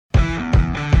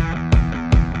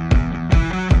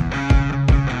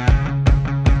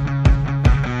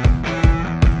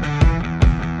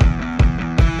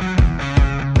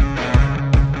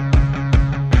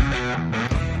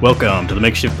Welcome to the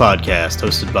Makeshift Podcast,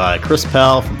 hosted by Chris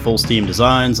Powell from Full Steam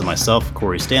Designs and myself,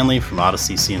 Corey Stanley from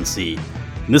Odyssey CNC.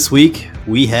 And this week,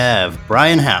 we have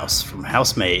Brian House from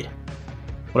Housemade.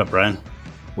 What up, Brian?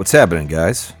 What's happening,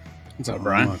 guys? What's up,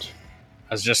 Brian? I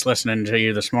was just listening to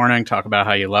you this morning talk about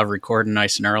how you love recording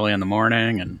nice and early in the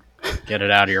morning and get it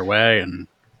out of your way. And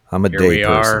I'm a day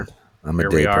person. I'm a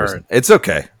day person. It's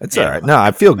okay. It's all right. No,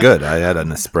 I feel good. I had an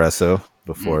espresso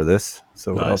before this,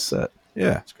 so we're all set.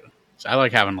 Yeah. That's good. So I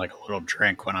like having like a little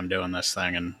drink when I'm doing this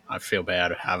thing, and I feel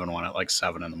bad having one at like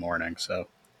 7 in the morning. So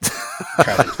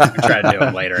try to do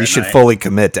it later. You should fully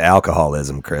commit to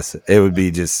alcoholism, Chris. It would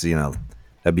be just, that'd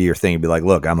be your thing. You'd be like,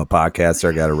 look, I'm a podcaster.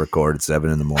 I got to record at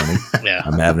 7 in the morning. Yeah.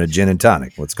 I'm having a gin and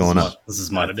tonic. What's going on? This is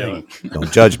my thing.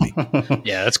 Don't judge me.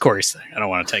 Yeah, that's Corey's thing. I don't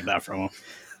want to take that from him.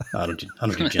 I don't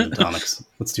do gin and tonics.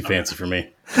 That's too fancy for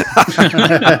me.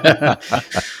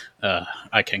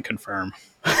 I can confirm.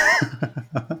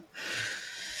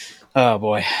 Oh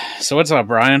boy. So what's up,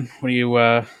 Brian? What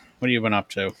have you been up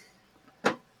to?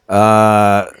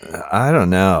 I don't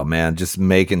know, man. Just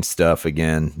making stuff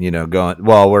again.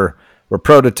 We're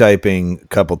prototyping a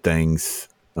couple things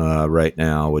right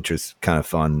now, which is kind of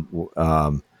fun.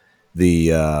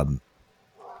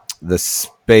 The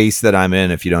space that I'm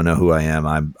in, if you don't know who I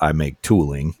am, I make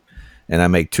tooling, and I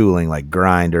make tooling like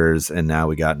grinders. And now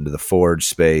we got into the forge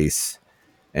space,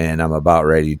 and I'm about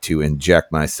ready to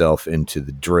inject myself into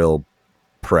the drill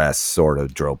press,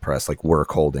 like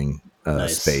work holding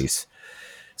space.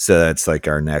 So that's like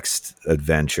our next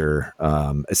adventure.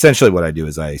 Essentially what I do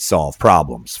is I solve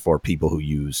problems for people who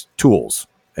use tools.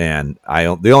 And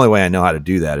the only way I know how to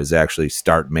do that is actually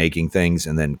start making things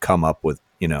and then come up with,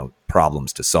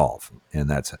 problems to solve. And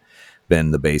that's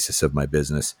been the basis of my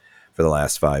business for the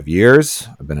last 5 years.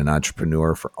 I've been an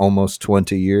entrepreneur for almost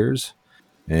 20 years,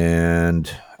 and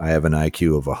I have an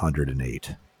IQ of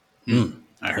 108.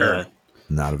 I heard.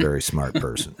 Not a very smart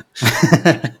person.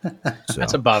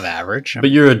 That's above average.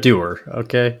 But you're a doer,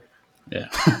 okay? Yeah.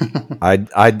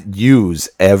 I'd use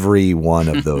every one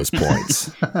of those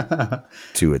points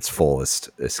to its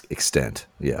fullest extent.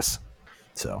 Yes.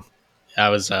 So I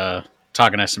was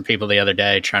talking to some people the other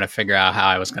day trying to figure out how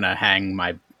I was going to hang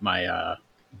my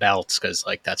belts, because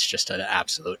like that's just an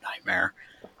absolute nightmare.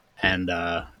 And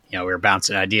we were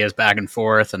bouncing ideas back and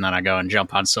forth, and then I go and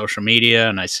jump on social media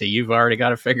and I see you've already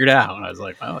got it figured out, and I was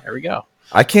like, well, there we go.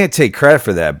 I can't take credit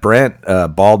for that. Brent,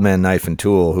 Baldman Knife and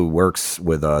Tool, who works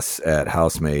with us at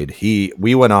Housemade,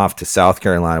 we went off to South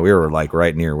Carolina. We were like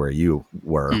right near where you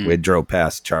were. We drove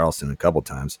past Charleston a couple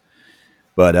times,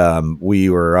 but we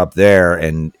were up there,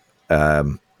 and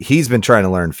he's been trying to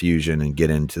learn Fusion and get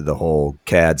into the whole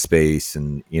CAD space.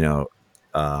 And,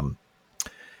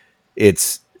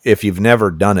 if you've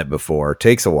never done it before, it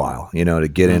takes a while, to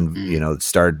get in,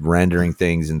 start rendering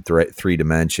things in 3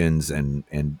 dimensions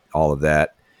and all of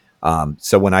that.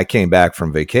 So when I came back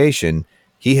from vacation,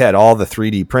 he had all the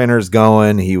 3D printers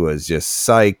going. He was just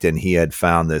psyched, and he had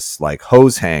found this like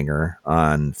hose hanger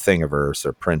on Thingiverse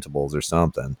or Printables or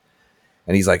something.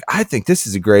 And he's like, I think this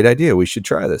is a great idea. We should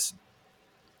try this.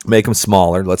 Make them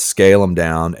smaller. Let's scale them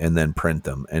down and then print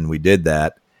them. And we did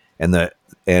that.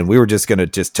 And we were just going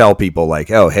to tell people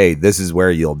like, oh, hey, this is where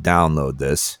you'll download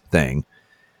this thing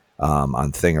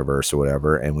on Thingiverse or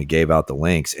whatever. And we gave out the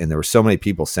links, and there were so many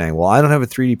people saying, well, I don't have a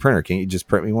 3D printer. Can't you just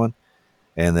print me one?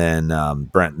 And then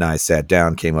Brent and I sat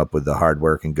down, came up with the Hard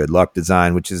Work and Good Luck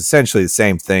design, which is essentially the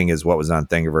same thing as what was on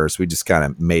Thingiverse. We just kind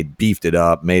of beefed it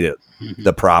up, made it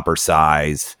the proper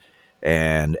size,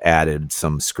 and added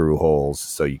some screw holes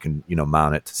so you can,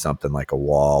 mount it to something like a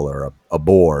wall or a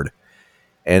board.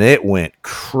 And it went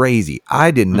crazy.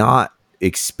 I did not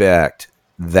expect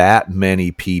that many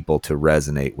people to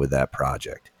resonate with that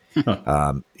project. It's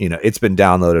been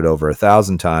downloaded over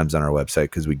 1,000 times on our website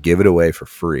because we give it away for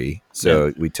free.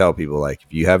 So we tell people, like,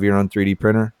 if you have your own 3D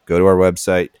printer, go to our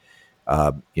website,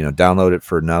 download it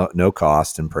for no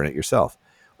cost and print it yourself.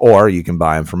 Or you can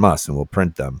buy them from us and we'll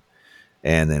print them.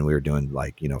 And then we were doing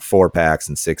 4 packs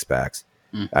and 6 packs.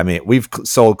 I mean, we've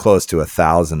sold close to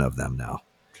 1,000 of them now.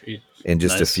 In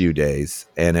just a few days,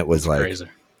 and it was crazy.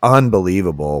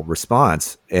 Unbelievable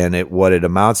response. And what it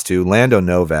amounts to, Lando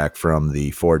Novak from the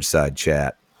Forge Side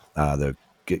Chat, the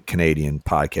Canadian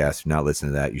podcast, if you're not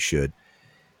listening to that, you should.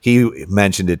 He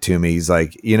mentioned it to me. He's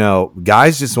like,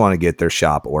 guys just want to get their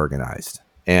shop organized.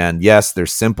 And yes,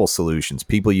 there's simple solutions.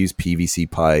 People use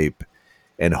PVC pipe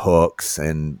and hooks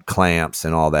and clamps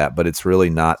and all that, but it's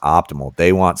really not optimal.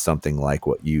 They want something like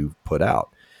what you put out.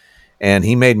 And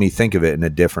he made me think of it in a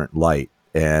different light,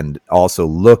 and also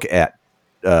look at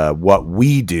what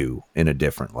we do in a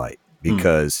different light,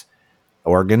 because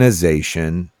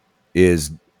organization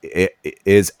is it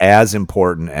is as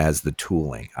important as the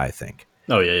tooling, I think.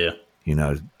 Oh yeah. You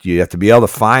know, you have to be able to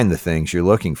find the things you're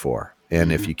looking for.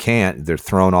 And if you can't, they're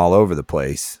thrown all over the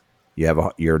place.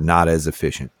 You're not as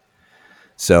efficient.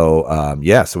 So,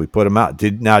 so we put them out.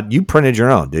 Now you printed your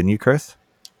own, didn't you, Chris?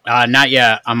 Not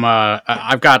yet.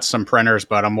 I've got some printers,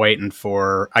 but I'm waiting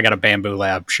I got a Bamboo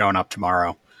Lab showing up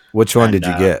tomorrow. Which one did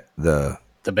you get? The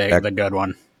good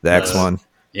one. The X1?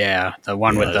 Yeah, the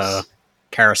one with the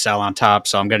carousel on top.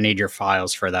 So I'm going to need your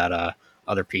files for that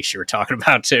other piece you were talking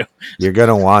about too. You're going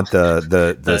to want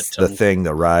the thing,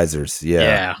 the risers.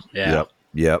 Yeah.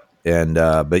 Yep. And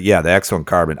but yeah, the X1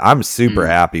 carbon. I'm super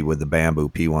happy with the Bamboo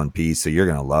P1P, so you're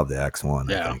going to love the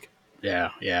X1, I think.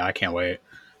 Yeah, I can't wait.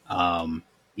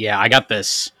 I got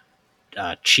this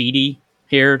Cheaty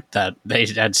here that they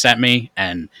had sent me,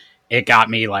 and it got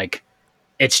me like,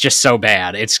 it's just so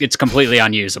bad. It's completely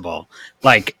unusable.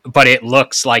 Like, but it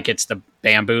looks like it's the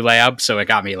Bamboo Lab, so it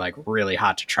got me like really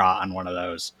hot to trot on one of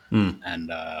those.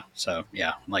 And so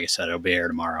yeah, like I said, it'll be here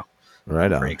tomorrow.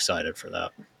 Right on. Pretty excited for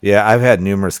that. Yeah, I've had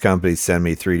numerous companies send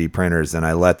me 3D printers, and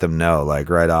I let them know like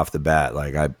right off the bat,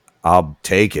 like I'll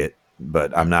take it,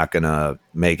 but I'm not gonna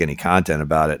make any content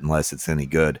about it unless it's any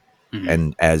good.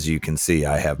 And as you can see,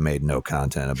 I have made no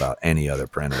content about any other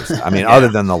printers. I mean, other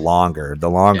than the longer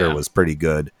was pretty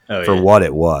good for what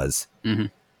it was.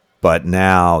 But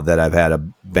now that I've had a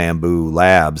Bamboo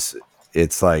Labs,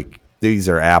 it's like these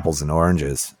are apples and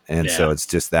oranges. And so it's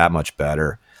just that much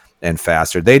better and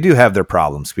faster. They do have their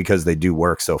problems because they do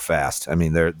work so fast. I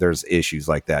mean, there's issues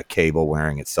like that cable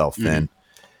wearing itself thin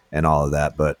and all of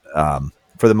that. But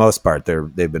for the most part,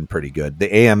 they've been pretty good.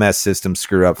 The AMS systems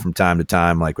screw up from time to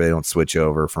time, like they don't switch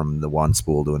over from the one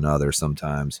spool to another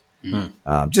sometimes.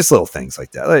 Just little things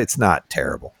like that. It's not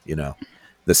terrible, you know.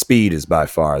 The speed is by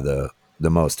far the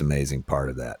most amazing part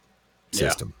of that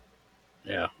system.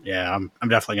 Yeah. I'm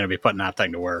definitely going to be putting that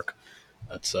thing to work.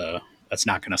 That's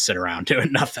not going to sit around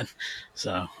doing nothing.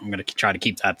 So I'm going to try to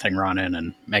keep that thing running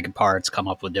and making parts, come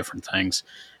up with different things,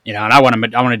 you know. And I want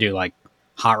to do like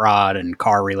hot rod and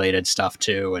car related stuff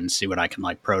too, and see what I can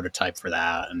like prototype for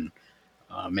that, and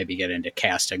maybe get into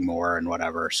casting more and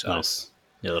whatever. So nice.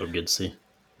 Yeah, that'll be good to see.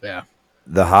 Yeah.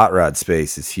 The hot rod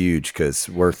space is huge because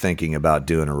we're thinking about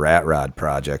doing a rat rod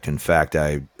project. In fact,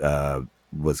 I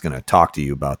was going to talk to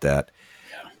you about that.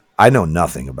 Yeah. I know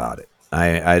nothing about it.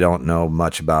 I don't know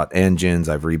much about engines.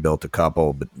 I've rebuilt a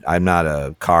couple, but I'm not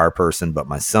a car person, but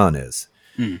my son is.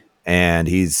 And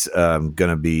he's going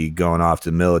to be going off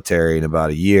to the military in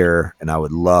about a year. And I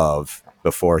would love,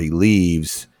 before he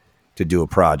leaves, to do a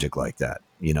project like that,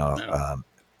 you know,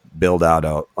 build out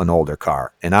an older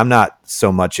car. And I'm not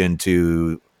so much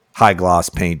into high gloss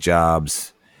paint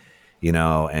jobs, you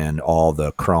know, and all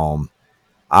the chrome.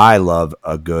 I love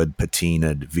a good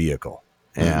patinaed vehicle.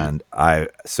 And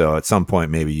so at some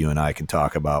point, maybe you and I can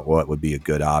talk about what would be a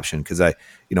good option. Cause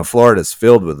Florida's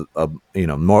filled with,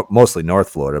 mostly North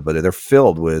Florida, but they're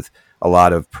filled with a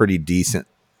lot of pretty decent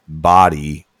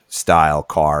body style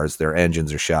cars. Their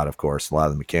engines are shot, of course. A lot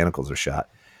of the mechanicals are shot,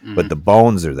 but the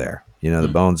bones are there. You know, the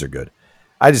bones are good.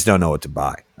 I just don't know what to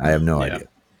buy. I have no idea.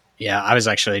 Yeah. I was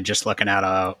actually just looking at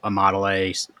a Model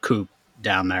A coupe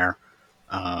down there,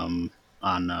 on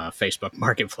Facebook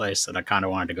Marketplace that I kind of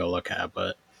wanted to go look at,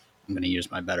 but I'm going to use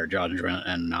my better judgment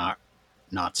and not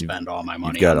spend all my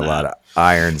money. You've got a lot of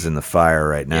irons in the fire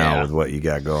right now with what you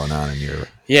got going on in your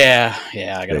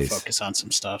I got to focus on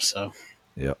some stuff. So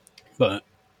but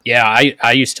yeah,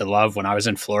 I used to love when I was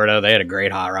in Florida. They had a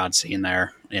great hot rod scene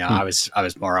there. You know, I was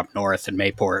more up north in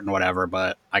Mayport and whatever,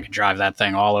 but I could drive that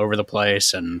thing all over the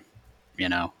place, and you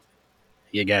know,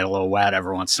 you get a little wet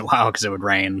every once in a while because it would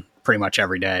rain pretty much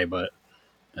every day, but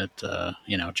it,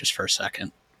 just for a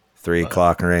second. 3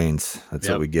 o'clock rains. That's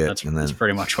what we get. That's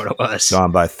pretty much what it was.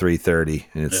 Gone by 3:30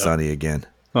 and it's sunny again.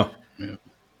 Huh. Yep.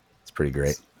 It's pretty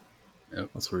great. Yep.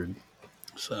 That's weird.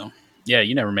 So, yeah,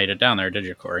 you never made it down there, did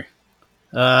you, Corey?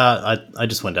 I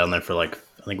just went down there for I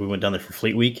think we went down there for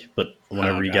Fleet Week, but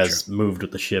whenever you guys moved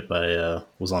with the ship, I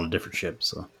was on a different ship,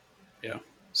 so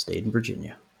stayed in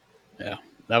Virginia. Yeah.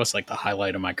 That was like the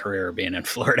highlight of my career, being in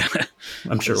Florida.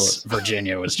 I'm sure it was.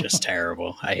 Virginia was just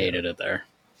terrible. I hated it there.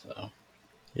 So,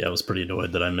 Yeah, I was pretty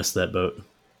annoyed that I missed that boat.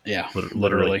 Yeah,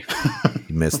 literally.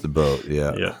 You missed the boat.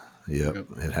 Yeah. Yeah. Yep.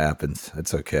 It happens.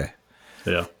 It's okay.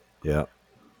 Yeah. Yeah.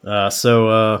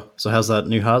 So how's that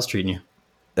new Haas treating you?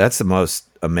 That's the most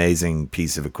amazing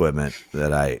piece of equipment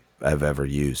that I've ever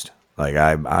used. Like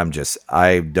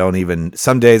I don't even,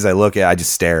 some days I look at, I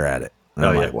just stare at it. And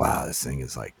I'm like, wow, this thing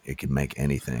is like, it can make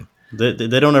anything.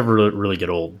 They don't ever really get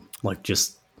old. Like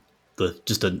just a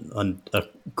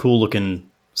cool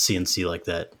looking CNC like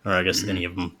that, or I guess any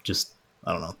of them. Just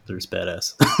I don't know. They're just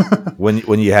badass.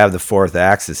 When you have the fourth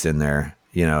axis in there,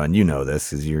 you know, and you know this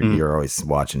because you're always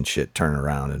watching shit turn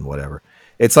around and whatever.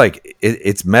 It's like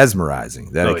it's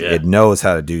mesmerizing that it knows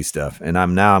how to do stuff. And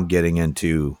I'm getting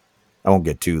into. I won't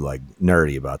get too like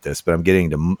nerdy about this, but I'm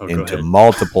getting into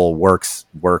multiple work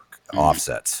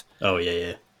offsets. Oh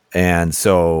yeah. And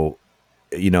so,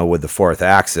 you know, with the fourth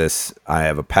axis, I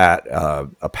have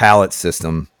a pallet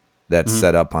system that's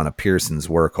set up on a Pearson's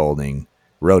work holding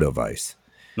Rotovise.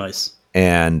 Nice.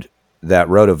 And that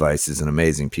Rotovise is an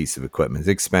amazing piece of equipment. It's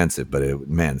expensive, but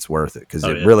it's worth it because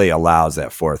it really allows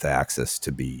that fourth axis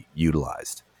to be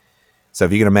utilized. So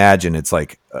if you can imagine, it's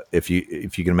like if you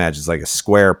can imagine, it's like a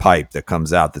square pipe that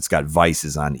comes out that's got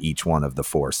vices on each one of the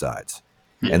four sides,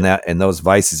 and those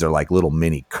vices are like little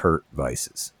mini Kurt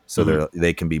vices. So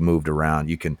they can be moved around.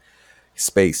 You can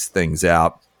space things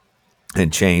out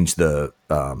and change the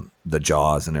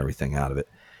jaws and everything out of it.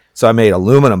 So I made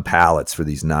aluminum pallets for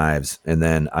these knives, and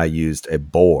then I used a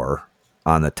bore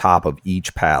on the top of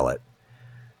each pallet.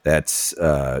 That's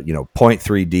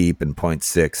 0.3 deep and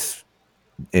 0.6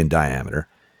 in diameter.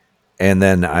 And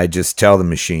then I just tell the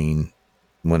machine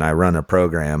when I run a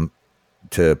program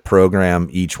to program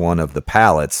each one of the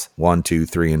pallets 1, 2,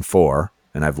 3, and 4.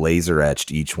 And I've laser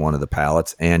etched each one of the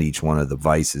pallets and each one of the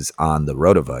vices on the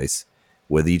Rotovise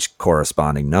with each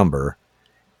corresponding number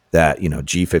that, you know,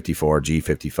 G54,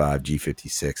 G55,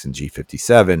 G56, and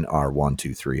G57 are 1,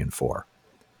 2, 3, and 4.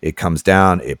 It comes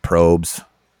down, it probes,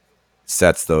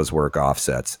 sets those work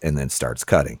offsets, and then starts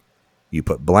cutting. You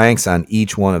put blanks on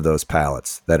each one of those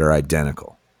pallets that are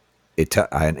identical.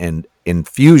 And in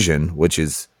Fusion, which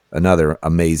is another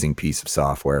amazing piece of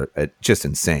software, just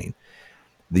insane,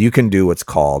 you can do what's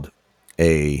called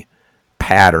a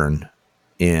pattern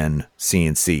in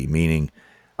CNC, meaning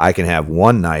I can have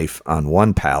one knife on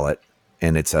one pallet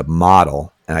and it's a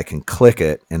model, and I can click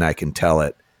it and I can tell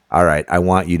it, all right, I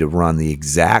want you to run the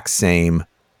exact same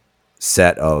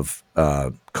set of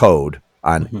code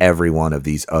on every one of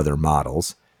these other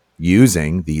models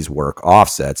using these work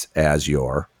offsets as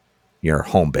your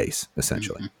home base,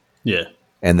 essentially. Yeah.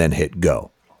 And then hit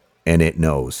go. And it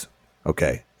knows,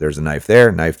 okay, there's a knife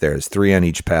there. There's 3 on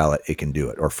each pallet. It can do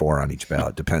it. Or 4 on each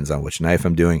pallet. Depends on which knife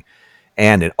I'm doing.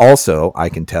 And it also, I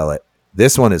can tell it,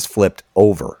 this one is flipped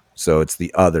over. So it's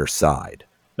the other side.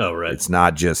 Oh, right. It's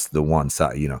not just the one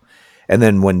side, you know. And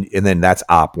then that's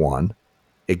op 1.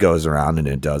 It goes around and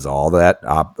it does all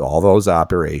those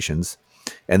operations,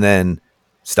 and then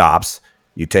stops.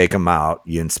 You take them out,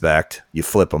 you inspect, you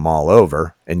flip them all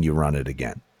over, and you run it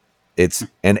again.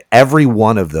 And every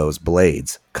one of those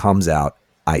blades comes out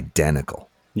identical.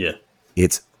 Yeah,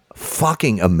 it's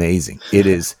fucking amazing.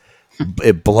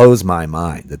 It blows my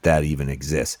mind that even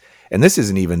exists. And this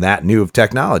isn't even that new of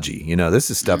technology. You know, this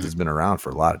is stuff that's been around for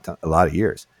a lot of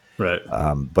years. Right.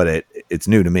 But it's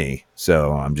new to me,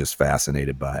 so I'm just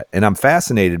fascinated by it. And I'm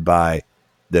fascinated by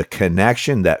the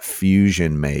connection that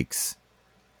Fusion makes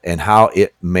and how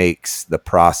it makes the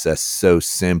process so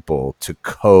simple to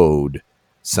code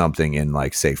something in,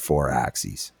 like, say, 4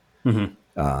 axes. You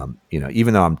know,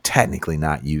 even though I'm technically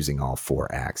not using all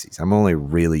 4 axes, I'm only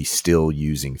really still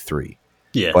using 3.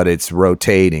 Yeah. But it's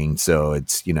rotating, so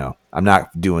it's, you know, I'm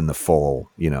not doing the full,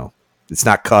 you know, it's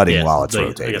not cutting while it's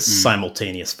rotating. I guess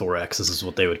simultaneous 4 axis is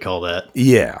what they would call that.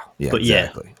 Yeah, but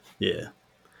exactly. Yeah.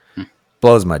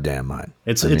 Blows my damn mind.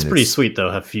 It's pretty sweet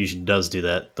though how Fusion does do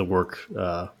that, the work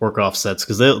offsets,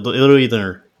 because it'll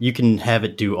either, you can have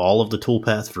it do all of the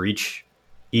toolpath for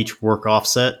each work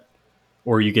offset,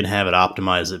 or you can have it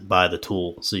optimize it by the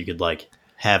tool. So you could, like,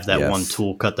 have that one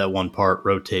tool, cut that one part,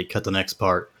 rotate, cut the next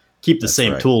part, keep the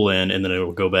same tool in, and then it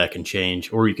will go back and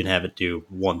change. Or you can have it do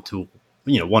one tool,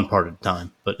 you know, one part at a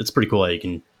time. But it's pretty cool how you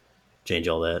can change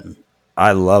all that.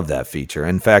 I love that feature.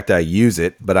 In fact, I use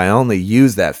it, but I only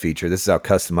use that feature. This is how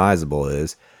customizable it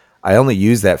is. I only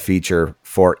use that feature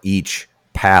for each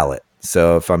pallet.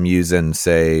 So if I'm using,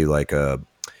 say, like a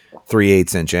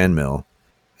 3/8 inch end mill,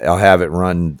 I'll have it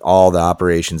run all the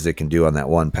operations it can do on that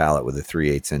one pallet with a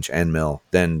 3/8 inch end mill,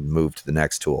 then move to the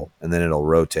next tool, and then it'll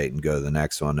rotate and go to the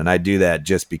next one. And I do that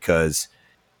just because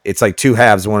it's like 2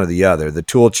 halves, one or the other. The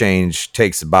tool change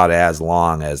takes about as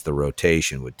long as the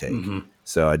rotation would take.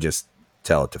 So I just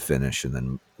tell it to finish and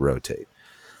then rotate.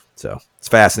 So it's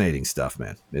fascinating stuff,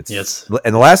 man. And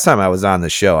the last time I was on the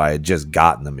show, I had just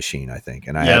gotten the machine, I think.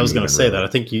 And I was going to say that. I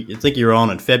think you were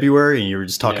on in February, and you were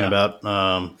just talking about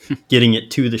getting it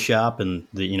to the shop and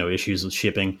the, you know, issues with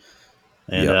shipping.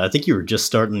 And I think you were just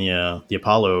starting the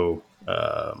Apollo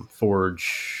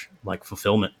Forge, like,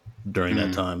 fulfillment during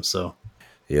that time. So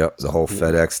Yep, the whole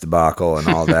FedEx debacle and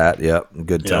all that. Yep,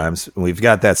 good times. We've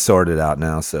got that sorted out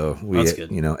now, so That's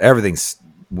good. everything's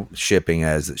shipping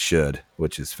as it should,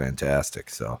 which is fantastic.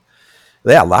 So,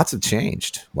 yeah, lots has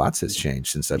changed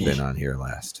since I've been on here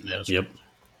last. Yep.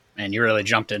 And you really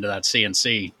jumped into that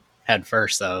CNC head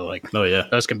first, though. Like, oh yeah,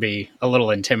 those can be a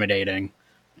little intimidating.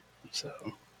 So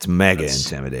it's mega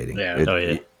intimidating.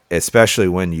 Yeah. Especially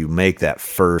when you make that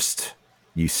first.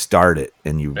 You start it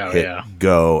and you hit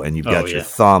go and you've got your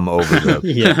thumb over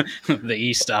the the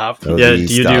E-stop. Do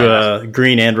you do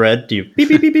green and red? Do you beep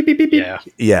beep beep beep beep beep? Yeah.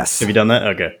 Yes. Have you done that?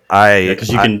 Okay. Because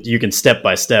you can step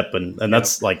by step and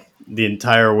that's like the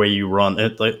entire way you run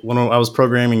it. Like when I was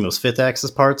programming those 5th axis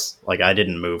parts, like I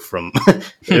didn't move from.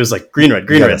 It was like green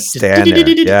red. Stand there.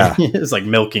 Yeah. It's like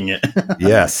milking it.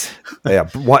 Yes. Yeah.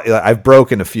 I've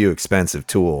broken a few expensive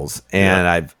tools and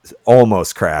I've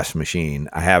almost crashed machine.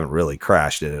 I haven't really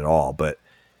crashed it at all, but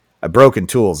I've broken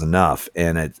tools enough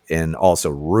and also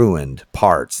ruined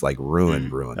parts, like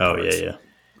ruined Oh parts. yeah.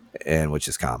 And which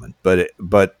is common,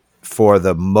 but for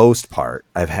the most part,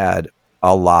 I've had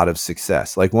a lot of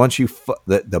success. Like once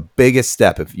the biggest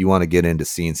step, if you want to get into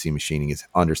CNC machining, is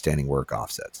understanding work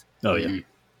offsets. Oh yeah.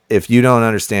 If you don't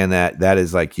understand that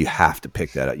is like, you have to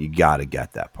pick that up. You got to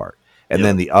get that part. And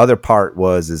then the other part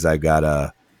is I got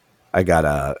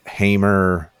a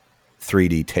Hamer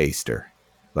 3D taster,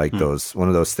 like one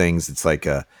of those things. It's like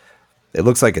it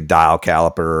looks like a dial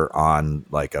caliper on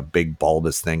like a big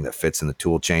bulbous thing that fits in the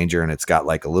tool changer. And it's got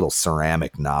like a little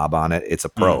ceramic knob on it. It's a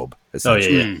probe,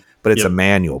 essentially, but it's a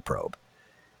manual probe.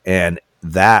 And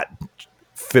that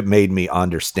made me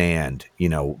understand,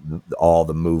 all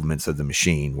the movements of the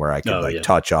machine where I could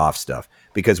touch off stuff.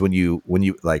 Because when you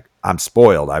like, I'm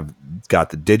spoiled. I've got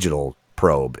the digital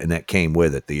probe and that came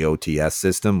with it, the OTS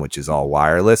system, which is all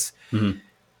wireless. Mm-hmm.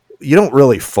 You don't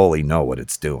really fully know what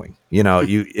it's doing.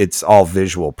 It's all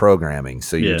visual programming.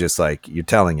 So you're just like, you're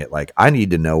telling it like, I need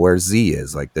to know where Z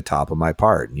is, like the top of my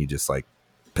part. And you just like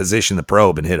position the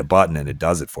probe and hit a button and it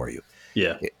does it for you.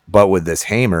 Yeah. But with this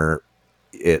Hamer,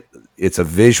 it's a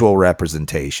visual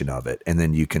representation of it. And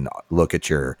then you can look at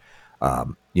your,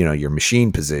 your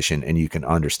machine position and you can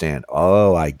understand,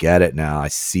 oh, I get it now. I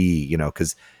see,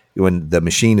 cause when the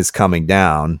machine is coming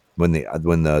down, when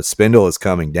the spindle is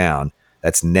coming down,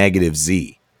 that's negative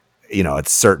Z, at a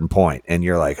certain point. And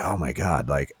you're like, oh my God.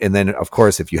 Like, and then of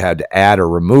course, if you had to add or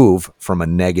remove from a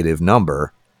negative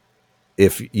number,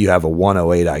 if you have a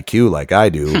 108 IQ, like I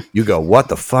do, you go, what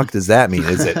the fuck does that mean?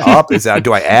 Is it up?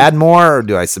 Do I add more or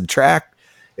do I subtract?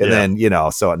 And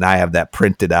then, so and I have that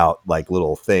printed out like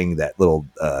little thing, that little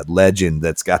legend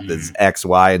that's got this X,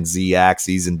 Y, and Z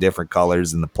axes in different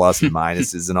colors and the plus and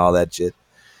minuses and all that shit.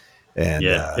 And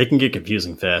it can get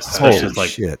confusing fast, especially with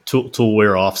like tool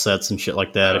wear offsets and shit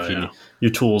like that. If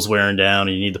your tool's wearing down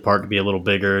and you need the part to be a little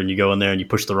bigger and you go in there and you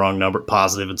push the wrong number,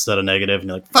 positive instead of negative, and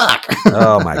you're like, fuck.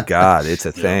 Oh my God, it's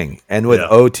a thing. And with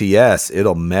OTS,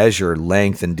 it'll measure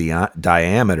length and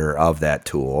diameter of that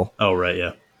tool. Oh, right,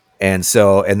 yeah. And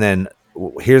so, and then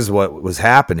here's what was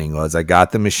happening was I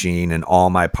got the machine and all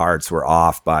my parts were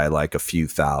off by like a few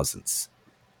thousandths.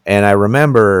 And I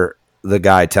remember the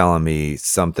guy telling me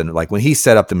something like when he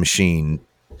set up the machine,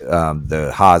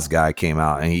 the Haas guy came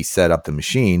out and he set up the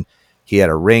machine. He had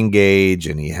a ring gauge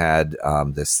and he had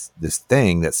this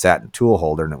thing that sat in a tool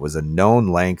holder, and it was a known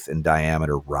length and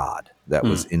diameter rod that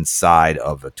was inside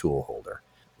of a tool holder.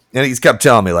 And he kept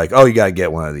telling me like, oh, you got to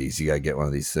get one of these. You got to get one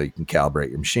of these so you can calibrate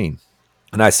your machine.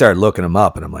 And I started looking them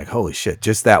up and I'm like, holy shit,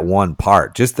 just that one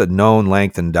part, just the known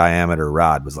length and diameter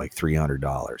rod was like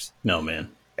 $300. No,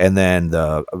 man. And then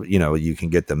you can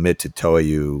get the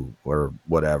Mitutoyo or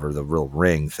whatever, the real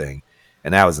ring thing.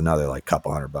 And that was another like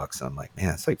couple $100. And I'm like,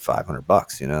 man, it's like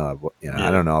 $500,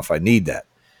 I don't know if I need that.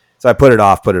 So I put it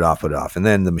off. And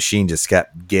then the machine just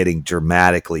kept getting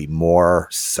dramatically more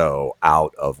so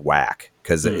out of whack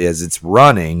because as it's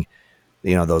running,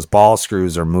 those ball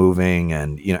screws are moving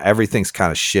and, everything's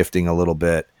kind of shifting a little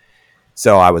bit.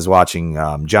 So I was watching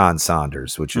John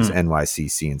Saunders, which is NYC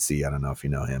CNC. I don't know if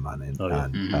you know him on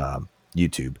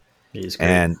YouTube. He's great.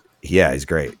 And he's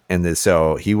great. And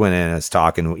so he went in and was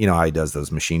talking, how he does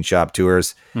those machine shop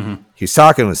tours. Mm-hmm. He was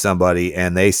talking with somebody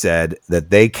and they said that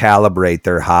they calibrate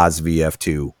their Haas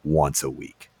VF2 once a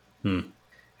week. And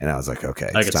I was like, okay,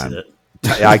 it's time.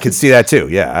 I could see that too.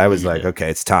 Yeah. I was like, okay,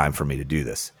 it's time for me to do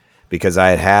this because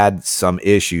I had some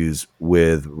issues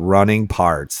with running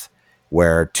parts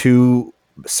where two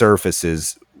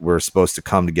surfaces were supposed to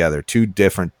come together. Two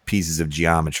different pieces of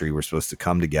geometry were supposed to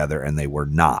come together and they were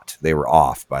not. They were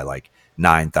off by like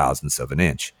 9 thousandths of an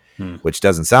inch. which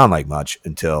doesn't sound like much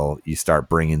until you start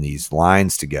bringing these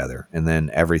lines together, and then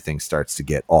everything starts to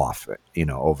get off,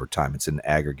 over time. It's an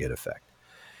aggregate effect.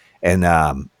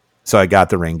 And so I got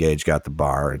the ring gauge, got the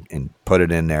bar, and put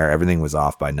it in there. Everything was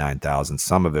off by 9,000.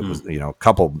 Some of it was, a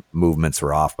couple movements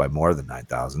were off by more than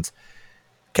 9,000.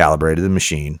 Calibrated the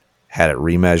machine, had it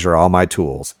remeasure all my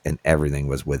tools, and everything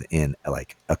was within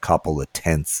like a couple of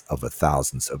tenths of a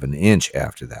thousandth of an inch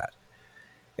after that.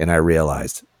 And I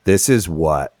realized this is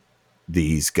why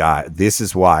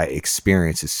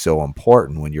experience is so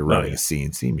important when you're running a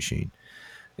CNC machine,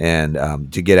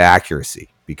 and to get accuracy,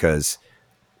 because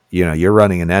you're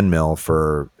running an end mill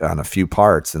on a few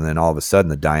parts, and then all of a sudden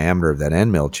the diameter of that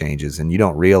end mill changes and you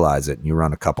don't realize it, and you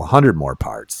run a couple hundred more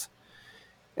parts.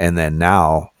 And then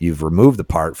now you've removed the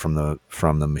part from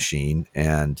the machine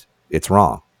and it's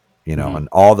wrong, and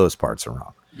all those parts are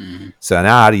wrong. Mm-hmm. So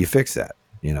now how do you fix that?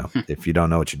 If you don't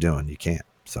know what you're doing, you can't.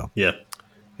 So, yeah,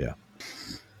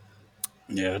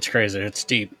 it's crazy. It's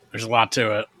deep. There's a lot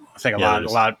to it. I think a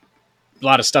lot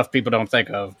of stuff people don't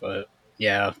think of, but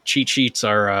yeah, cheat sheets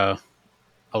are a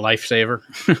lifesaver.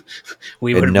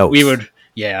 we would,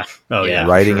 yeah. Oh yeah.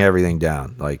 Writing everything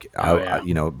down, like,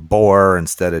 bore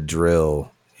instead of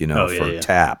drill, for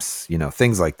taps,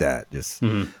 things like that. Just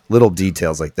little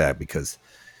details like that, because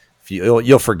if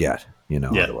you'll forget,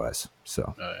 otherwise.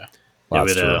 So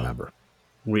lots to remember.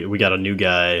 We got a new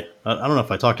guy. I don't know if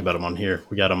I talked about him on here.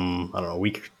 We got him, I don't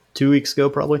know, 2 weeks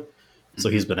ago, probably. So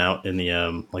he's been out in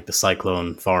the, the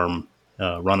Cyclone farm,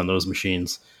 running those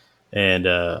machines. And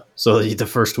so the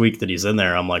first week that he's in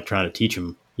there, I'm like trying to teach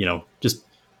him, just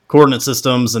coordinate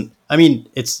systems. And I mean,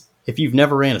 it's, if you've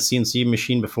never ran a CNC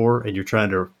machine before and you're trying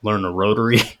to learn a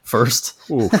rotary first.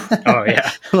 Oh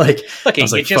yeah. Look, you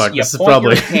point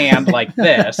your hand like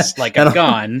this, like a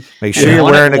gun. Make sure you're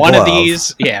wearing a glove. One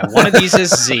of these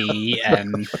is Z,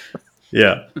 and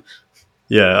yeah.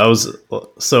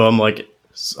 I'm like,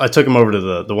 I took him over to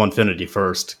the Onefinity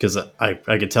first, because I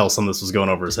could tell some of this was going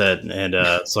over his head.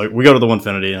 And so we go to the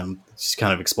Onefinity, and I'm just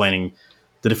kind of explaining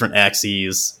the different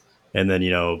axes, and then,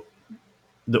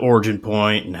 the origin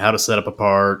point and how to set up a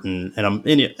part. And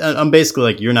I'm basically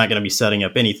like, you're not going to be setting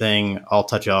up anything. I'll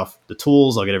touch off the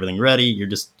tools. I'll get everything ready. You're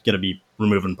just going to be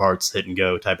removing parts, hit and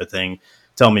go type of thing.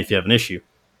 Tell me if you have an issue.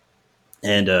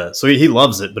 And so he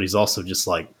loves it, but he's also just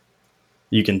like,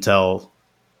 you can tell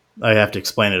I have to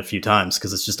explain it a few times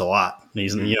because it's just a lot.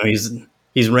 And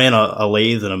he's ran a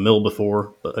lathe and a mill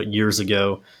before years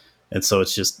ago, and so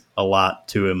it's just a lot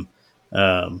to him.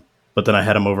 But then I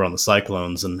had him over on the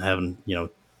Cyclones and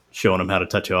showing him how to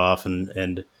touch off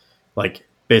and like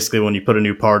basically when you put a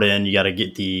new part in, you got to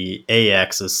get the A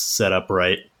axis set up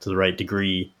right to the right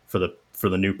degree for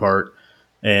the new part,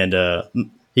 and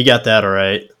he got that all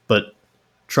right. But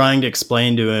trying to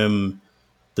explain to him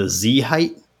the Z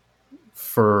height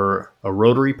for a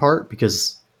rotary part,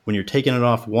 because when you're taking it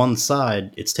off one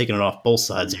side, it's taking it off both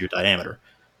sides of your diameter.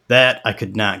 That I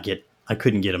couldn't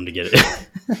get him to get it.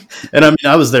 And I mean,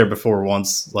 I was there before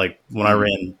once, like when I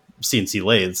ran CNC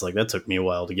lathes, like that took me a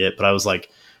while to get, but I was like,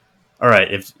 all right,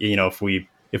 if we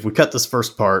cut this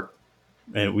first part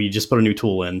and we just put a new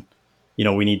tool in,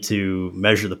 we need to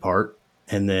measure the part,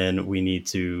 and then we need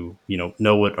to,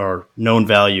 know what our known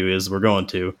value is we're going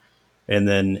to, and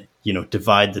then,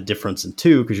 divide the difference in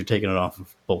two, because you're taking it off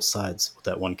of both sides with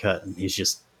that one cut. And he's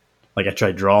just like, I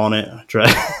tried drawing it.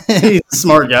 He's a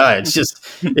smart guy. It's just,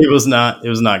 it was not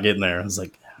getting there. I was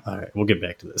like, all right, we'll get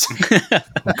back to this.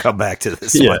 We'll come back to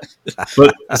this one.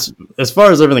 But as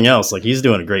far as everything else, like, he's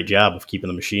doing a great job of keeping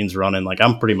the machines running. Like,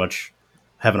 I'm pretty much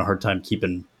having a hard time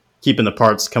keeping the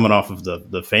parts coming off of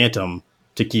the Phantom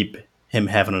to keep him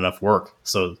having enough work.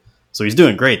 So he's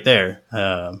doing great there.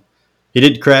 He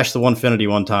did crash the Onefinity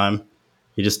one time.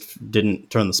 He just didn't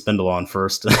turn the spindle on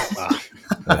first. That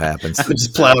happens. I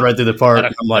just plowed right through the part.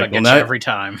 I'm like, well, now, every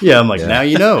time. Yeah, I'm like, now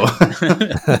you know.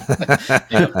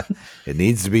 It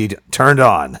needs to be turned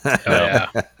on.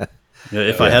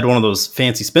 If I had one of those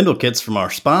fancy spindle kits from our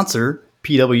sponsor,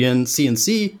 PWN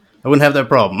CNC, I wouldn't have that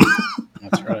problem.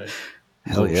 That's right.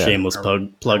 Shameless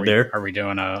plug there. Are we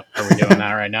doing that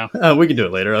right now? We can do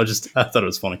it later. I thought it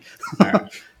was funny. All right.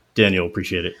 Daniel,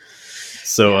 appreciate it.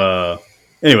 So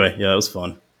anyway, yeah, it was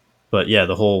fun. But yeah,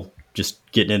 the whole just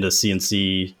getting into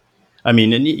CNC. I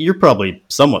mean, and you're probably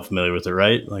somewhat familiar with it,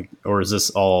 right? Like, or is this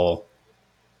all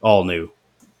new?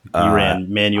 You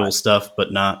ran manual stuff,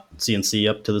 but not CNC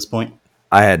up to this point?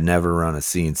 I had never run a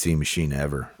CNC machine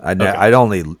ever. I'd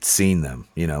only seen them,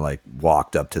 like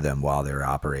walked up to them while they were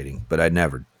operating, but I'd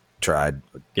never tried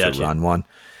to run one.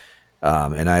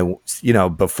 And I,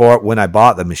 before, when I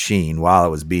bought the machine, while it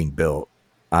was being built,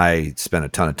 I spent a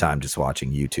ton of time just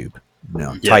watching YouTube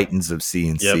Titans of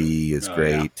CNC is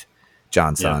great. Yeah.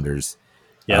 John Saunders.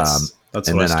 Yeah,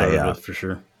 that's what I started with for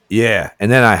sure. Yeah, and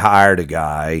then I hired a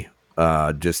guy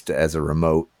just as a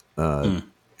remote,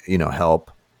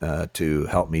 help to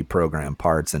help me program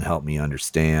parts and help me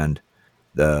understand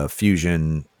the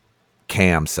Fusion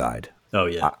CAM side. Oh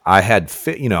yeah, I had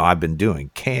I've been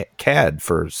doing CAD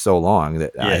for so long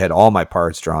that I had all my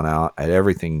parts drawn out. I had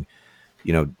everything,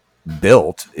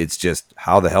 built. It's just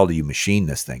how the hell do you machine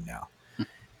this thing now?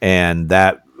 And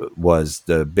that was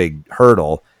the big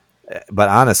hurdle. But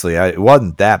honestly, it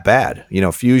wasn't that bad.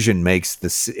 Fusion makes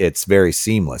it's very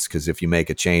seamless because if you make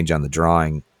a change on the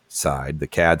drawing side, the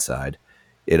CAD side,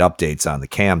 it updates on the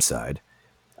CAM side.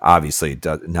 Obviously, it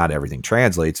does, not everything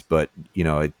translates, but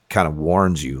it kind of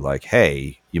warns you like,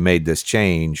 hey, you made this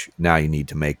change. Now you need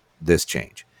to make this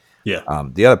change. Yeah.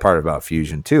 The other part about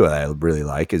Fusion too, that I really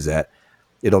like is that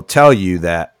it'll tell you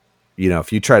that,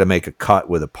 if you try to make a cut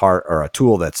with a part or a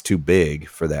tool that's too big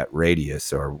for that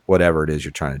radius or whatever it is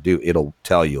you're trying to do, it'll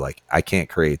tell you like, I can't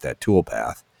create that tool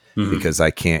path because I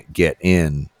can't get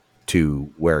in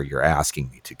to where you're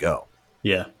asking me to go.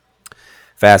 Yeah.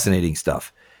 Fascinating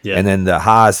stuff. Yeah. And then the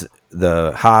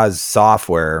Haas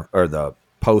software or the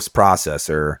post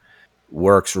processor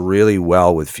works really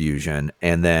well with Fusion.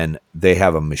 And then they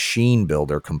have a machine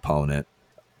builder component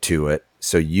to it.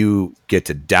 So you get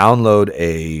to download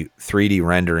a 3D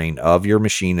rendering of your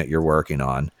machine that you're working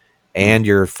on and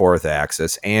your fourth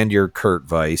axis and your Kurt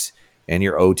Weiss and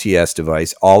your OTS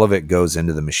device. All of it goes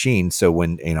into the machine. So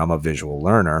when I'm a visual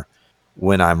learner,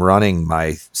 when I'm running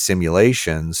my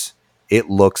simulations, it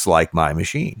looks like my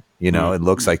machine. It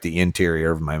looks like the interior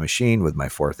of my machine with my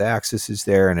fourth axis is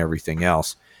there and everything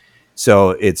else. So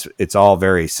it's all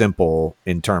very simple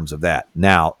in terms of that.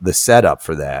 Now, the setup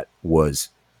for that was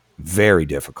very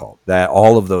difficult. That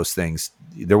all of those things,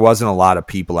 there wasn't a lot of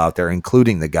people out there,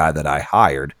 including the guy that I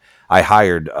hired. I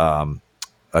hired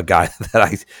a guy that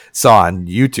I saw on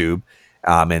YouTube,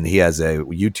 and he has a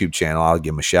YouTube channel. I'll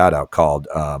give him a shout out called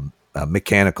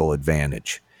Mechanical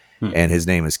Advantage. And his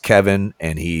name is Kevin,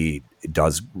 and he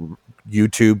does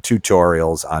YouTube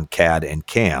tutorials on CAD and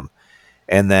CAM.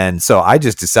 And then, so I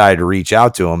just decided to reach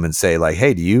out to him and say like,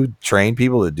 hey, do you train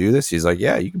people to do this? He's like,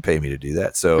 yeah, you can pay me to do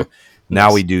that. So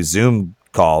now we do Zoom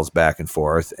calls back and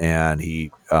forth, and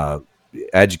he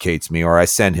educates me, or I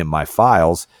send him my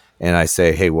files and I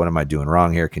say, hey, what am I doing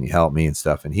wrong here? Can you help me and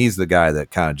stuff? And he's the guy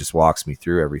that kind of just walks me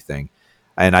through everything.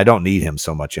 And I don't need him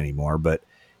so much anymore, but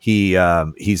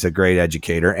he's a great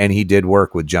educator, and he did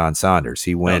work with John Saunders.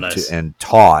 He went to and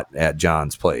taught at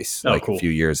John's place a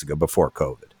few years ago before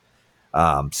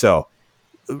COVID. So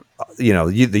the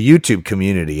YouTube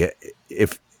community,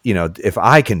 if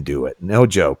I can do it, no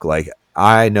joke. Like,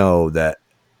 I know that,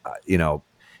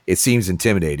 it seems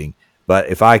intimidating, but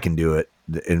if I can do it,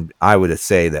 and I would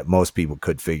say that most people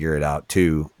could figure it out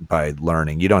too by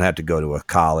learning. You don't have to go to a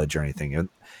college or anything.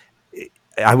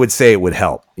 I would say it would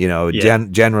help,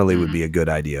 generally would be a good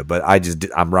idea, but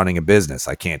I'm running a business.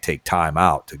 I can't take time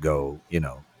out to go,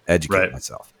 educate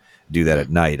myself, do that at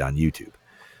night on YouTube.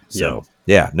 So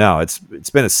it's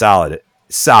been a solid,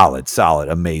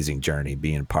 amazing journey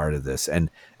being part of this. And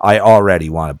I already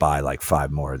want to buy like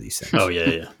 5 more of these things. Oh yeah.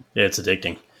 Yeah. It's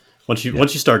addicting. Once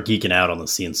you start geeking out on the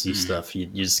CNC stuff, you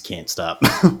just can't stop.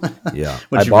 Yeah.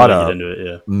 Once I bought really a get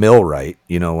into it, Millwright,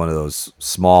 one of those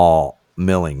small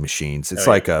milling machines. It's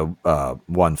like a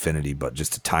Onefinity, but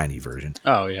just a tiny version.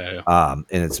 Oh yeah. And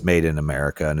it's made in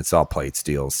America, and it's all plate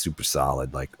steel, super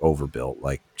solid, like overbuilt,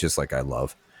 like just like I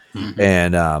love.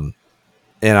 And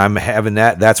I'm having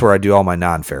that. That's where I do all my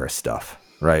non-ferrous stuff,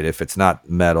 right? If it's not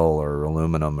metal or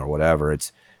aluminum or whatever,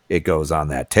 it goes on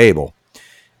that table,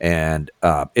 and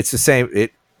it's the same.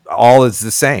 All is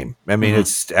the same. I mean,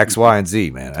 it's X, Y, and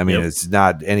Z, man. I mean, it's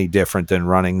not any different than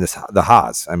running the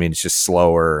Haas. I mean, it's just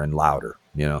slower and louder,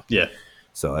 Yeah.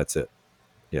 So that's it.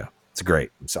 Yeah, it's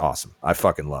great. It's awesome. I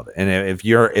fucking love it. And if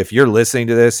you're listening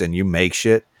to this and you make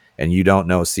shit and you don't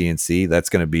know CNC, that's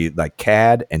going to be like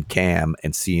CAD and CAM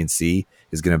and CNC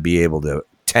is going to be able to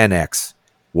 10x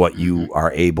what you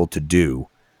are able to do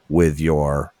with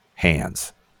your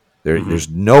hands. There's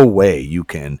no way you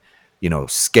can,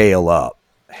 scale up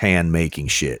hand making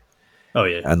shit. Oh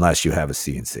yeah. Unless you have a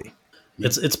CNC.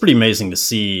 It's pretty amazing to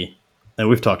see, and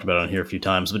we've talked about it on here a few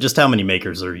times, but just how many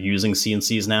makers are using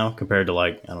CNCs now compared to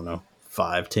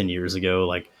 5-10 years ago.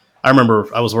 Like, I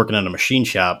remember I was working in a machine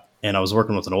shop and I was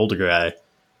working with an older guy.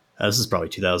 This is probably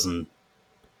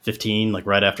 2015, like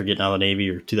right after getting out of the Navy,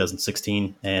 or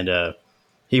 2016. And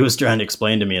he was trying to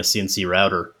explain to me a CNC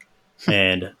router.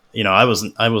 And, I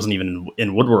wasn't even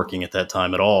in woodworking at that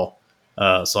time at all.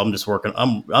 So I'm just working.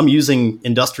 I'm using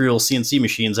industrial CNC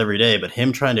machines every day, but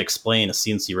him trying to explain a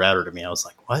CNC router to me, I was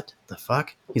like, "What the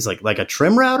fuck?" He's like a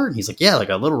trim router. And he's like, "Yeah, like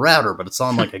a little router, but it's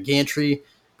on like a gantry,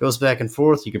 goes back and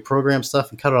forth. You can program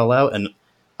stuff and cut it all out." And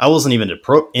I wasn't even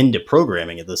into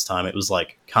programming at this time. It was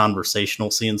like conversational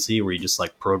CNC where you just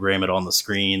like program it on the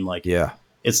screen. Like, Yeah.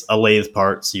 it's a lathe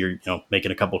part, so you're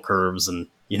making a couple curves and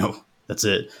that's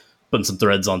it. Putting some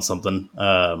threads on something.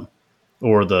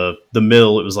 Or the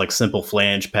mill, it was like simple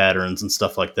flange patterns and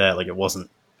stuff like that. Like it wasn't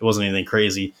anything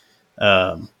crazy.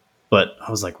 But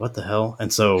I was like, what the hell?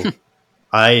 And so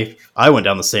I went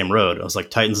down the same road. I was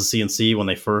like, Titans of CNC when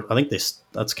they first, I think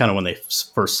that's kind of when they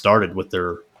first started with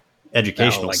their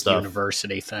educational like stuff,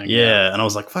 university thing. Yeah, and I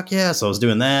was like, fuck yeah! So I was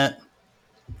doing that,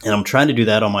 and I'm trying to do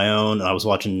that on my own. And I was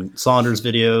watching Saunders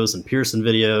videos and Pearson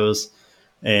videos,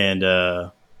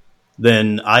 and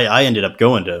then I ended up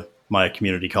going to my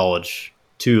community college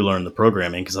to learn the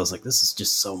programming because I was like, this is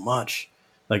just so much.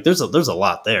 Like there's a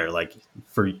lot there. Like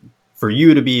for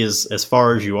you to be as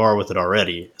far as you are with it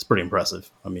already, it's pretty impressive.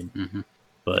 I mean,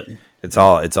 but it's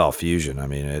all fusion. I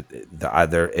mean,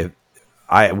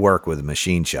 I work with a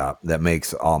machine shop that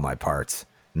makes all my parts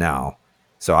now.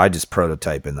 So I just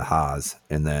prototype in the Haas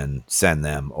and then send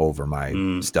them over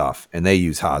my stuff, and they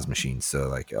use Haas machines. So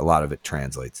like a lot of it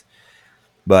translates.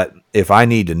 But if I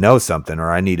need to know something,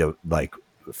 or I need to, like,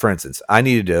 for instance, I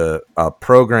needed a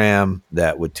program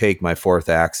that would take my fourth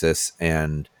axis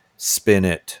and spin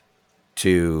it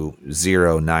to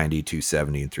 0, 90,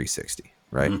 270, and 360,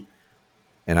 right?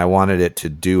 And I wanted it to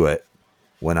do it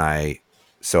when I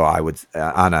would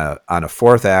on a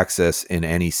fourth axis in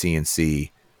any CNC,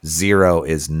 0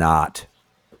 is not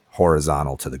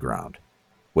horizontal to the ground,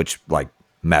 which like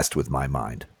messed with my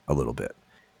mind a little bit.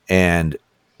 And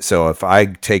so if I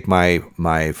take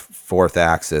my fourth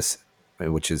axis,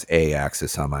 which is A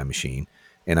axis on my machine,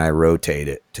 and I rotate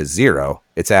it to 0,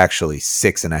 it's actually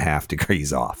 6.5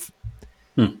 degrees off.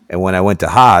 And when I went to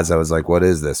Haas, I was like, what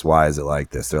is this? Why is it like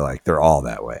this? They're like, they're all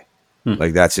that way.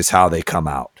 Like, that's just how they come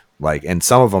out. Like, and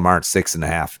some of them aren't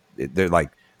 6.5. They're like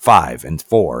 5 and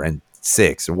 4 and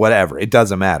 6 or whatever. It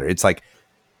doesn't matter. It's like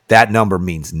that number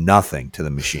means nothing to the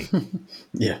machine.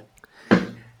 yeah.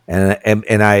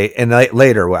 And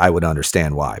later I would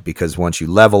understand why, because once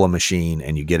you level a machine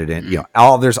and you get it in,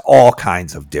 there's all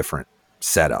kinds of different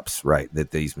setups, right,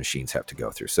 that these machines have to go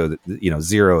through. So that,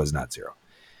 0 is not 0,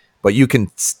 but you can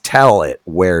tell it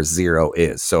where 0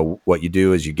 is. So what you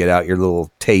do is you get out your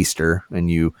little taster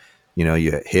and you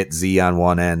hit Z on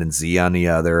one end and Z on the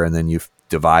other, and then you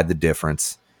divide the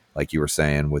difference, like you were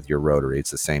saying with your rotary.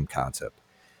 It's the same concept.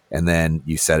 And then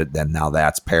you set it, then now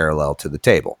that's parallel to the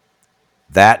table.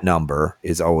 That number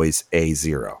is always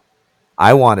A0.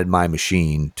 I wanted my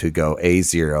machine to go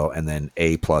A0 and then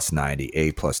A plus 90,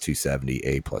 A plus 270,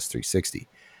 A plus 360.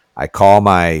 I call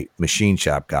my machine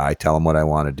shop guy, tell him what I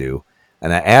want to do.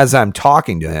 And as I'm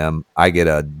talking to him, I get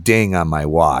a ding on my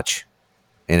watch,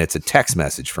 and it's a text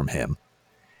message from him.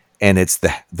 And it's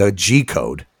the G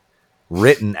code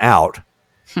written out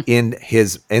in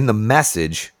the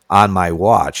message on my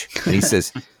watch. And he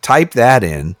says, type that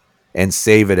in and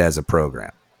save it as a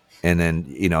program. And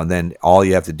then, all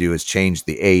you have to do is change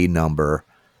the A number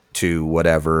to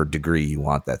whatever degree you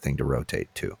want that thing to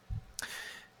rotate to.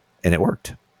 And it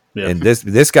worked. Yeah. And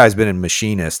this guy's been a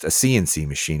CNC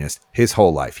machinist his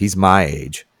whole life. He's my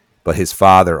age, but his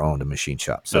father owned a machine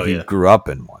shop. So he grew up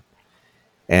in one.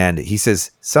 And he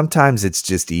says, sometimes it's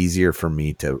just easier for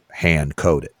me to hand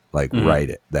code it, like write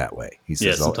it that way. He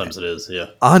says, sometimes it is. Yeah.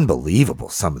 Unbelievable.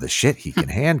 Some of the shit he can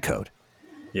hand code.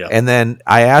 Yeah. And then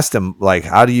I asked him, like,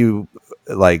 how do you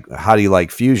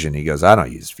like Fusion? He goes, I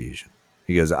don't use Fusion.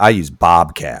 He goes, I use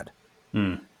Bobcad.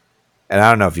 And I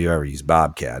don't know if you ever used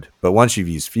Bobcad, but once you've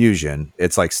used Fusion,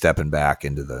 it's like stepping back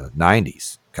into the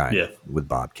 90s kind of with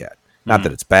Bobcad. Not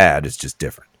that it's bad, it's just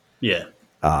different. Yeah.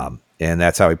 And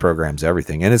that's how he programs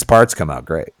everything. And his parts come out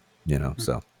great,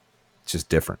 so it's just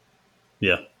different.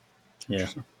 Yeah. Yeah.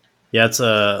 Yeah,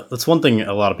 that's one thing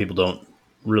a lot of people don't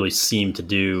really seem to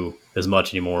do as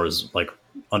much anymore, is like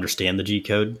understand the G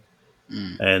code.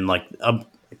 And like I'm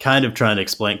kind of trying to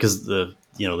explain, because the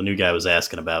new guy was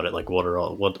asking about it, like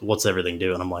what's everything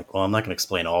do, and I'm like, well, I'm not going to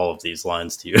explain all of these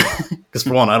lines to you because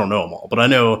for one, I don't know them all, but I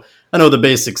know the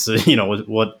basics.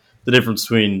 What the difference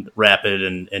between rapid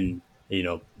and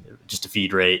just a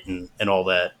feed rate and all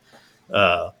that.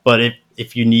 But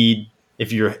if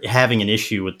you're having an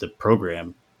issue with the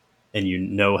program and you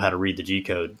know how to read the G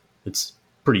code, it's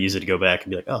pretty easy to go back and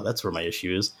be like, oh, that's where my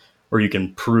issue is. Or you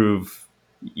can prove,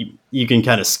 you can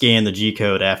kind of scan the G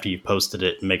code after you've posted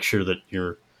it and make sure that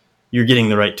you're getting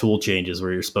the right tool changes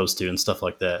where you're supposed to and stuff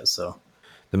like that. So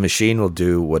The machine will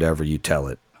do whatever you tell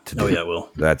it to do. Oh yeah, it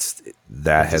will. That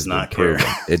has been not care.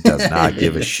 proven. It does not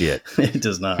give a shit. It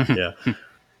does not. Yeah.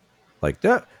 Like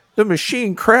that, the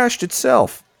machine crashed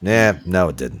itself. Nah, no,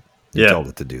 it didn't. You Yeah. told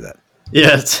it to do that.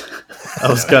 Yeah, I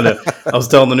was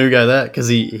telling the new guy that because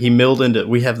he milled into.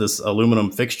 We have this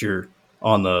aluminum fixture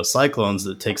on the Cyclones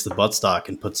that takes the buttstock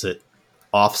and puts it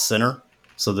off center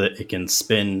so that it can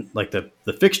spin. Like the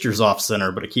fixture's off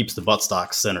center, but it keeps the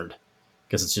buttstock centered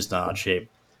because it's just not odd shape.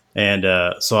 And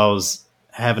so I was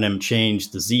having him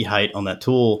change the Z height on that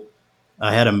tool.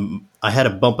 I had him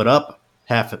bump it up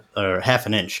half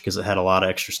an inch because it had a lot of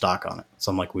extra stock on it.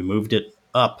 So I'm like, we moved it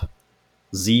up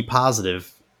Z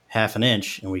positive half an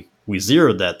inch, and we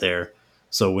zeroed that there.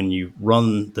 So when you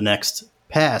run the next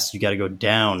pass, you got to go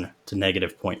down to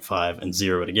negative 0.5 and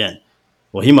zero it again.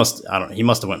 Well, he must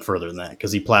have went further than that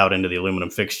because he plowed into the aluminum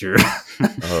fixture.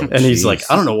 And he's like,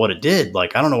 I don't know what it did.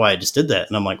 Like, I don't know why I just did that.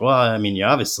 And I'm like, well, I mean, you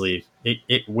obviously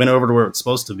it went over to where it's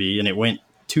supposed to be and it went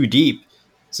too deep.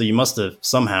 So you must have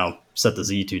somehow set the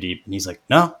Z too deep. And he's like,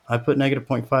 no, I put negative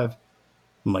 0.5.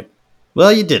 I'm like,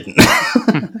 well, you didn't.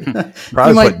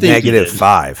 Probably put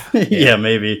 -5. Yeah,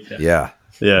 maybe. Yeah.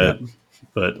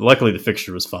 But luckily the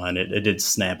fixture was fine. It did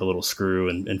snap a little screw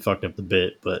and fucked up the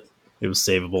bit, but it was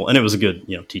savable. And it was a good,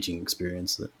 teaching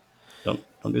experience. That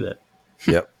don't do that.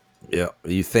 Yep.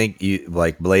 You think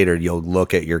like later you'll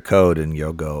look at your code and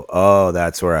you'll go, oh,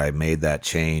 that's where I made that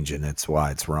change and it's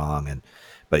why it's wrong.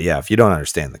 But yeah, if you don't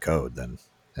understand the code, then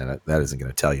that isn't going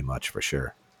to tell you much for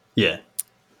sure. Yeah.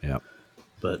 Yep.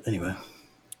 But anyway.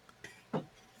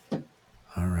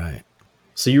 All right.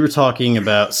 So you were talking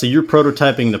about, you're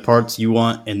prototyping the parts you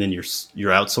want and then you're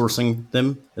outsourcing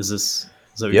them. Is that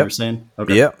what you were saying?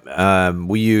 Okay. Yep.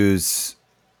 We use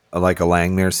like a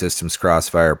Langmuir Systems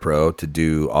Crossfire Pro to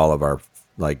do all of our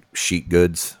like sheet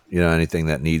goods, anything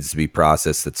that needs to be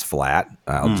processed that's flat.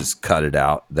 I'll just cut it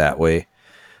out that way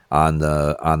on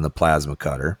the plasma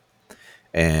cutter.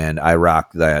 And I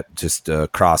rock that just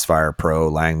Crossfire Pro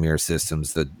Langmuir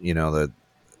Systems that that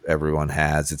everyone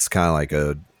has. It's kind of like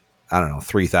a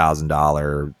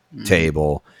 $3,000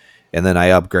 table, and then I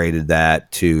upgraded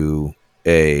that to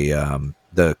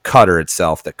the cutter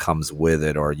itself that comes with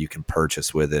it, or you can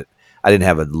purchase with it. I didn't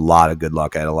have a lot of good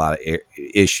luck. I had a lot of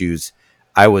issues.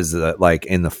 I was like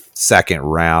in the second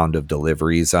round of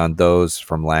deliveries on those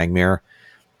from Langmuir,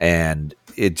 and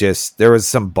there was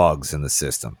some bugs in the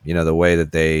system. The way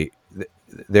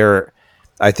that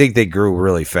I think they grew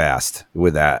really fast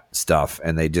with that stuff,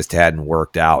 and they just hadn't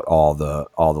worked out all the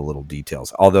little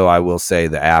details. Although I will say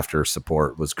the after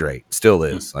support was great, still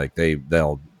is. Like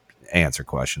they'll answer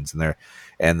questions,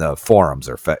 and the forums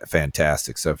are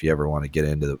fantastic. So if you ever want to get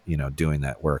into doing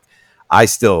that work, I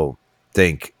still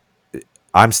think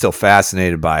I'm still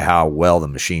fascinated by how well the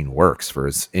machine works for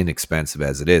as inexpensive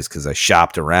as it is, because I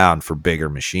shopped around for bigger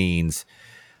machines.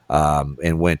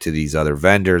 And went to these other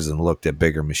vendors and looked at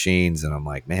bigger machines, and I'm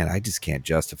like, man, I just can't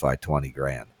justify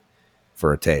 $20,000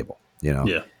 for a table,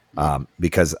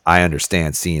 because I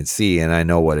understand CNC and I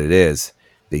know what it is.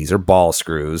 These are ball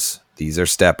screws. These are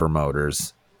stepper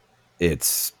motors.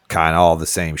 It's kind of all the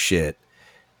same shit.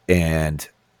 And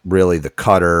really the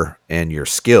cutter and your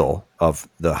skill of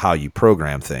how you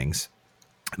program things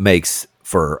makes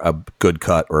for a good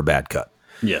cut or a bad cut.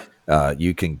 Yeah.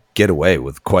 You can get away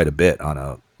with quite a bit on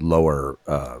a lower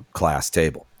class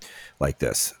table like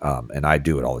this, and I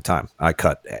do it all the time. I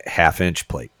cut a 1/2 inch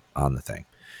plate on the thing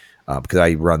because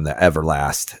I run the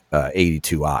Everlast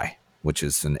 82i, which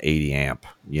is an 80 amp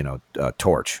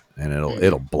torch, and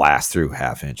it'll blast through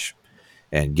 1/2 inch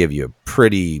and give you a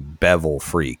pretty bevel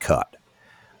free cut.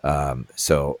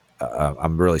 So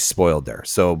I'm really spoiled there.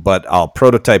 But I'll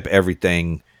prototype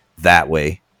everything that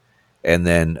way, and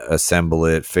then assemble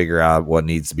it, figure out what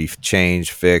needs to be changed,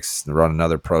 fixed, and run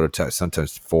another prototype.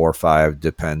 Sometimes 4 or 5,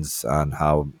 depends on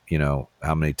how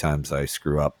many times I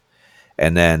screw up.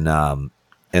 And then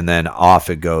off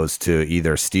it goes to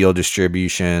either steel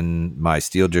distribution. My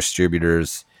steel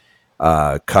distributors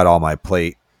cut all my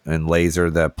plate and laser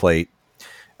the plate,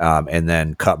 and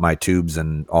then cut my tubes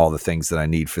and all the things that I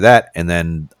need for that. And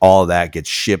then all of that gets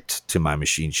shipped to my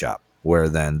machine shop, where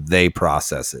then they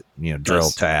process it, drill,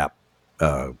 tap,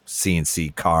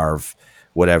 CNC carve,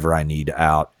 whatever I need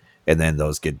out, and then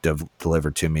those get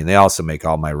delivered to me. And they also make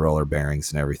all my roller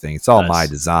bearings and everything. It's all my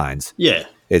designs. Yeah.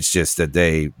 It's just that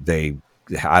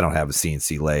I don't have a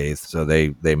CNC lathe, so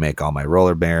they make all my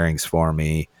roller bearings for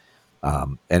me.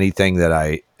 Anything that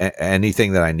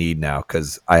I need now,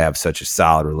 because I have such a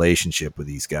solid relationship with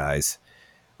these guys.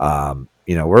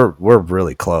 We're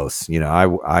really close.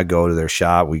 I go to their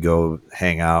shop, we go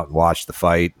hang out, watch the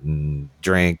fight, and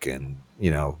drink, and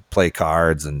play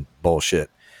cards and bullshit.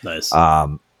 Nice.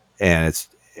 And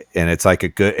it's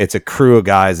like it's a crew of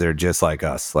guys that are just like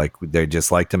us. Like they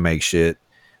just like to make shit.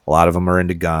 A lot of them are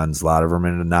into guns. A lot of them are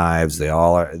into knives.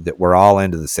 We're all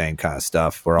into the same kind of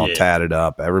stuff. We're all tatted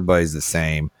up. Everybody's the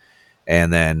same.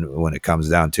 And then when it comes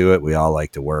down to it, we all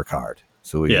like to work hard.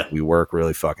 So we work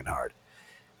really fucking hard.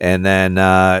 And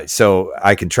then, so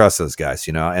I can trust those guys,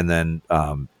 and then,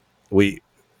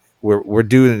 we're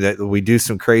doing that. We do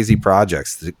some crazy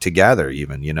projects together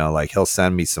even, like he'll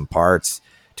send me some parts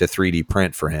to 3D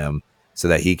print for him so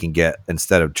that he can get,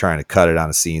 instead of trying to cut it on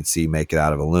a CNC, make it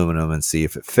out of aluminum and see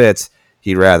if it fits.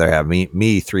 He'd rather have me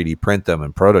 3D print them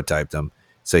and prototype them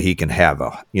so he can have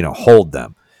hold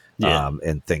them.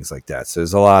 And things like that. So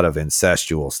there's a lot of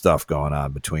incestual stuff going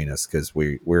on between us because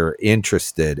we're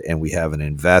interested and we have an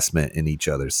investment in each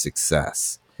other's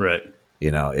success. Right.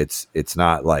 It's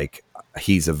not like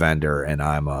he's a vendor and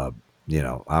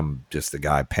I'm just the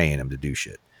guy paying him to do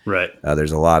shit. Right.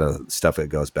 There's a lot of stuff that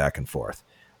goes back and forth.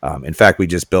 In fact, we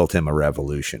just built him a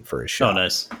Revolution for his shop. Oh,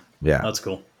 nice. Yeah. That's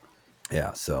cool.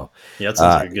 Yeah, so that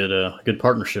sounds like a good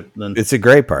partnership. Then it's a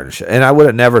great partnership, and I would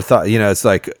have never thought. It's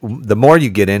like the more you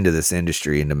get into this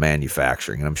industry, into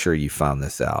manufacturing, and I'm sure you found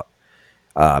this out,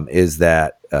 is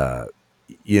that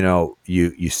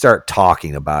you start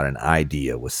talking about an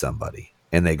idea with somebody,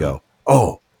 and they go,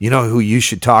 "Oh, you know who you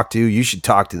should talk to? You should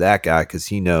talk to that guy because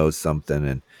he knows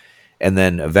something." And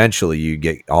then eventually you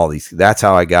get all these. That's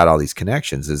how I got all these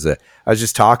connections. Is that I was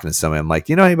just talking to somebody. I'm like,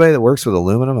 anybody that works with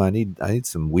aluminum? I need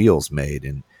some wheels made.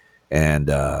 And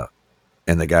the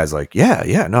guy's like,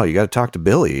 yeah, no, you got to talk to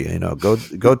Billy.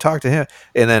 Go talk to him.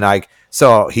 And then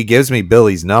so he gives me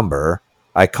Billy's number.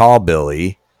 I call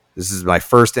Billy. This is my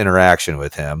first interaction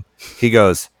with him. He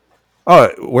goes, "Oh,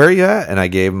 where are you at?" And I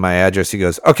gave him my address. He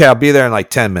goes, "Okay, I'll be there in like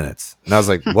 10 minutes." And I was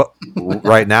like, "What?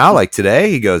 Right now? Like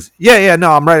today?" He goes, Yeah,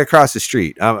 no, I'm right across the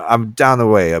street. I'm down the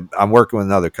way. I'm working with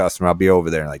another customer. I'll be over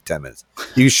there in like 10 minutes.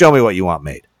 You show me what you want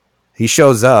made. He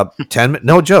shows up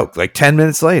no joke, like 10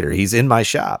 minutes later, he's in my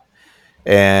shop.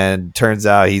 And turns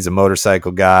out he's a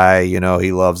motorcycle guy.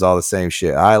 He loves all the same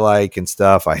shit I like and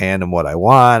stuff. I hand him what I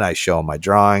want. I show him my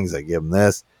drawings. I give him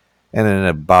this. And in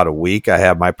about a week, I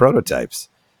have my prototypes.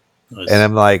 Nice. And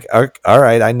I'm like, all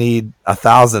right, I need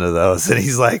 1,000 of those. And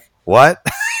he's like, what?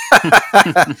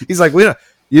 He's like, we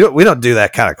don't do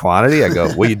that kind of quantity. I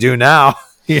go, well, you do now.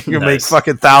 You can make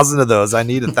fucking 1,000 of those. I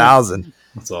need 1,000.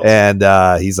 That's awesome.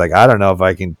 And he's like, I don't know if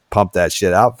I can pump that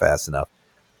shit out fast enough.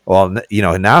 Well,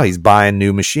 now he's buying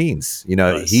new machines.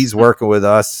 Nice. He's working with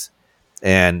us,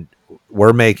 and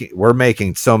we're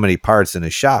making so many parts in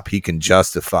his shop. He can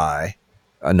justify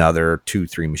another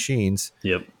 2-3 machines.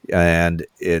 Yep. And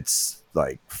it's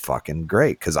like fucking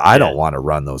great because I don't want to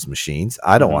run those machines.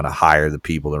 I don't want to hire the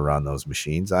people to run those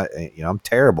machines. I'm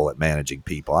terrible at managing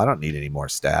people. I don't need any more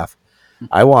staff.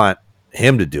 I want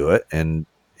him to do it, and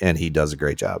he does a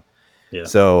great job. Yeah.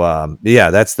 So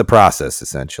that's the process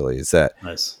essentially. Is that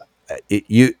nice?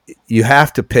 You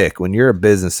have to pick when you're a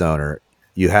business owner.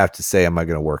 You have to say, am I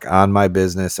going to work on my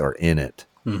business or in it?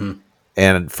 Mm-hmm.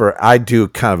 And I do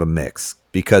kind of a mix.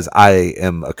 Because I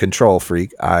am a control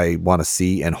freak, I want to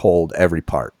see and hold every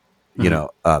part.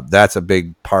 Mm-hmm. That's a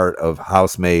big part of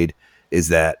Housemade is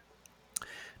that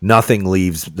nothing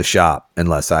leaves the shop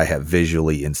unless I have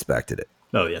visually inspected it.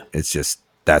 Oh, yeah. It's just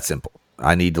that simple.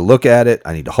 I need to look at it.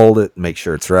 I need to hold it, make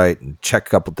sure it's right, and check a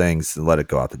couple things and let it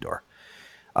go out the door.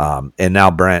 And now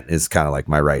Brent is kind of like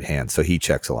my right hand, so he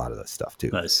checks a lot of that stuff too.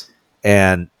 Nice.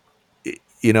 And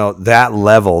that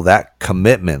level, that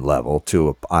commitment level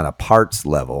on a parts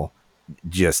level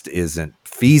just isn't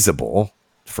feasible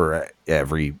for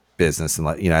every business. And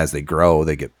as they grow,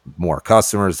 they get more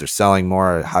customers, they're selling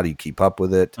more. How do you keep up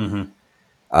with it? Mm-hmm.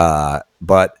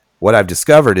 But what I've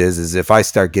discovered is if I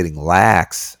start getting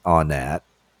lax on that,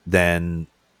 then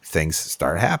things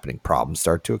start happening. Problems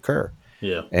start to occur.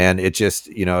 Yeah. And it just,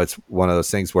 it's one of those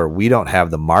things where we don't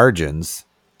have the margins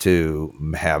to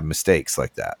have mistakes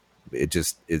like that.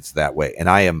 It's that way. And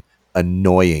I am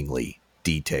annoyingly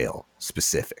detail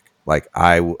specific. Like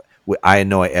I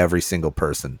annoy every single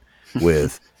person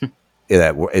with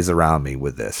that is around me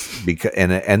with this because,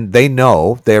 and they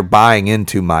know they're buying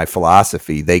into my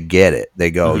philosophy. They get it. They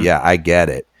go, mm-hmm. Yeah, I get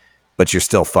it, but you're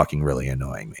still fucking really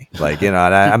annoying me. Like, and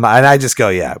I just go,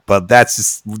 yeah, but that's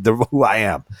just who I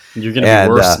am. You're going to be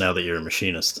worse now that you're a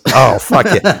machinist. Oh, fuck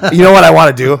it. You know what I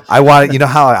want to do?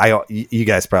 How you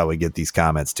guys probably get these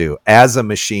comments too. As a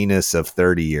machinist of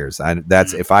 30 years,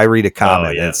 if I read a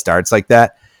comment and it starts like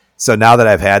that. So now that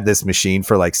I've had this machine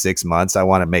for like 6 months, I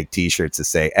want to make t-shirts that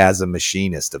say, as a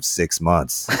machinist of 6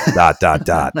 months, ... Yeah,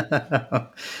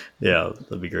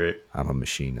 that'd be great. I'm a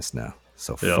machinist now.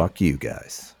 So fuck you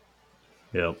guys.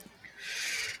 Yep.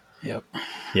 Yep.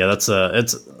 Yeah, that's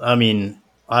it's. I mean,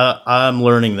 I'm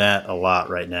learning that a lot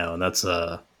right now, and that's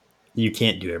you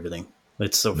can't do everything.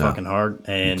 It's so No, fucking hard,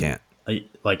 you and can't.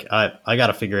 I got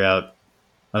to figure out.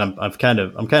 And I'm kind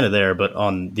of there, but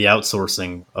on the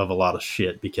outsourcing of a lot of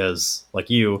shit because, like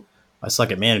you, I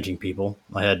suck at managing people.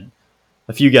 I had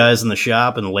a few guys in the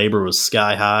shop, and the labor was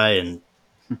sky high, and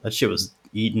that shit was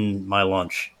eating my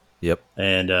lunch. Yep.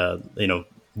 And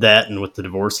that, and with the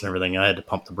divorce and everything, I had to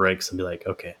pump the brakes and be like,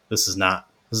 okay, this is not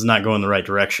going the right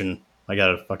direction. I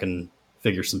gotta fucking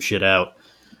figure some shit out.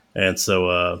 And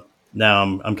so now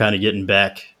I'm kind of getting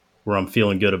back where I'm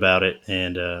feeling good about it,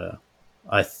 and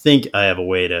I think I have a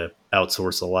way to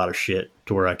outsource a lot of shit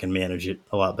to where I can manage it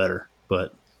a lot better.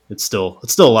 But it's still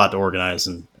a lot to organize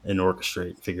and orchestrate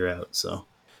and figure out. So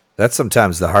that's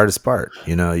sometimes the hardest part.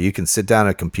 You can sit down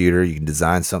at a computer, you can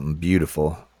design something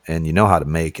beautiful, and you know how to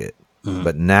make it. Mm-hmm.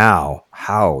 But now,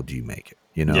 how do you make it?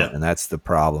 And that's the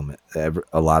problem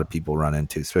a lot of people run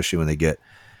into, especially when they get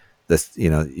this,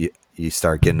 you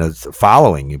start getting a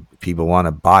following. People want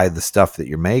to buy the stuff that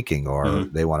you're making, or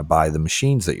they want to buy the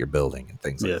machines that you're building and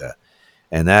things like that.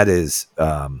 And that is,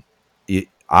 I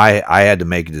had to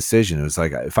make a decision. It was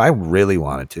like, if I really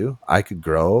wanted to, I could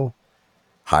grow,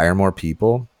 hire more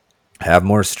people, have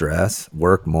more stress,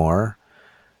 work more,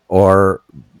 or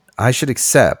I should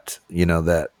accept,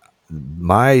 that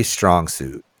my strong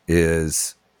suit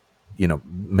is,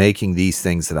 making these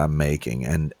things that I'm making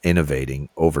and innovating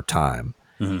over time,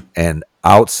 and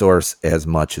outsource as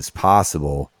much as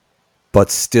possible,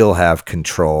 but still have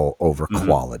control over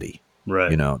quality.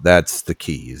 Right. That's the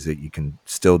key, is that you can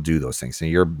still do those things.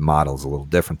 And your model is a little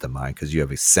different than mine because you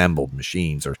have assembled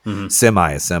machines or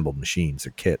semi-assembled machines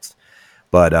or kits.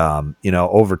 But,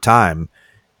 over time,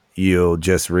 you'll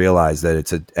just realize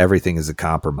that everything is a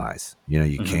compromise.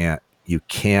 You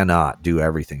cannot do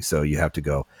everything. So you have to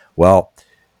go, well,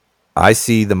 I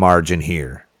see the margin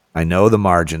here. I know the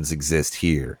margins exist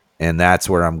here. And that's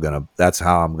how I'm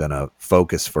going to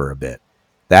focus for a bit.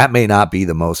 That may not be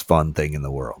the most fun thing in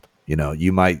the world.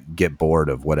 You might get bored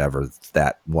of whatever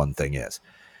that one thing is,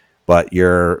 but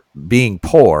being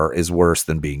poor is worse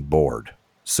than being bored.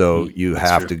 So you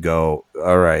have to go,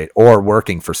 all right, or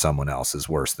working for someone else is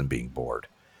worse than being bored.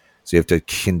 So you have to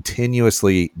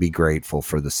continuously be grateful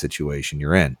for the situation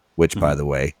you're in, which, by the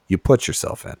way, you put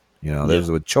yourself in. There's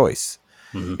a choice.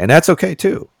 And that's okay,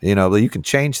 too. You can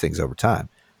change things over time.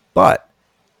 But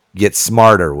get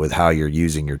smarter with how you're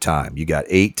using your time. You got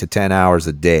 8 to 10 hours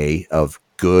a day of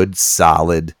good,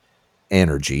 solid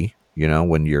energy.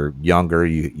 When you're younger,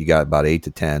 you got about 8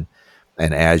 to 10.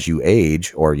 And as you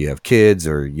age, or you have kids,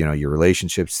 or your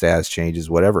relationship status changes,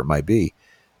 whatever it might be,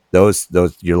 those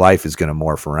your life is going to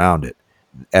morph around it.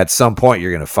 At some point,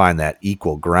 you're going to find that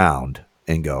equal ground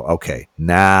and go, okay,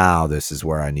 now this is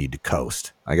where I need to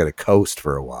coast. I got to coast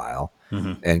for a while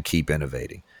and keep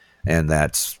innovating, and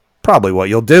that's probably what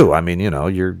you'll do. I mean,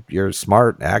 you're a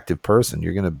smart, active person.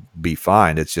 You're going to be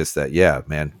fine. It's just that, yeah,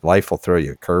 man, life will throw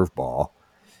you a curveball,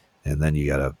 and then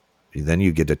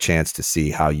you get a chance to see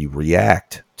how you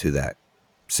react to that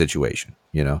situation.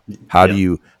 How do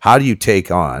you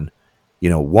take on,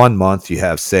 1 month you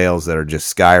have sales that are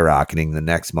just skyrocketing. The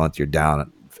next month you're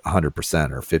down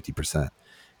 100% or 50%.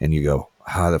 And you go,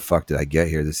 how the fuck did I get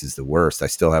here? This is the worst. I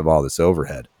still have all this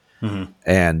overhead.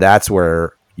 And that's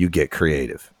where you get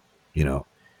creative.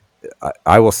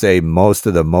 I will say most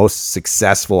of the most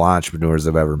successful entrepreneurs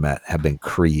I've ever met have been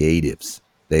creatives.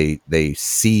 They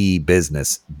see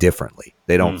business differently.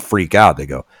 They don't freak out. They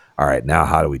go, all right, now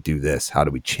how do we do this? How do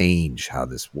we change how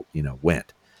this,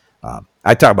 went?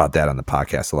 I talk about that on the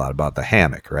podcast a lot, about the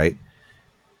hammock, right?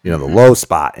 The low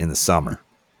spot in the summer.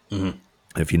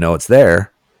 If you know it's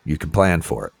there, you can plan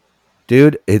for it.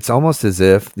 Dude, it's almost as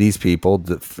if these people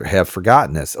have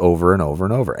forgotten this over and over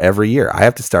and over. Every year, I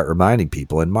have to start reminding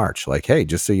people in March, like, hey,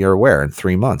 just so you're aware, in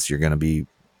 3 months, you're not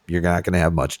going to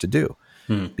have much to do.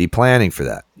 Be planning for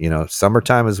that.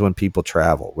 Summertime is when people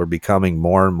travel. We're becoming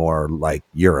more and more like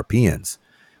Europeans,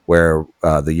 where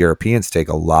the Europeans take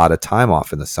a lot of time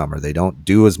off in the summer. They don't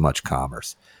do as much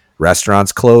commerce.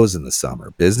 Restaurants close in the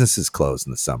summer. Businesses close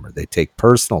in the summer. They take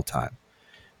personal time.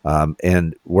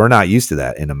 And we're not used to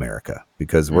that in America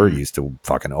because we're used to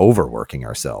fucking overworking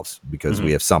ourselves because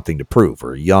we have something to prove.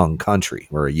 We're a young country.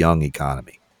 We're a young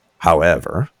economy.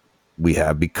 However, we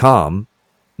have become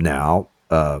now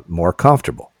more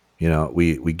comfortable.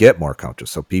 We get more comfortable.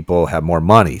 So people have more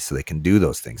money so they can do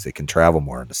those things. They can travel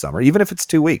more in the summer, even if it's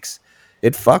 2 weeks.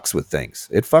 It fucks with things.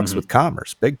 It fucks with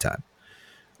commerce big time.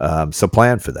 So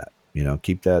plan for that.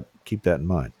 Keep that in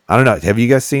mind. I don't know. Have you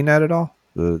guys seen that at all?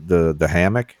 The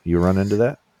hammock? You run into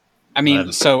that? I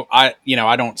mean, so I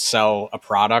don't sell a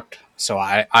product, so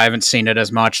I haven't seen it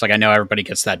as much. Like, I know everybody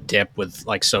gets that dip with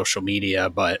like social media,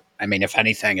 but I mean, if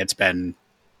anything, it's been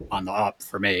on the up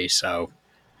for me. So,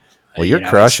 well, you're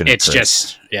crushing it. It's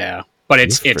just, yeah, but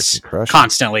it's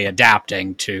constantly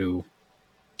adapting to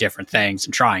different things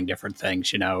and trying different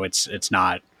things. It's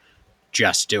not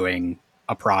just doing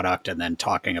a product and then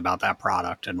talking about that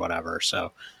product and whatever.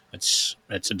 So it's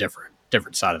a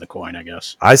different side of the coin, I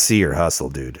guess. I see your hustle,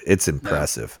 dude. It's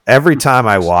impressive. Yeah. Every time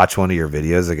I watch one of your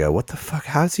videos, I go, what the fuck?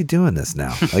 How's he doing this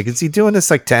now? Like, is he doing this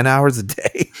like 10 hours a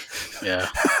day? Yeah.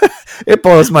 It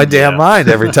blows my damn mind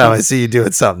every time I see you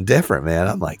doing something different, man.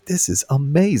 I'm like, this is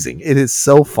amazing. It is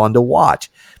so fun to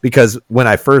watch, because when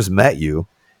I first met you,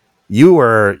 you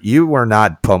were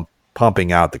not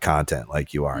pumping out the content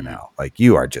like you are now. Like,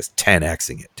 you are just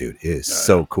 10xing it, dude. It is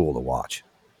so cool to watch.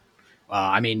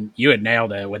 I mean, you had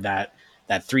nailed it with that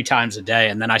 3 times a day.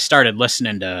 And then I started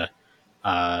listening to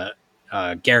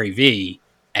Gary Vee,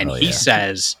 and he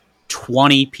says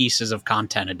 20 pieces of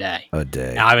content a day.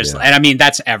 And I mean,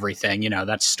 that's everything,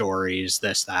 that's stories,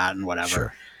 this, that, and whatever.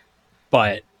 Sure.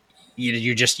 But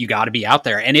you got to be out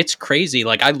there. And it's crazy.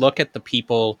 Like, I look at the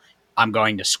people I'm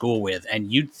going to school with,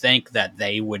 and you'd think that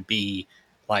they would be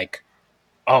like,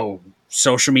 oh,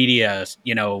 social media,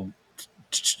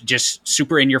 just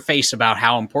super in your face about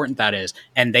how important that is,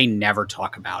 and they never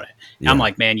talk about it. Yeah. I'm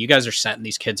like, man, you guys are setting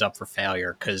these kids up for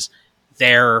failure, because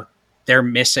they're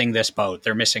missing this boat.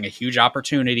 They're missing a huge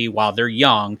opportunity while they're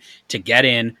young to get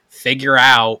in, figure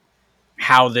out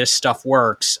how this stuff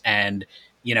works, and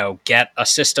get a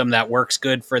system that works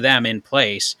good for them in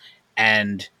place,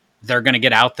 and they're going to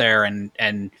get out there and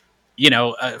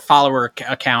a follower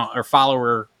account or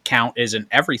follower count isn't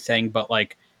everything, but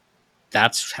like,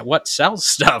 that's what sells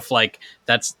stuff. Like,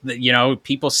 that's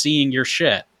people seeing your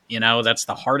shit, that's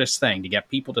the hardest thing, to get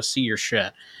people to see your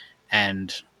shit.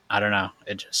 And I don't know,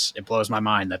 it blows my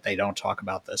mind that they don't talk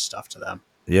about this stuff to them.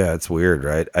 Yeah. It's weird,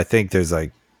 right? I think there's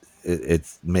like,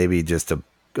 it's maybe just a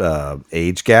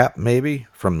age gap maybe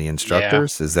from the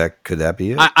instructors. Yeah. Could that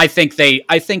be it? I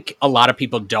think a lot of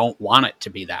people don't want it to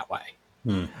be that way.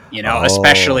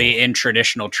 Especially in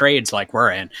traditional trades like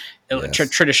we're in. Yes.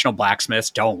 Traditional blacksmiths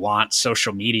don't want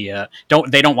social media.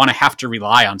 They don't want to have to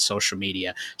rely on social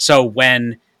media. So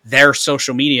when their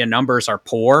social media numbers are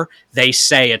poor, they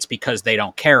say it's because they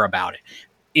don't care about it.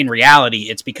 In reality,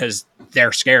 it's because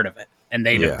they're scared of it, and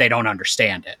they don't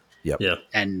understand it. Yep. Yeah.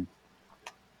 And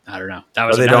I don't know. That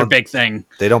was another big thing.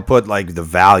 They don't put like the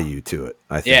value to it,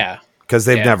 I think. Yeah. Because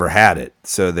they've never had it,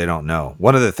 so they don't know.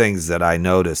 One of the things that I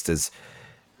noticed is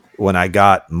when I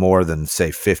got more than,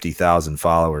 say, 50,000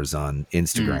 followers on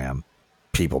Instagram,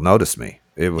 people noticed me.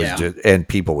 It was just, and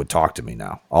people would talk to me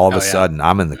now. All of a sudden,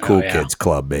 I'm in the cool kids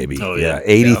club, baby. Oh, yeah.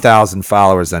 80,000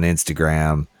 followers on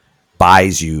Instagram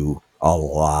buys you a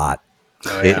lot.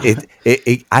 Oh,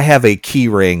 yeah. I have a key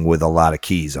ring with a lot of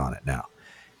keys on it now,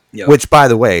 which, by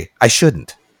the way, I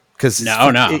shouldn't. Because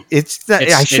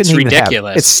it's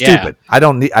ridiculous. It's stupid. I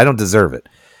don't deserve it.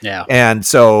 Yeah. And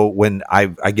so when I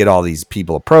get all these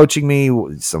people approaching me,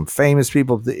 some famous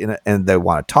people, and they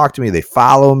want to talk to me, they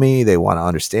follow me, they want to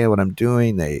understand what I'm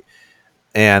doing.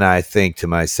 And I think to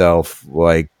myself,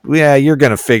 like, yeah, you're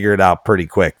going to figure it out pretty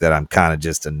quick that I'm kind of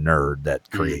just a nerd that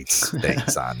creates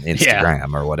things on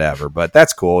Instagram or whatever. But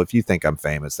that's cool. If you think I'm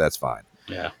famous, that's fine.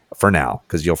 Yeah. For now,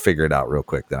 because you'll figure it out real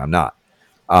quick that I'm not.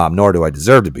 Nor do I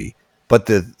deserve to be. But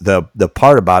the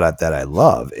part about it that I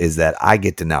love is that I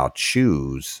get to now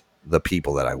choose the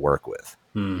people that I work with.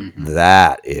 Mm-hmm.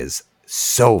 That is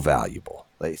so valuable.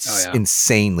 Like, it's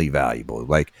insanely valuable.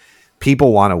 Like,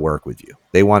 people want to work with you.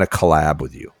 They want to collab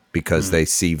with you because they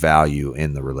see value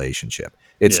in the relationship.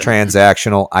 It's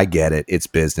transactional. I get it. It's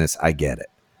business. I get it.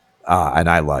 And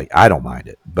I don't mind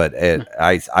it. But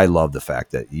I love the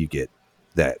fact that you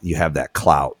have that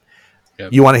clout.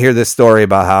 Yep. You want to hear this story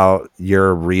about how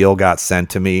your reel got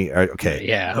sent to me? Okay.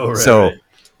 Yeah. Oh, right, so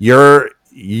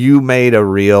you made a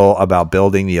reel about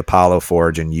building the Apollo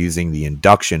forge and using the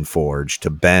induction forge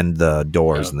to bend the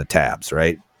doors and the tabs,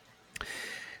 right?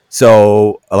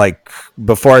 So, like,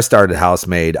 before I started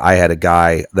Housemade, I had a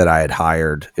guy that I had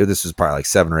hired. This was probably like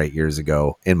 7 or 8 years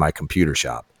ago in my computer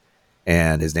shop.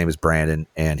 And his name is Brandon,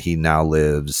 and he now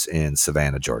lives in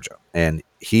Savannah, Georgia. And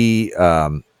he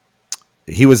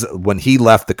was, when he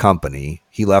left the company,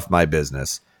 he left my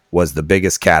business, was the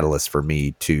biggest catalyst for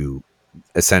me to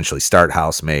essentially start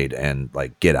Housemade and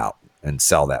like get out and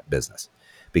sell that business,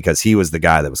 because he was the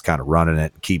guy that was kind of running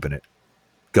it and keeping it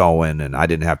going, and I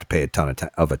didn't have to pay a ton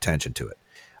of attention to it.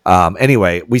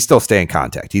 Anyway, we still stay in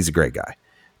contact. He's a great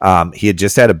guy. He had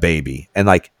just had a baby, and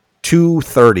like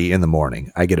 2:30 in the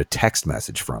morning, I get a text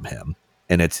message from him,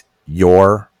 and it's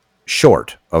your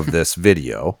short of this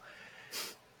video.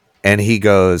 And he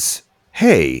goes,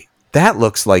 "Hey, that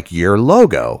looks like your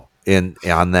logo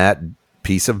on that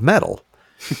piece of metal."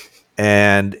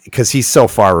 And because he's so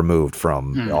far removed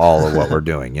from all of what we're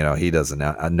doing, he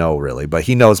doesn't know really, but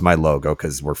he knows my logo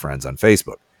because we're friends on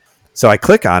Facebook. So I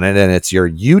click on it, and it's your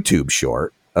YouTube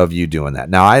short of you doing that.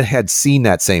 Now, I had seen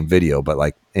that same video, but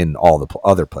like in all the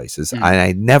other places, and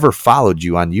I never followed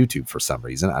you on YouTube for some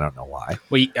reason. I don't know why.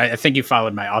 Well, I think you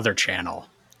followed my other channel.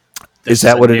 Is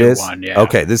that what it is? One, yeah.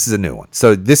 Okay, this is a new one.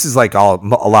 So this is like a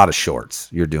lot of shorts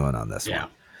you're doing on this one.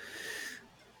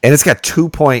 And it's got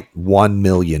 2.1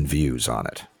 million views on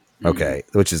it. Okay,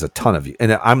 which is a ton of views.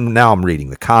 And I'm reading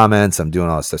the comments. I'm doing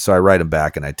all this stuff. So I write him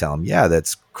back and I tell him, yeah,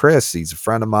 that's Chris. He's a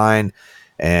friend of mine.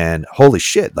 And holy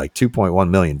shit, like 2.1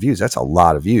 million views. That's a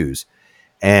lot of views.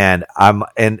 And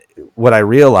what I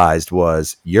realized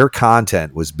was your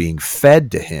content was being fed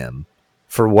to him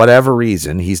for whatever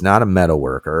reason. He's not a metal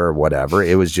worker or whatever.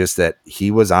 It was just that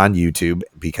he was on YouTube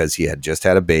because he had just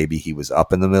had a baby. He was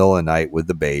up in the middle of the night with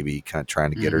the baby, kind of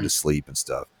trying to get her to sleep and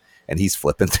stuff. And he's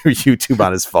flipping through YouTube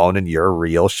on his phone, and your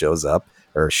reel shows up,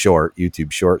 or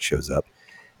YouTube short shows up.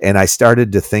 And I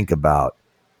started to think about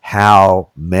how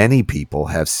many people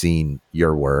have seen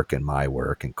your work and my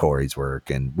work and Corey's work,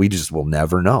 and we just will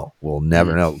never know. We'll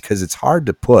never know, because it's hard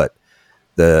to put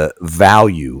the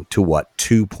value to what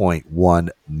 2.1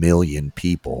 million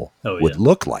people would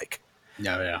look like.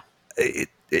 It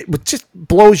just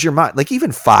blows your mind. Like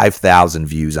even 5,000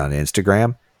 views on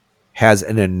Instagram has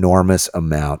an enormous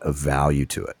amount of value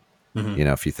to it.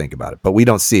 If you think about it, but we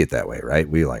don't see it that way, right?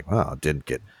 We like, well, didn't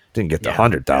get the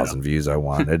 100,000 views I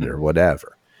wanted or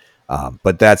whatever.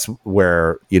 But that's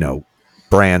where,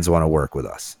 brands want to work with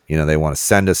us. They want to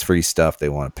send us free stuff. They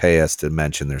want to pay us to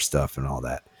mention their stuff and all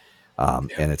that.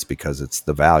 And it's because it's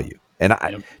the value. And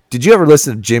did you ever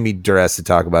listen to Jimmy Duressa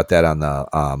talk about that on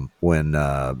the when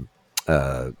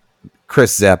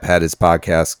Chris Zepp had his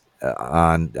podcast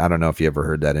on? I don't know if you ever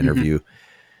heard that interview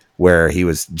where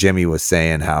Jimmy was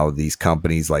saying how these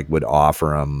companies like would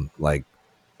offer him like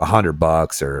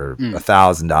 $100 or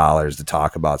 $1,000 to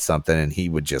talk about something, and he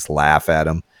would just laugh at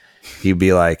him. He'd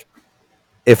be like,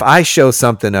 if I show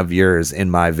something of yours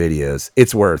in my videos,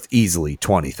 it's worth easily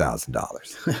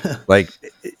 $20,000.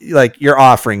 like you're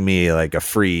offering me like a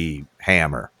free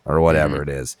hammer or whatever it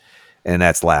is. And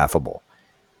that's laughable.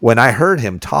 When I heard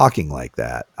him talking like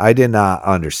that, I did not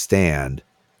understand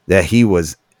that he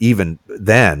was even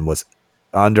then was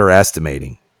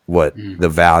underestimating what the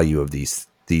value of these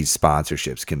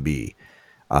sponsorships can be.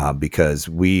 Because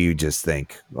we just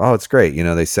think, oh, it's great.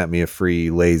 They sent me a free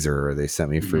laser, or they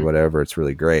sent me a free whatever. It's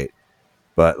really great.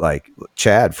 But like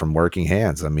Chad from Working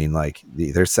Hands, I mean, like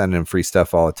they're sending him free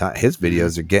stuff all the time. His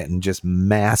videos are getting just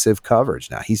massive coverage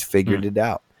now. He's figured it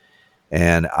out.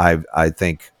 And I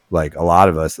think like a lot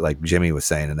of us, like Jimmy was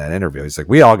saying in that interview, he's like,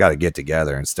 we all got to get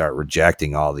together and start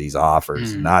rejecting all these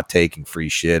offers and not taking free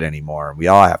shit anymore. And we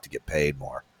all have to get paid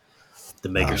more. The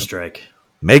maker strike.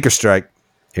 Maker strike.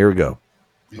 Here we go.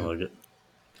 I like it.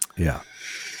 Yeah,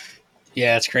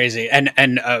 it's crazy.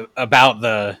 And about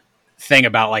the thing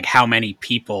about like how many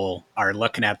people are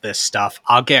looking at this stuff,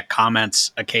 I'll get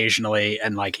comments occasionally,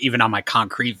 and like even on my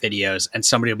concrete videos, and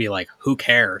somebody will be like, "Who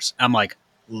cares?" I'm like,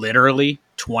 literally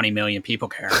 20 million people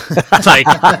care.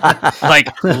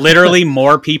 like literally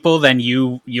more people than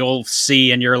you'll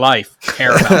see in your life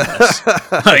care about this.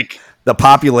 Like the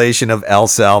population of El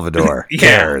Salvador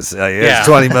cares. It's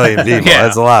 20 million people.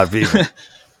 That's a lot of people.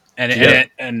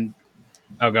 And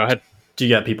go ahead. Do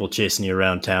you got people chasing you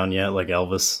around town yet, like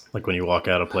Elvis? Like when you walk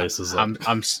out of places? Like...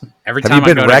 I'm every time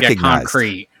I go to get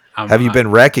concrete. Have you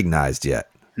been recognized yet?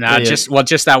 No,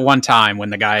 just that one time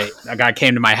when a guy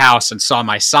came to my house and saw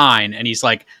my sign, and he's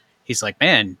like,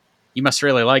 man, you must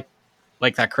really like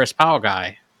that Chris Powell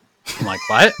guy. I'm like,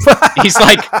 what? He's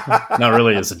like, not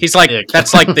really. He's like,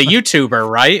 that's like the YouTuber,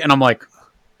 right? And I'm like,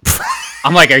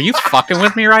 are you fucking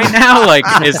with me right now? Like,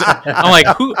 I'm like,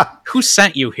 who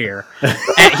sent you here?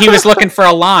 And he was looking for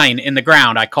a line in the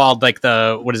ground. I called like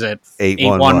the, what is it?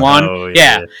 811. Oh,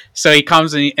 yeah. So he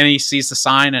comes and he sees the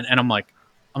sign, and I'm like,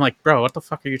 bro, what the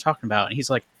fuck are you talking about? And he's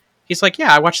like,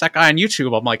 yeah, I watched that guy on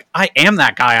YouTube. I'm like, I am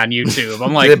that guy on YouTube.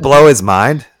 I'm like, did it blow his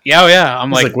mind? Yeah.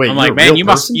 I'm like, wait, man, you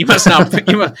must not.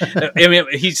 I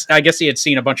mean, I guess he had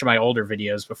seen a bunch of my older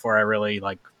videos before I really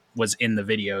like was in the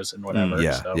videos and whatever.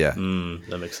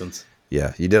 That makes sense.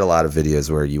 Yeah, you did a lot of videos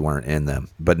where you weren't in them,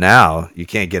 but now you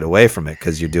can't get away from it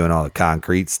because you're doing all the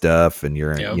concrete stuff and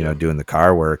you're doing the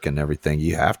car work and everything.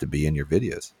 You have to be in your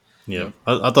videos. Yeah,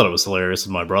 I thought it was hilarious.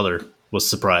 And my brother was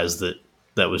surprised that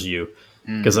that was you.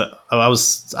 Because I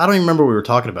don't even remember what we were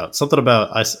talking about. Something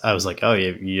about, I was like, oh,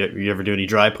 you ever do any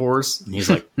dry pours? And he's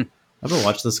like, I've been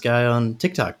watching this guy on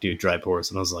TikTok do dry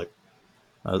pours. And I was like,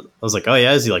 oh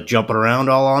yeah, is he like jumping around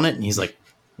all on it? And he's like,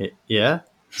 yeah.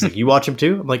 He's like, you watch him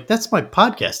too? I'm like, that's my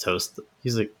podcast host.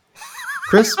 He's like,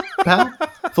 Chris Powell,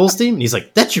 Full Steam? And he's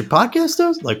like, that's your podcast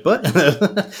host? Like, what?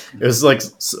 It was like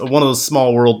one of those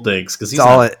small world things. Because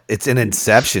it's an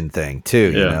inception thing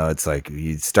too. You know, it's like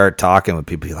you start talking with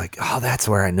people, you're like, oh, that's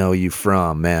where I know you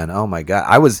from, man. Oh my God.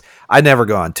 I never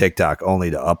go on TikTok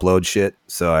only to upload shit.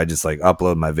 So I just like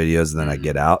upload my videos and then I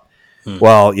get out.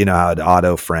 Well, you know how it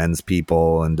auto friends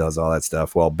people and does all that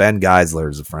stuff. Well, Ben Geisler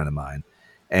is a friend of mine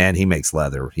and he makes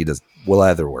leather. He does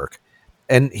leather work.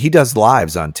 And he does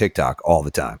lives on TikTok all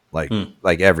the time,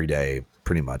 like every day,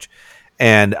 pretty much.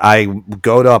 And I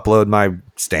go to upload my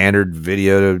standard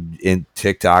video in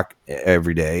TikTok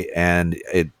every day, and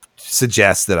it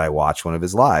suggests that I watch one of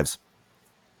his lives.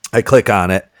 I click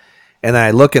on it, and then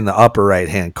I look in the upper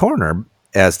right-hand corner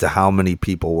as to how many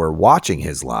people were watching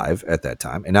his live at that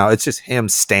time. And now it's just him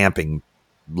stamping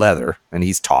leather, and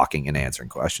he's talking and answering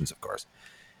questions, of course.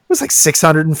 It was like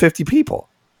 650 people.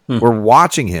 We're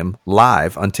watching him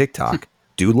live on TikTok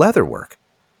do leather work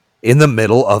in the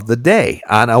middle of the day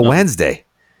on a Wednesday.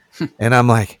 And I'm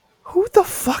like, who the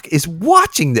fuck is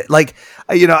watching that? Like,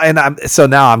 you know, and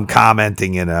now I'm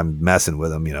commenting and I'm messing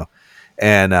with him, you know,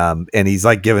 and he's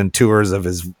like giving tours of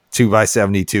his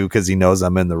 2x72 because he knows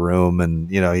I'm in the room.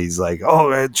 And, you know, he's like,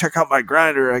 oh, man, check out my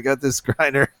grinder. I got this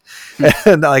grinder.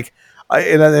 And like,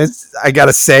 I got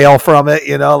a sale from it,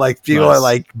 you know, like people are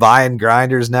like buying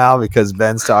grinders now because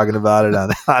Ben's talking about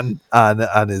it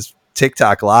on his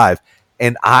TikTok live.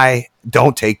 And I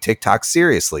don't take TikTok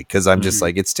seriously because I'm just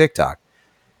like, it's TikTok.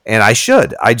 And I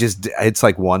should. It's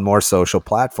like one more social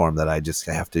platform that I just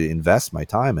have to invest my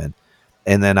time in.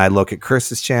 And then I look at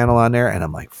Chris's channel on there and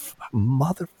I'm like,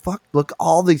 motherfucker, look,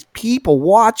 all these people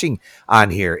watching on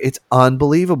here. It's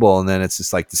unbelievable. And then it's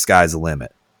just like the sky's the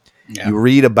limit. Yeah. You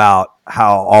read about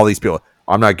how all these people,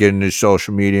 I'm not getting into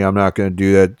social media. I'm not going to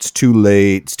do that. It's too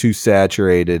late. It's too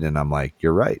saturated. And I'm like,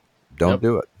 you're right. Don't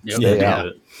do it. Stay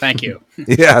out. Thank you.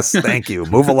 Yes. Thank you.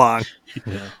 Move along.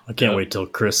 Yeah. I can't wait till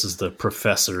Chris is the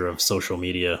professor of social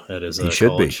media at his should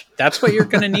college. Be. That's what you're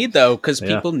going to need though. Cause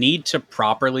people need to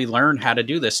properly learn how to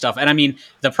do this stuff. And I mean,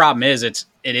 the problem is it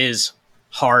is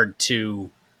hard to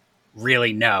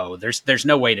really know. There's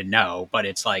no way to know, but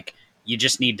it's like, you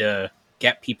just need to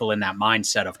get people in that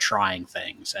mindset of trying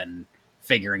things and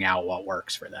figuring out what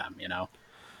works for them, you know?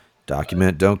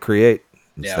 Document, don't create.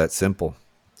 It's that simple.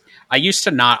 I used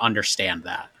to not understand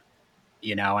that,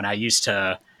 you know, and I used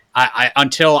to, I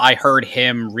until I heard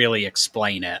him really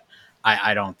explain it,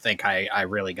 I don't think I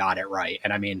really got it right.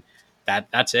 And I mean,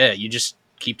 that's it. You just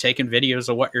keep taking videos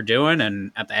of what you're doing.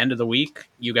 And at the end of the week,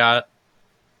 you got,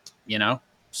 you know,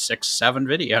 6-7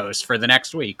 videos for the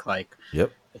next week. Like,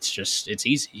 it's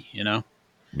easy, you know?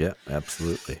 Yeah,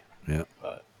 absolutely. Yeah.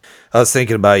 I was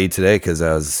thinking about you today because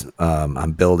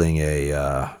I'm building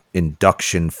a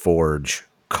induction forge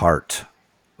cart,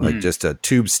 like just a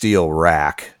tube steel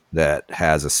rack that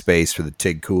has a space for the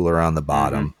TIG cooler on the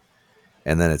bottom.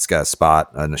 And then it's got a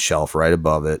spot on the shelf right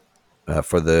above it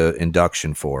for the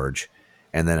induction forge.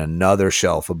 And then another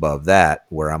shelf above that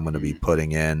where I'm going to be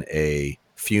putting in a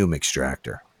fume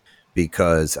extractor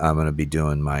because I'm going to be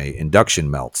doing my induction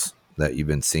melts that you've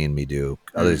been seeing me do.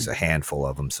 There's a handful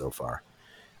of them so far.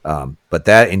 But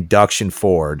that induction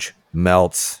forge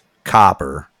melts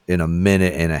copper in a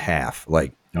minute and a half.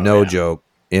 Like, no joke,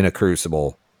 in a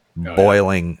crucible,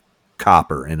 boiling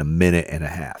copper in a minute and a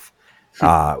half.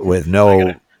 With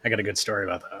no... I got a good story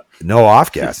about that. No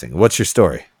off-gassing. What's your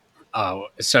story?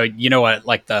 So you know what,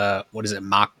 like what is it,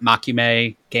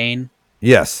 Makume gain?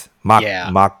 Yes.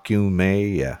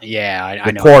 Makume, yeah. Yeah,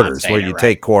 I know. Quarters, where you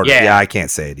take quarters. Yeah, I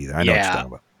can't say it either. I know what you're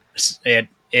talking about.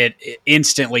 It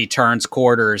instantly turns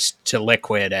quarters to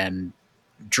liquid and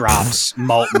drops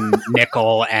molten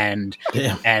nickel and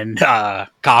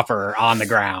copper on the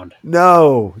ground.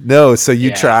 No. So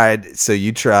you tried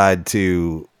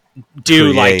to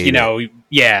do, like, you know,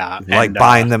 like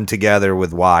bind them together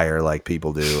with wire like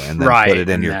people do, and then put it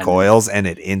in your coils, and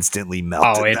it instantly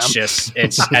melted.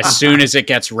 It's as soon as it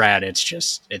gets red,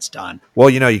 it's done. Well,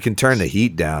 you know, you can turn the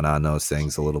heat down on those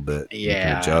things a little bit. You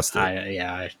can adjust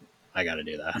it. I got to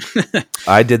do that.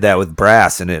 I did that with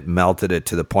brass, and it melted it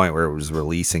to the point where it was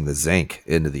releasing the zinc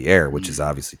into the air, which is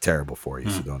obviously terrible for you.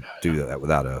 So don't do that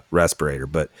without a respirator.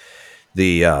 But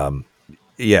we had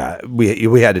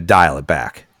to dial it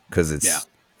back because it's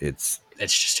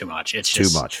just too much. It's too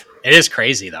much. It is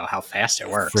crazy though how fast it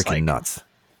works. Freaking nuts.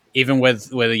 Even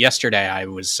with yesterday, I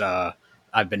was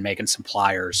I've been making some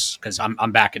pliers because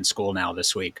I'm back in school now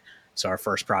this week. So our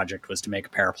first project was to make a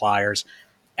pair of pliers,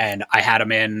 and I had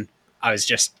them in. I was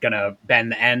just gonna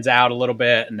bend the ends out a little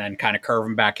bit and then kind of curve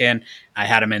them back in. I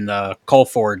had them in the coal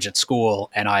forge at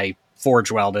school, and I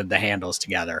forge welded the handles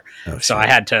together. So I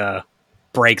had to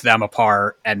break them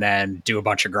apart and then do a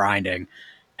bunch of grinding,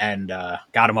 and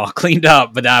got them all cleaned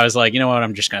up. But then I was like, you know what?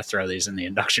 I'm just gonna throw these in the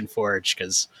induction forge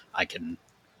because I can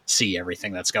see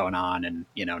everything that's going on and,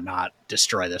 you know, not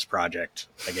destroy this project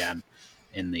again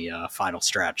in the final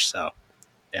stretch. So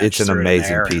yeah, it's an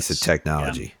amazing piece of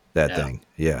technology, that thing.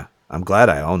 Yeah. I'm glad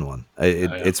I own one.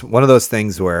 It's one of those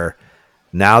things where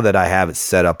now that I have it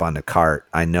set up on the cart,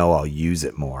 I know I'll use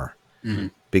it more. Mm-hmm.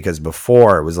 Because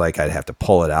before it was like I'd have to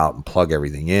pull it out and plug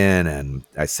everything in, and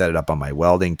I set it up on my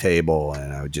welding table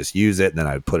and I would just use it and then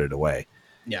I would put it away.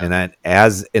 Yeah. And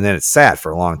then it sat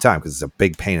for a long time because it's a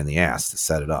big pain in the ass to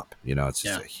set it up. You know, it's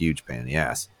just a huge pain in the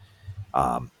ass.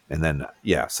 And then,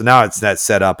 so now it's that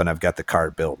set up and I've got the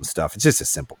cart built and stuff. It's just a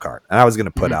simple cart. And I was going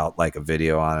to put out like a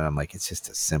video on it. I'm like, it's just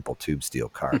a simple tube steel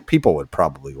cart. People would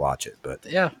probably watch it, but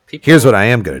here's what I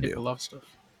am going to do. Love stuff.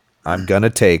 I'm going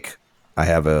to I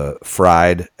have a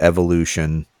fried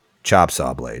Evolution chop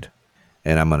saw blade,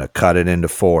 and I'm going to cut it into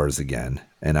 4s again.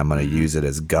 And I'm going to use it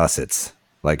as gussets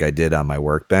like I did on my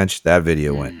workbench. That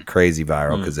video went crazy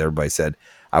viral because everybody said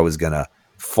I was going to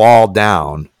fall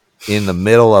down in the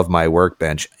middle of my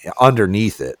workbench,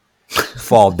 underneath it,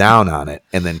 fall down on it,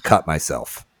 and then cut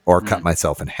myself cut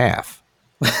myself in half.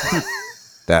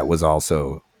 That was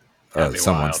also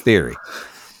someone's theory.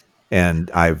 And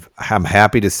I'm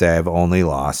happy to say I've only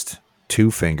lost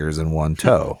 2 fingers and 1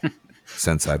 toe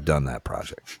since I've done that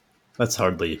project. That's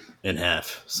hardly in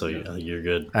half, so you're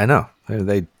good. I know.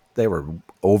 They were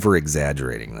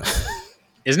over-exaggerating this.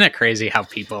 Isn't it crazy how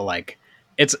people, like,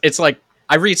 it's like,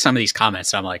 I read some of these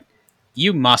comments and I'm like,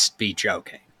 you must be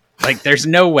joking. Like, there's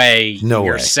no way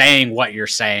you're saying what you're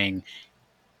saying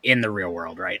in the real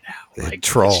world right now. Like,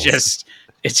 trolls.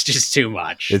 It's just too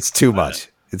much. It's too much.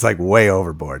 It's like way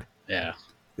overboard. Yeah.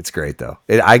 It's great though.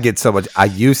 I get so much. I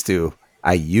used to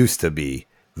be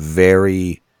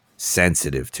very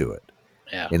sensitive to it.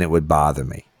 Yeah. And it would bother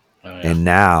me. Oh, yeah. And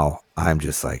now I'm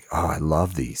just like, oh, I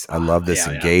love these. I love this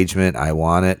engagement. I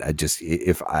want it.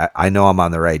 If I know I'm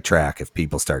on the right track. If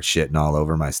people start shitting all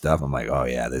over my stuff, I'm like, oh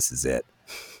yeah, this is it.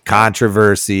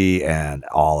 Controversy and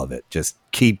all of it. Just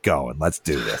keep going. Let's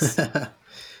do this.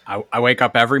 I wake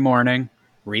up every morning,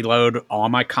 reload all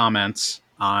my comments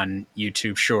on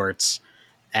YouTube Shorts.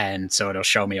 And so it'll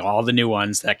show me all the new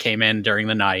ones that came in during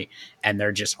the night, and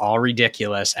they're just all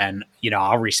ridiculous. And, you know,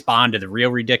 I'll respond to the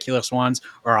real ridiculous ones,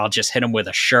 or I'll just hit them with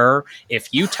a sure.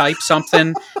 If you type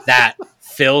something that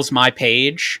fills my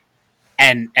page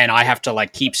and I have to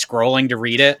like keep scrolling to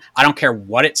read it, I don't care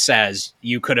what it says.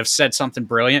 You could have said something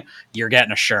brilliant. You're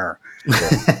getting a sure.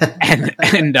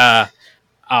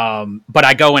 But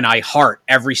I go and I heart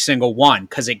every single one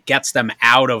because it gets them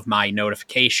out of my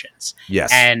notifications.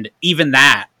 Yes. And even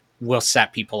that will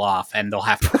set people off, and they'll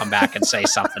have to come back and say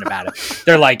something about it.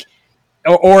 They're like,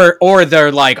 or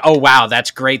they're like, oh, wow,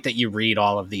 that's great that you read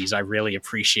all of these. I really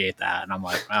appreciate that. And I'm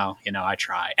like, well, you know, I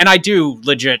try. And I do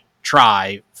legit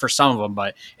try for some of them,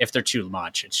 but if they're too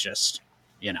much, it's just,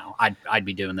 you know, I'd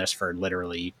be doing this for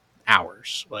literally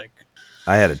hours. Like,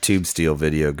 I had a tube steel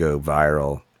video go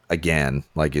viral. Again,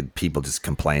 people just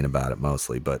complain about it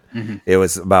mostly, but it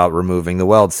was about removing the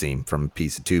weld seam from a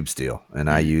piece of tube steel. And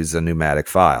I use a pneumatic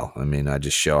file. I mean, I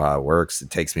just show how it works. It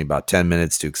takes me about 10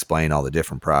 minutes to explain all the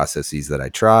different processes that I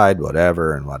tried,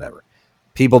 whatever.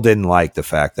 People didn't like the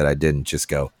fact that I didn't just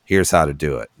go, here's how to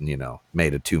do it, and, you know,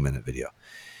 made a 2-minute video.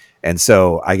 And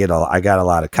so I got a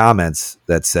lot of comments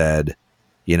that said,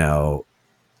 you know,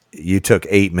 you took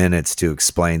 8 minutes to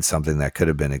explain something that could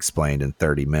have been explained in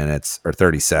 30 minutes or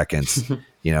 30 seconds.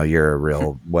 You know, you're a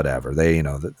real whatever.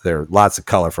 There are lots of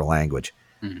colorful language.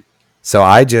 So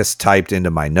I just typed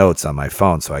into my notes on my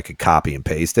phone so I could copy and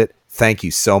paste it. Thank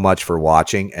you so much for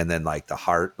watching. And then like the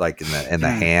heart, like and the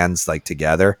hands like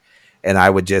together. And I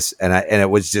would just, and it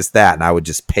was just that. And I would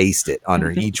just paste it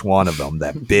under each one of them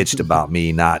that bitched about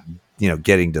me not, you know,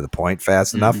 getting to the point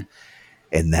fast enough.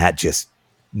 And that just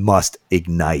must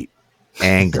ignite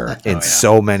anger in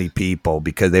so many people,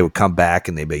 because they would come back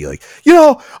and they'd be like, you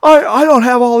know, I don't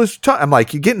have all this time. I'm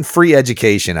like, you're getting free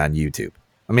education on YouTube.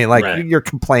 I mean, like, you're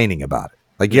complaining about it.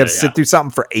 Like, you have to sit through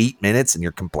something for 8 minutes and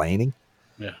you're complaining.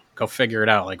 Yeah. Go figure it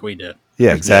out like we did.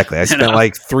 Yeah, exactly. I spent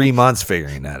like 3 months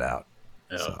figuring that out.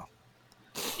 Yeah. So.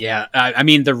 Yeah. I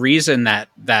mean, the reason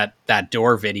that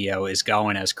door video is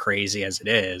going as crazy as it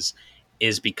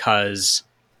is because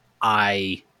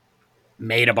I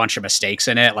made a bunch of mistakes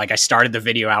in it. Like I started the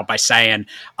video out by saying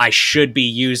I should be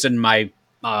using my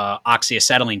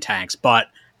oxyacetylene tanks, but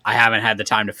I haven't had the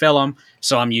time to fill them,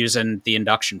 so I'm using the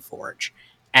induction forge.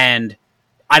 And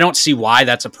I don't see why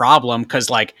that's a problem, because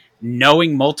like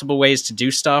knowing multiple ways to do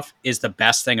stuff is the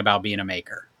best thing about being a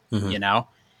maker, you know?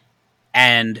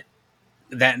 And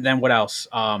then what else?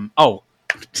 I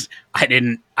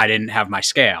didn't have my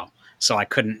scale, so I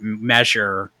couldn't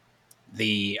measure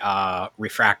the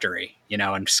refractory, you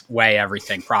know, and weigh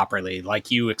everything properly,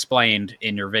 like you explained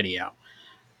in your video.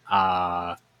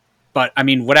 But I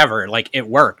mean, whatever, like it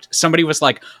worked. Somebody was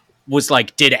like,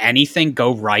 did anything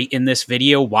go right in this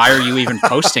video? Why are you even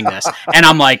posting this? And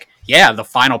I'm like, yeah, the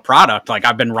final product, like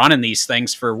I've been running these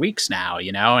things for weeks now,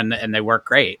 you know, and they work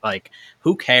great. Like,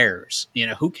 who cares? You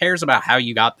know, who cares about how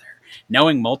you got there?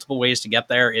 Knowing multiple ways to get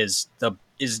there is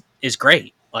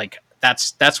great. Like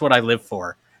that's what I live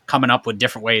for. Coming up with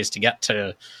different ways to get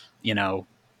to, you know,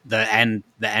 the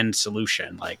end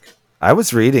solution. Like, I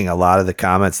was reading a lot of the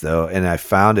comments though, and I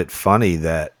found it funny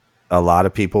that a lot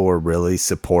of people were really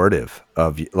supportive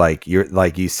of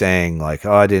you saying like,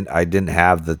 oh, I didn't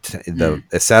have the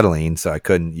acetylene, so I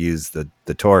couldn't use the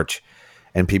torch.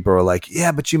 And people were like,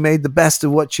 yeah, but you made the best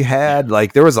of what you had.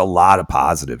 Like there was a lot of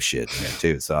positive shit in there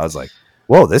too. So I was like,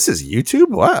 whoa, this is YouTube?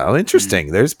 Wow,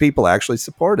 interesting. There's people actually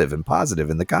supportive and positive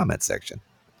in the comment section.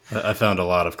 I found a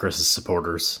lot of Chris's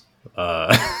supporters.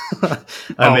 I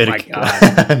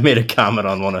made a comment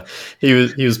on one of you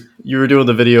were doing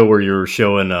the video where you were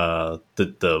showing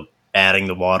the adding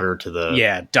the water to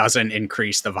the doesn't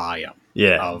increase the volume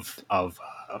of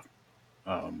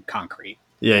concrete.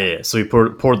 Yeah. So he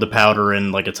poured the powder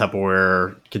in like a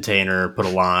Tupperware container, put a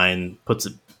line,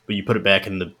 you put it back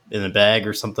in the bag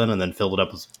or something, and then filled it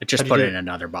up. Just put it in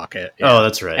another bucket. Yeah. Oh,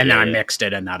 that's right. And then I mixed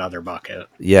it in that other bucket.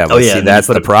 Yeah, but see, that's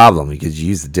the problem because you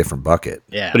use a different bucket.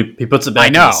 Yeah, but he puts it back. I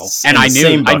know, and I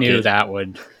knew that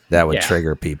would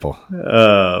trigger people.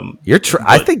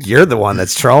 I think you're the one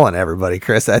that's trolling everybody,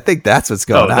 Chris. I think that's what's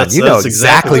going on. You know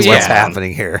exactly what's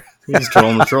happening here. He's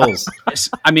trolling the trolls.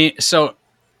 I mean, so.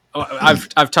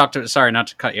 I've talked to, sorry not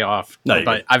to cut you off,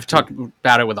 but I've talked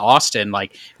about it with Austin.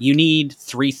 Like, you need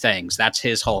three things. That's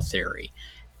his whole theory.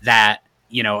 That,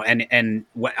 you know, and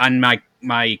on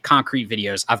my concrete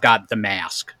videos, I've got the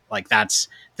mask. Like, that's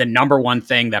the number one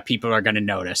thing that people are going to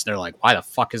notice. They're like, why the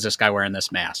fuck is this guy wearing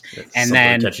this mask? And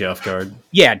then catch you off guard.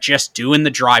 Yeah, just doing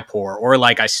the dry pour, or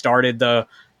like I started the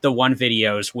one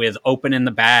videos with opening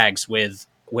the bags with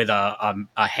a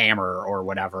hammer or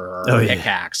whatever, or a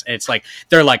pickaxe. It's like,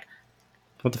 they're like,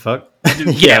 what the fuck?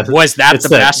 Was that the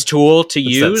best tool to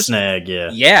use? That snag, yeah.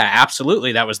 Yeah,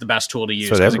 absolutely. That was the best tool to use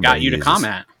because it got you to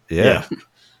comment. Yeah.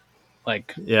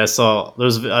 Like, yeah, I saw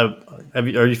there's.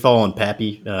 Are you following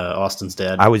Pappy, Austin's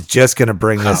dad? I was just gonna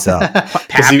bring this up.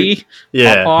 Pappy,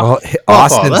 yeah,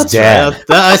 Austin's dad. Right.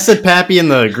 I said Pappy in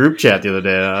the group chat the other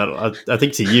day. I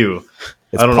think to you.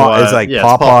 I don't know. It's like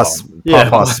Pawpaw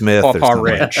Smith or Pawpaw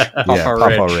Rich.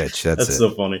 Pawpaw Rich. That's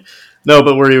so funny. No,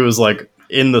 but where he was like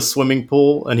in the swimming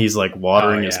pool and he's like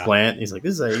watering his plant. He's like,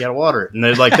 "This is how you gotta water it." And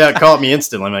they're like, that caught me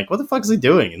instantly. I'm like, "What the fuck is he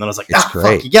doing?" And then I was like, "It's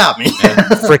great. Fuck, you got me."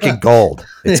 Freaking gold.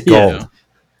 It's gold.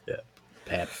 Yeah.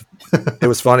 Pat. It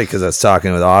was funny because I was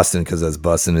talking with Austin because I was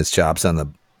busting his chops on the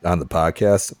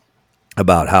podcast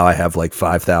about how I have like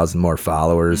 5,000 more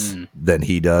followers than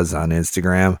he does on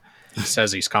Instagram. He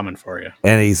says he's coming for you.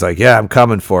 And he's like, yeah, I'm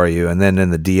coming for you. And then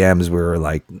in the DMs, we were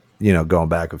like, you know, going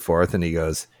back and forth. And he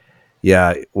goes,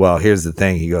 yeah, well, here's the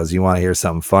thing. He goes, you want to hear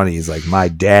something funny? He's like, my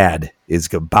dad is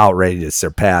about ready to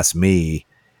surpass me.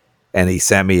 And he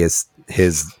sent me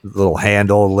his little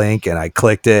handle link, and I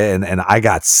clicked it, and I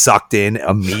got sucked in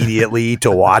immediately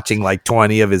to watching like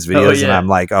 20 of his videos. And I'm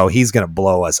like, oh, he's going to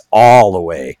blow us all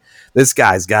away. This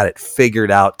guy's got it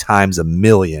figured out times a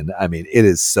million. I mean, it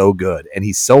is so good. And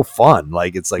he's so fun.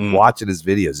 Like, it's like watching his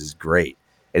videos is great.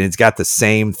 And it's got the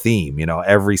same theme. You know,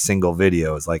 every single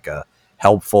video is like a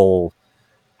helpful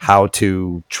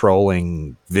how-to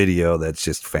trolling video that's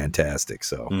just fantastic.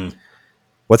 So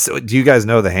do you guys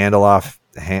know the handle off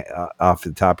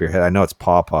the top of your head? I know it's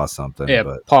Pawpaw something. Yeah,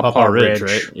 but Pawpaw Ridge,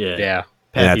 right? Yeah.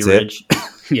 Pappy Ridge.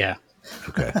 Yeah.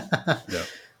 Okay. Yeah.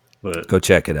 But, go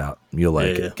check it out. You'll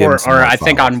like it. Or I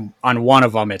think on one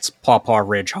of them it's Pawpaw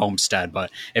Ridge Homestead.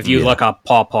 But if you look up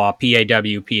Pawpaw, Paw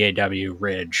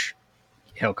Ridge,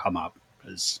 he'll come up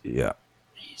because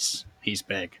he's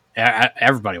big.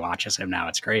 Everybody watches him now.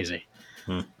 It's crazy.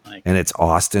 Like, and it's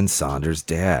Austin Saunders'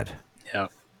 dad. Yeah,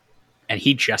 and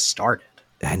he just started.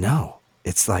 I know.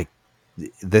 It's like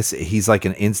this. He's like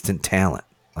an instant talent.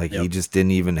 Like he just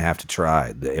didn't even have to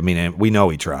try. I mean, we know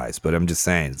he tries, but I'm just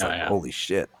saying, it's holy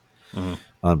shit.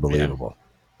 Unbelievable.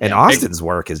 And Austin's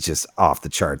work is just off the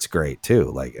charts great too.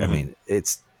 Like, I mean,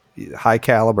 it's high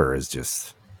caliber is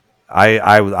just,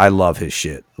 I love his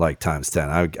shit like times 10.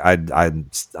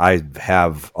 I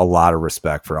have a lot of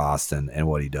respect for Austin and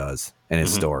what he does and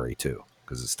his story too,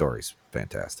 because his story's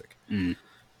fantastic.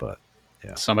 But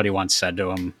yeah, somebody once said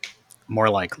to him, more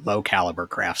like low caliber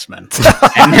craftsman.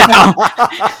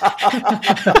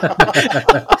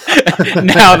 And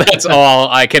now that's all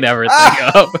I can ever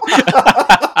think of.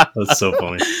 That's so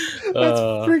funny. That's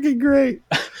freaking great.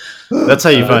 That's how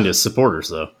you find his supporters,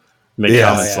 though. Make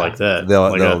comments like that.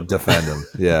 They'll defend him.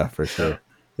 Yeah, for sure.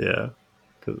 Yeah.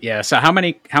 Yeah. So how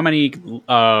many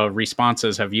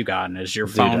responses have you gotten? Has your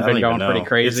phone been going pretty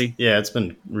crazy? It's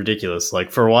been ridiculous.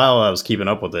 Like for a while, I was keeping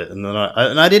up with it, and then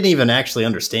I didn't even actually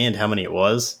understand how many it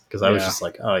was because I was just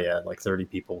like, oh yeah, like 30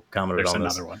 people commented on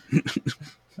this. There's another one.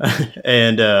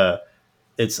 And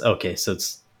it's okay. So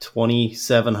it's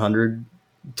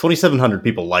 2,700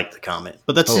 people liked the comment,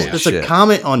 but that's a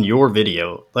comment on your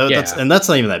video. And that's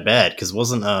not even that bad because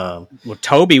wasn't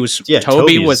Toby was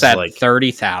at like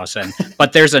 30,000,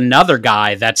 but there's another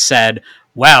guy that said,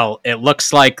 well, it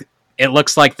looks like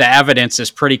the evidence is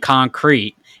pretty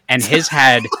concrete, and his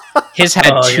had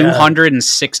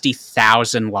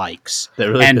 260,000 likes. That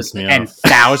really pissed me off. And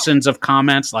thousands of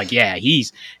comments. Like, yeah,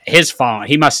 his phone.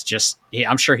 He must just.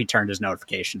 I'm sure he turned his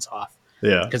notifications off.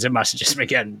 Yeah, because it must have just been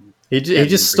getting. He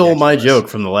just stole my joke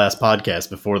from the last podcast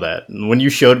before that. And when you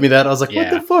showed me that, I was like, what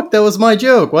the fuck? That was my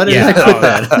joke. Why didn't I click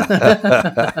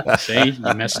that? See,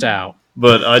 you missed out.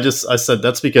 But I said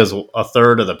that's because a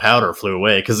third of the powder flew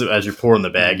away. Because as you're pouring the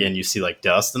bag in, you see like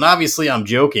dust. And obviously I'm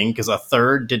joking because a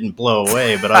third didn't blow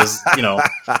away. But I was,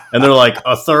 and they're like,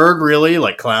 a third really?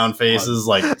 Like clown faces.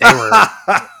 Like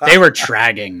they were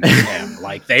dragging him.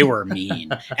 Like they were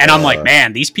mean. And I'm like,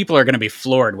 man, these people are going to be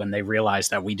floored when they realize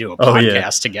that we do a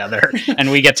podcast together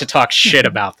and we get to talk shit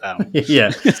about them. Yeah.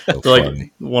 So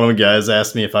like one of the guys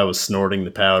asked me if I was snorting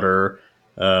the powder.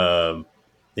 And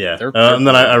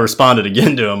then I responded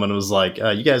again to him and was like,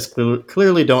 you guys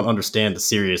clearly don't understand the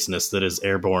seriousness that is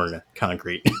airborne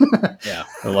concrete. Yeah.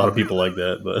 A lot of people like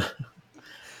that, but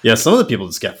yeah, some of the people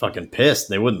just got fucking pissed.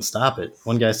 They wouldn't stop it.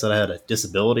 One guy said I had a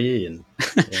disability and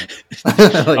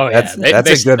that's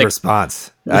a good response.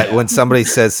 When somebody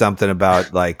says something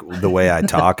about like the way I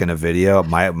talk in a video,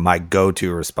 my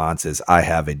go-to response is I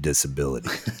have a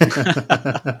disability.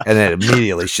 And it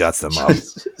immediately shuts them up.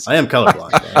 I am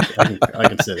colorblind. I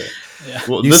can say that. Yeah.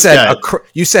 Well, you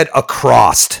said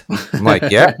across. I'm like,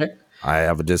 yeah, I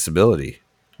have a disability.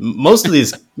 Most of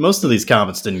these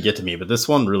comments didn't get to me, but this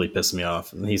one really pissed me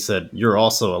off. And he said, "You're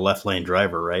also a left lane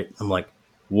driver, right?" I'm like,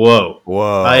 "Whoa.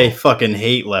 I fucking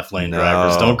hate left lane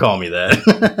drivers. Don't call me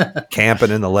that." Camping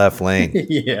in the left lane.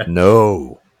 Yeah.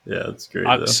 No. Yeah, that's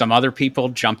great. Some other people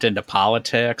jumped into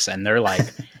politics and they're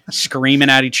like screaming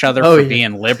at each other for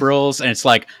being liberals. And it's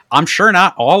like, I'm sure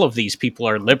not all of these people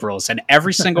are liberals. And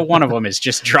every single one of them is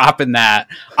just dropping that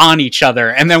on each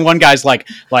other. And then one guy's like,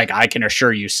 I can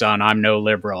assure you, son, I'm no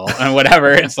liberal and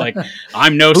whatever. It's like,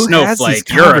 I'm no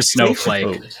snowflake. You're a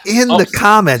snowflake. In the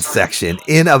comments section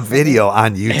in a video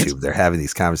on YouTube, they're having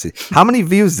these conversations. How many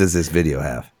views does this video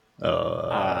have?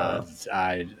 I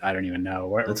don't even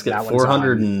know. Let's get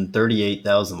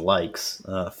 438,000 likes,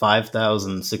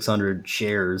 5,600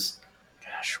 shares.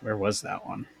 Gosh, where was that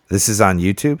one? This is on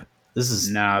YouTube? This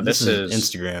is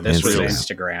Instagram. This was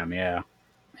Instagram, yeah.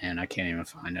 Man, I can't even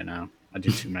find it now. I do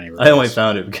too many reels. I only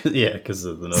found it because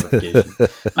of the notification.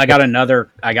 I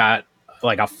got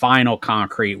like a final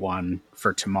concrete one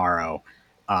for tomorrow.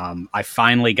 I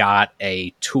finally got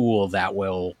a tool that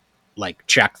will like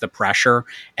check the pressure,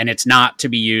 and it's not to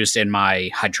be used in my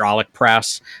hydraulic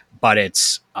press, but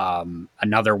it's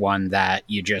another one that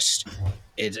you just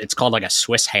it's called like a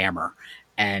Swiss hammer,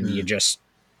 and you just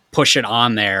push it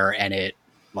on there and it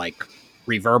like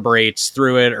reverberates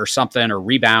through it or something, or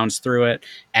rebounds through it,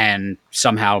 and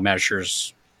somehow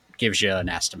gives you an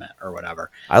estimate or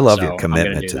whatever. I love your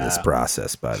commitment to this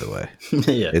process, by the way.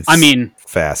 Yeah. It's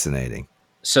fascinating.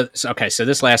 So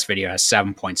this last video has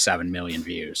 7.7 million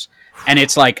views. And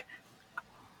it's like,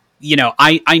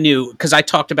 I knew, because I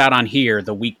talked about on here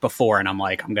the week before, and I'm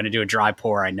like, I'm going to do a dry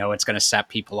pour. I know it's going to set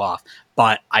people off.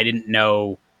 But I didn't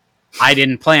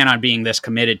plan on being this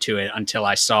committed to it until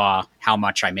I saw how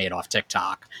much I made off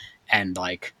TikTok. And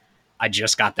like, I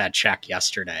just got that check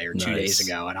yesterday or 2 days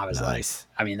ago. And I was like,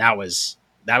 I mean, that was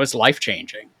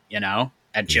life-changing, and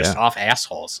just off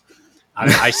assholes.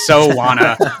 I so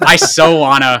wanna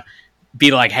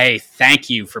be like, hey, thank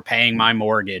you for paying my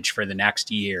mortgage for the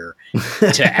next year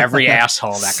to every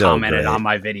asshole that commented on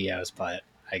my videos, but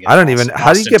I don't even.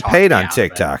 How do you get paid on Austin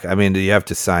TikTok? I mean, do you have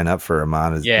to sign up for a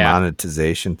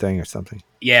monetization thing or something?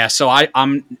 Yeah, so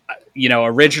I'm,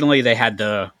 originally they had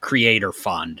the creator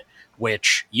fund,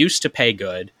 which used to pay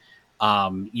good.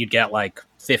 You'd get like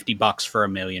 $50 for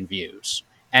 1 million views,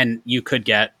 and you could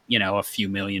get, a few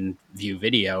million view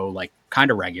video like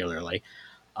kind of regularly.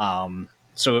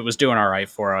 So it was doing all right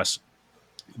for us,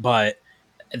 but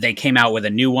they came out with a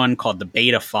new one called the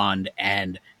Beta Fund,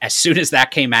 and as soon as that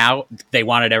came out, they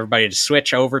wanted everybody to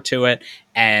switch over to it,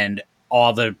 and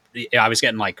I was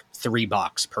getting like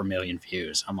 $3 per million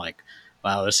views. I'm like,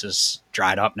 well, this is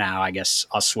dried up now. I guess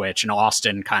I'll switch. And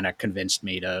Austin kind of convinced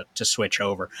me to switch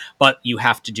over, but you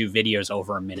have to do videos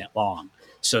over 1 minute long.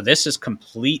 So this has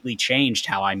completely changed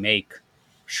how I make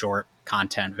short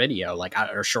content video,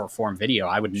 or short form video.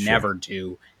 I would never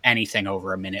do anything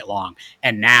over 1 minute long.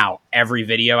 And now every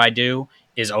video I do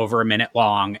is over 1 minute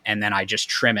long. And then I just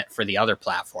trim it for the other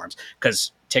platforms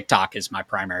because TikTok is my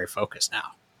primary focus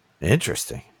now.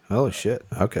 Interesting. Holy shit.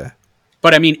 Okay.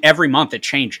 But I mean, every month it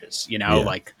changes,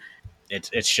 like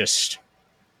it's just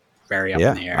very up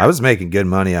in the air. I was making good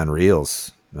money on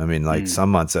Reels. I mean, like some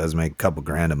months I was making a couple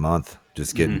grand a month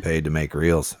just getting paid to make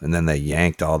Reels. And then they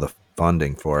yanked all the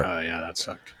funding for it. Oh yeah, that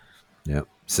sucked. Yeah.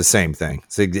 It's the same thing.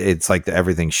 It's like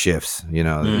everything shifts,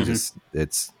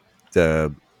 it's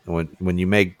when you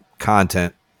make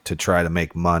content to try to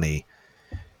make money,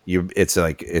 it's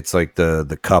like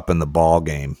the cup and the ball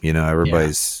game,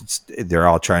 they're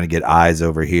all trying to get eyes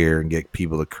over here and get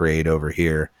people to create over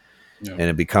here. Yeah. And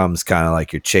it becomes kind of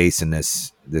like you're chasing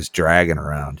this dragon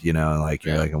around, you're like,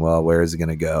 well, where is it going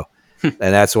to go? And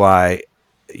that's why,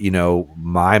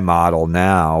 my model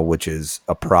now, which is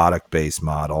a product-based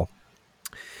model,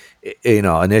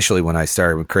 initially when I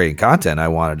started with creating content, I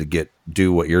wanted to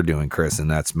do what you're doing, Chris, and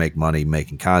that's make money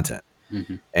making content.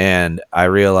 Mm-hmm. And I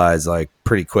realized like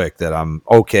pretty quick that I'm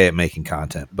okay at making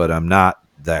content, but I'm not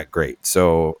that great.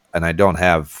 So, and I don't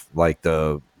have like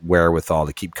the wherewithal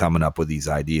to keep coming up with these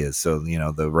ideas. So,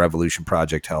 the Revolution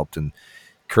Project helped and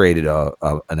created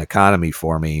an economy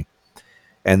for me.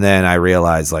 And then I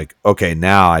realized like, okay,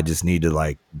 now I just need to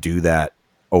like do that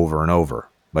over and over,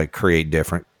 like create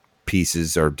different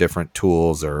pieces or different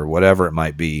tools or whatever it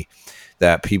might be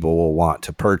that people will want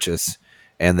to purchase,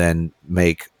 and then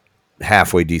make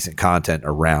halfway decent content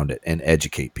around it and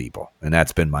educate people. And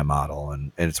that's been my model,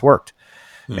 and it's worked.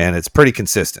 And it's pretty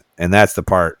consistent. And that's the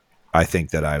part I think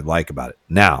that I like about it.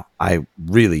 Now, I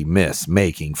really miss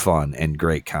making fun and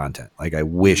great content. Like I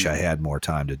wish I had more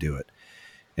time to do it.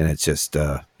 And it's just,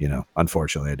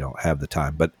 unfortunately I don't have the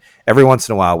time, but every once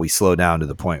in a while we slow down to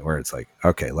the point where it's like,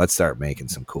 okay, let's start making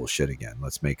some cool shit again.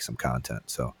 Let's make some content.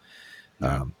 So,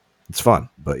 it's fun,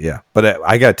 but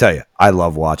I gotta tell you, I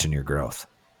love watching your growth.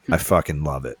 I fucking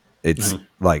love it. It's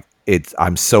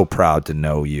I'm so proud to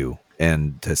know you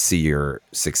and to see your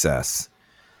success.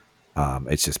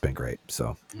 It's just been great.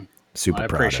 So super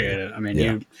proud. I appreciate it. I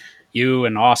mean, you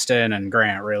and Austin and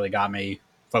Grant really got me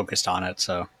focused on it.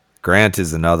 So Grant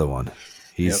is another one.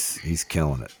 He's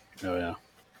killing it. Oh yeah.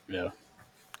 Yeah.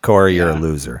 Corey, you're a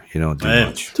loser. You don't do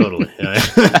much. Totally.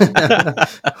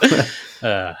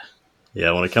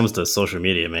 Yeah. When it comes to social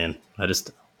media, man,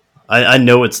 I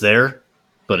know it's there,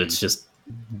 but it's just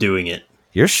doing it.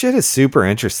 Your shit is super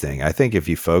interesting. I think if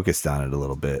you focused on it a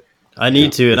little bit, I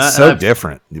need to. And it's so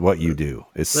different. What you do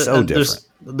is so different.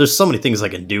 There's so many things I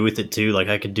can do with it too. Like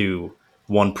I could do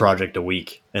one project a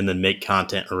week and then make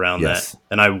content around that.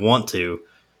 And I want to,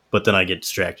 but then I get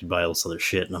distracted by all this other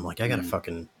shit. And I'm like, I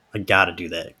gotta do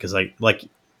that. Cause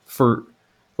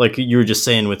like you were just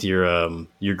saying with your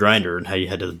grinder and how you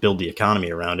had to build the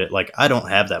economy around it. Like I don't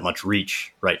have that much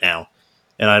reach right now.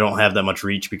 And I don't have that much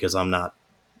reach because I'm not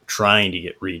trying to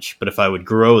get reach. But if I would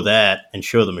grow that and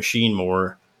show the machine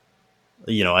more,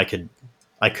 I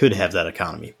could have that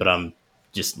economy, but I'm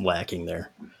just lacking there.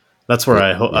 That's where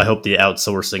I hope the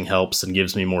outsourcing helps and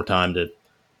gives me more time to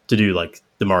do like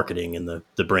the marketing and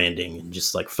the branding and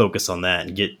just like focus on that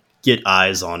and get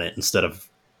eyes on it instead of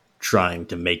trying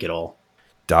to make it all.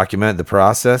 Document the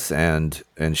process and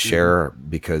share,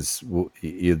 because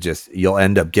you'll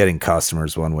end up getting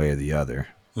customers one way or the other,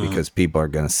 because people are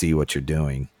going to see what you're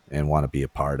doing and want to be a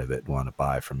part of it, want to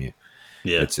buy from you.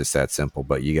 Yeah. It's just that simple,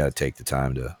 but you got to take the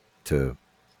time to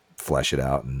flesh it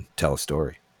out and tell a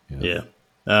story. Yeah.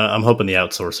 I'm hoping the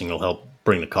outsourcing will help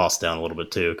bring the cost down a little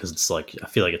bit too. Cause it's like, I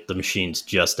feel like the machine's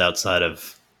just outside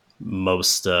of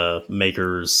most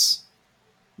makers,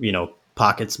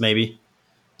 pockets maybe.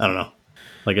 I don't know.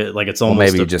 Like it's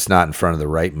almost maybe just not in front of the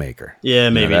right maker. Yeah,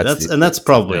 maybe that's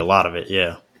probably a lot of it.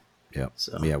 Yeah. Yeah.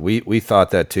 So. Yeah. We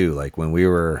thought that too. Like when we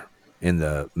were in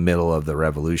the middle of the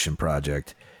Revolution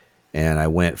Project, and I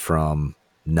went from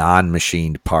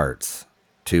non-machined parts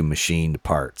to machined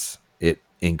parts. It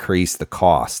increased the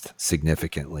cost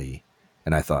significantly,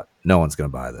 and I thought, no one's going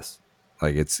to buy this.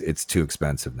 Like it's too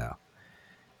expensive now.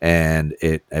 And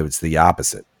it was the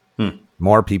opposite.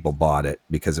 More people bought it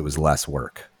because it was less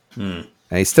work. And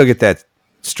you still get that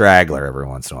straggler every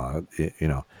once in a while, you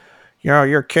know,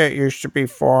 your kit used to be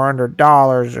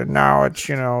 $400 and now it's,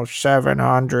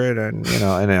 $700, and,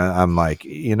 and I'm like,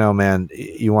 man,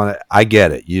 I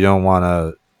get it. You don't want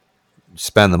to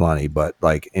spend the money, but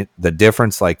like the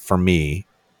difference, like for me,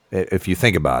 if you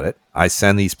think about it, I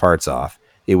send these parts off.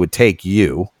 It would take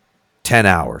you 10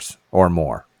 hours or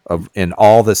more in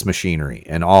all this machinery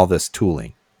and all this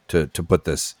tooling to put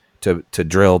this, to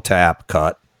drill, tap,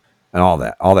 cut, and all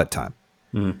that time.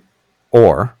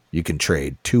 Or you can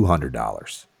trade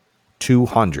 $200,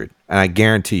 and I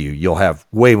guarantee you'll have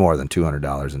way more than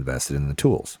 $200 invested in the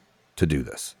tools to do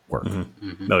this work.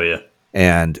 Oh yeah.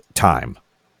 And time,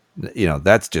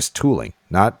 that's just tooling,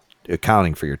 not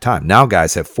accounting for your time. Now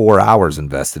guys have 4 hours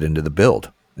invested into the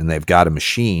build, and they've got a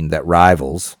machine that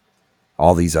rivals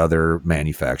all these other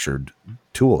manufactured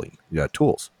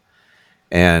tools.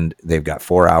 And they've got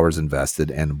 4 hours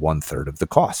invested and 1/3 of the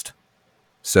cost.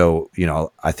 So,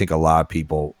 I think a lot of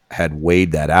people had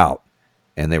weighed that out,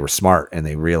 and they were smart, and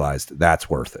they realized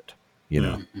that's worth it,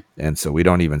 And so we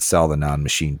don't even sell the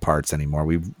non-machine parts anymore.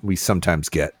 We sometimes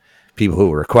get people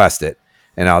who request it,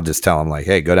 and I'll just tell them like,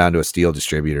 hey, go down to a steel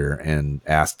distributor and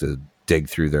ask to dig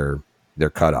through their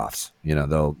cutoffs.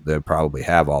 They'll probably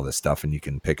have all this stuff, and you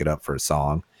can pick it up for a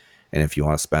song. And if you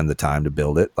want to spend the time to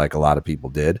build it, like a lot of people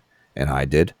did, and I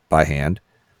did by hand,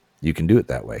 you can do it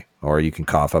that way. Or you can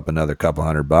cough up another couple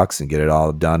 $100 and get it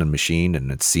all done and machined,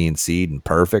 and it's CNC'd and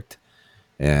perfect,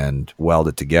 and weld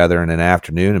it together in an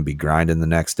afternoon and be grinding the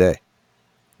next day,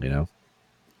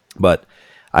 But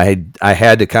I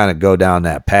had to kind of go down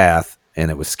that path,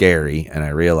 and it was scary. And I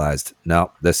realized,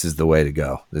 no, this is the way to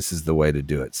go. This is the way to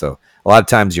do it. So a lot of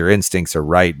times your instincts are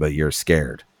right, but you're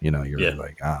scared. You're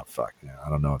like, fuck, I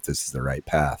don't know if this is the right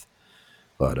path.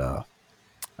 But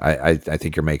I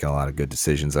think you're making a lot of good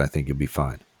decisions, and I think you'll be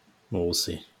fine. Well, we'll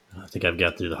see. I think I've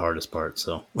got through the hardest part,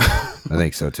 so. I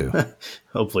think so too.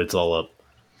 Hopefully it's all up.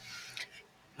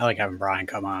 I like having Brian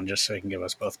come on just so he can give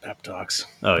us both pep talks.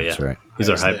 Oh yeah, that's right. He's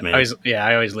our hype man.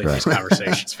 I always leave these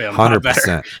conversations feeling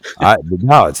 100%.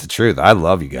 No, it's the truth. I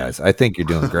love you guys. I think you're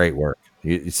doing great work.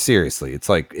 Seriously, it's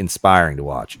like inspiring to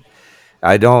watch.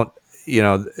 I don't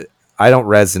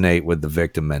resonate with the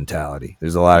victim mentality.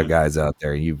 There's a lot of guys out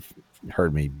there. You've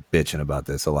heard me bitching about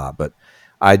this a lot, but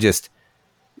I just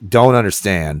don't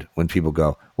understand when people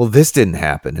go, well, this didn't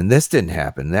happen and this didn't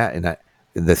happen.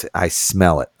 I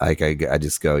smell it. Like I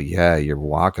just go, yeah, you're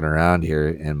walking around here.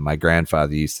 And my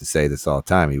grandfather used to say this all the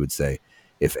time. He would say,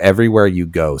 if everywhere you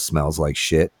go smells like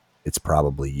shit, it's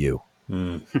probably you.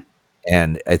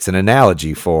 And it's an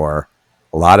analogy for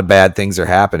a lot of bad things are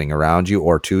happening around you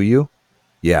or to you.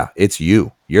 Yeah, it's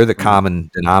you. You're the common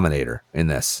denominator in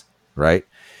this, right?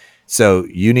 So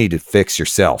you need to fix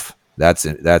yourself. That's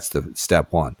the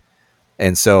step one.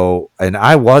 And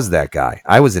I was that guy.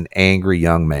 I was an angry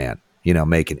young man,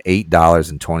 making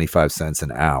 $8.25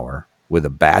 an hour with a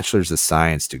bachelor's of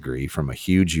science degree from a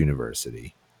huge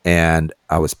university. And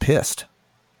I was pissed.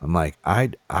 I'm like,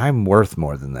 I'm worth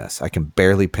more than this. I can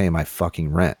barely pay my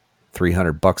fucking rent.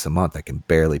 $300 a month. I can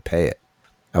barely pay it.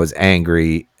 I was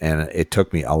angry, and it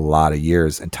took me a lot of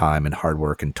years and time and hard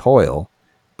work and toil,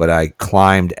 but I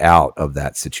climbed out of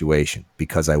that situation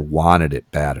because I wanted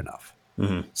it bad enough.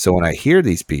 So when I hear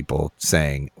these people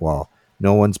saying, well,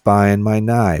 no one's buying my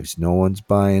knives, no one's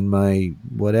buying my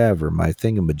whatever, my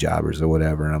thingamajobbers or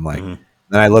whatever, and I'm like, then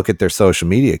I look at their social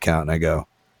media account and I go,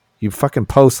 you fucking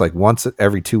post like once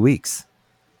every 2 weeks.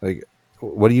 Like,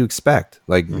 what do you expect?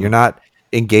 Like, you're not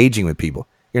engaging with people.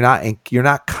 You're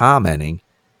not commenting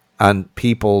on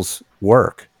people's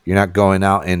work. You're not going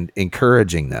out and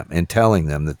encouraging them and telling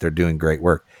them that they're doing great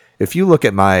work. If you look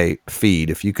at my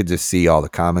feed, if you could just see all the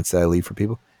comments that I leave for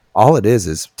people, all it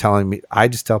is telling me, I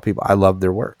just tell people I love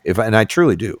their work. And I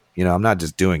truly do. I'm not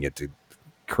just doing it to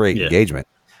create engagement.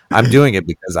 I'm doing it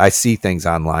because I see things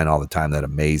online all the time that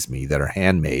amaze me, that are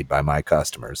handmade by my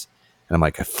customers. And I'm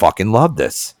like, I fucking love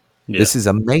this. Yeah. This is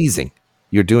amazing.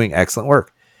 You're doing excellent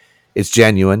work. It's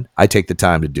genuine. I take the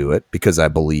time to do it because I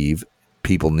believe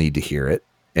people need to hear it,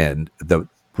 and the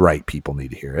right people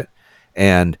need to hear it.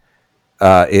 And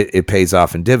it pays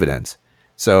off in dividends.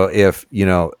 So if,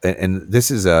 and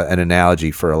this is an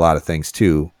analogy for a lot of things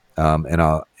too. I've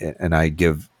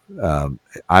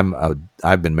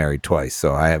been married twice,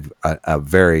 so I have a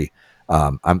very,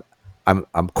 I'm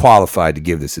qualified to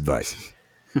give this advice.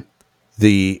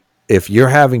 if you're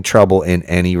having trouble in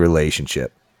any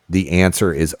relationship, the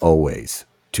answer is always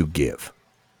to give.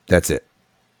 That's it.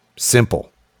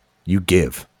 Simple. You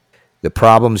give. The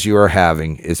problems you are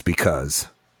having is because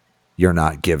you're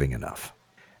not giving enough.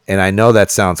 And I know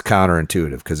that sounds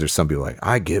counterintuitive because there's some people like,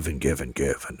 I give and give and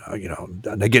give,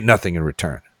 and I get nothing in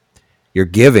return. You're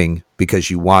giving because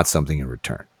you want something in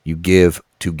return. You give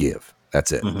to give.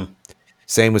 That's it. Mm-hmm.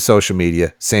 Same with social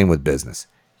media. Same with business.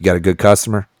 You got a good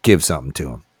customer, give something to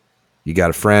them. You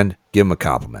got a friend, give them a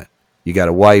compliment. You got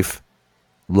a wife,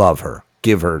 love her,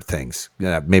 give her things.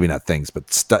 Maybe not things,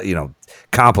 but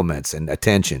compliments and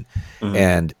attention. Mm-hmm.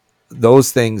 And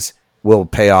those things will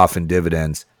pay off in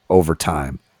dividends over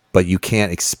time, but you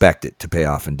can't expect it to pay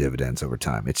off in dividends over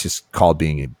time. It's just called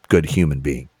being a good human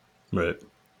being. Right.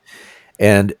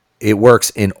 And it works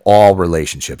in all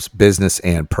relationships, business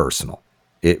and personal.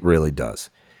 It really does.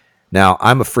 Now,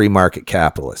 I'm a free market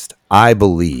capitalist. I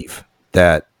believe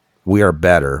that we are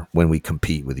better when we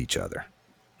compete with each other.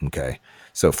 Okay.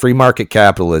 So free market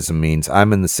capitalism means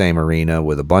I'm in the same arena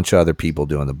with a bunch of other people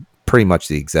doing pretty much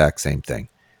the exact same thing.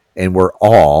 And we're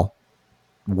all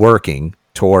working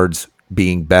towards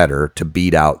being better to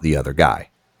beat out the other guy.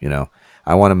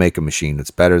 I want to make a machine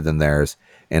that's better than theirs,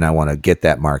 and I want to get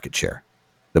that market share.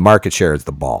 The market share is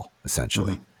the ball,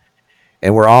 essentially. Mm-hmm.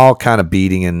 And we're all kind of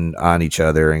beating on each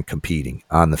other and competing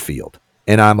on the field.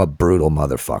 And I'm a brutal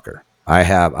motherfucker.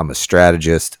 I'm a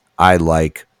strategist. I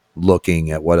like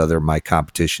looking at what my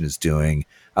competition is doing.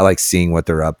 I like seeing what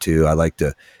they're up to. I like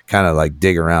to kind of like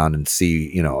dig around and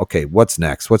see, okay, what's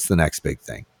next? What's the next big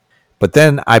thing? But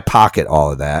then I pocket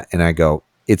all of that and I go,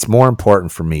 it's more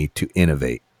important for me to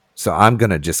innovate. So I'm going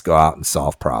to just go out and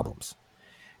solve problems.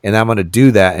 And I'm going to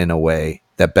do that in a way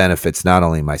that benefits not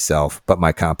only myself, but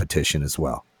my competition as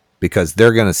well. Because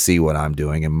they're going to see what I'm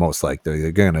doing, and most likely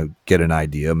they're going to get an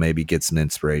idea, maybe get some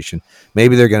inspiration.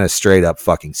 Maybe they're going to straight up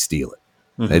fucking steal it.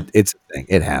 Mm-hmm. It's a thing.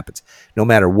 It happens. No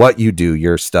matter what you do,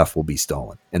 your stuff will be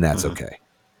stolen, and that's mm-hmm. okay.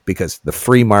 Because the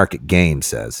free market game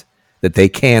says that they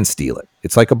can steal it.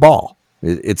 It's like a ball.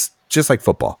 It's just like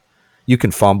football. You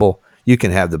can fumble. You can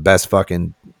have the best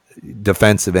fucking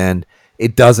defensive end.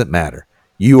 It doesn't matter.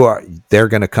 They're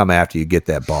going to come after you, get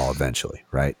that ball eventually,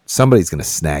 right? Somebody's going to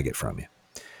snag it from you.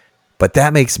 But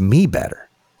that makes me better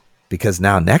because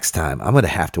now next time I'm going to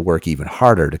have to work even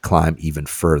harder to climb even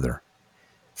further.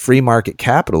 Free market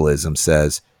capitalism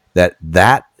says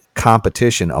that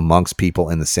competition amongst people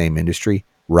in the same industry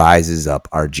rises up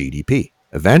our GDP.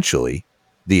 Eventually,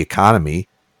 the economy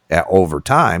over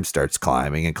time starts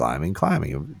climbing and climbing and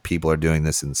climbing. People are doing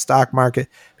this in the stock market.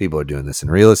 People are doing this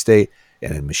in real estate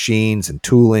and in machines and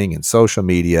tooling and social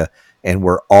media, and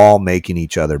we're all making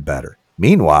each other better.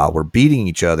 Meanwhile, we're beating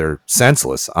each other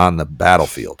senseless on the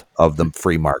battlefield of the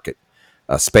free market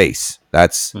space.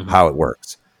 That's mm-hmm. how it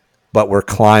works. But we're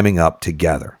climbing up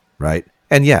together, right?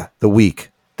 And yeah, the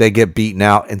weak, they get beaten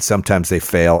out, and sometimes they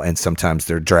fail, and sometimes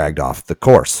they're dragged off the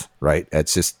course, right?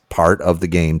 That's just part of the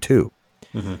game too.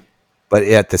 Mm-hmm. But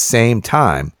at the same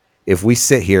time, if we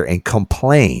sit here and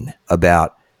complain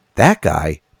about that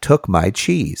guy took my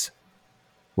cheese,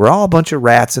 we're all a bunch of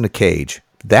rats in a cage.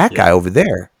 That guy over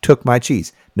there took my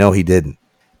cheese. No, he didn't.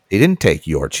 He didn't take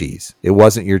your cheese. It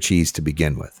wasn't your cheese to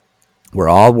begin with. We're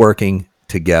all working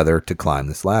together to climb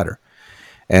this ladder.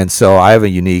 And so I have a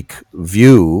unique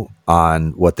view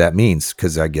on what that means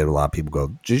because I get a lot of people go,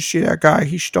 did you see that guy?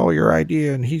 He stole your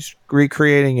idea and he's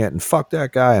recreating it and fuck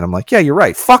that guy. And I'm like, yeah, you're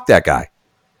right. Fuck that guy.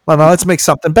 Well, now let's make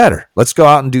something better. Let's go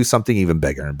out and do something even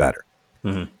bigger and better.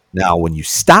 Mm-hmm. Now, when you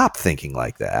stop thinking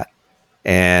like that,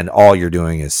 and all you're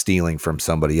doing is stealing from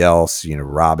somebody else,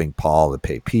 robbing Paul to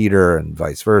pay Peter and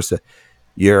vice versa,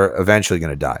 you're eventually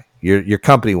going to die. Your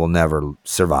company will never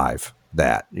survive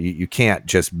that. You can't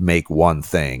just make one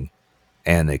thing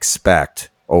and expect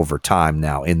over time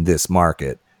now in this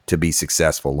market to be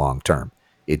successful long term.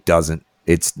 It doesn't.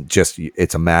 It's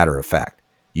a matter of fact.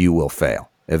 You will fail.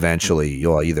 Eventually,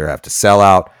 you'll either have to sell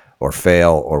out or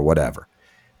fail or whatever.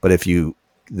 But if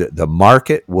the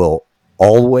market will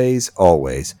always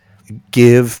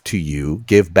give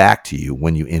back to you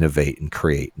when you innovate and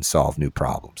create and solve new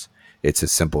problems. It's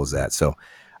as simple as that. So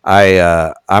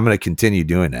I'm going to continue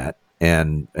doing that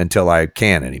and until I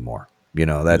can't anymore.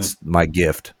 That's my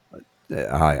gift.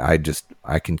 I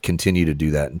can continue to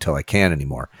do that until I can't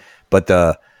anymore. But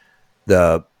the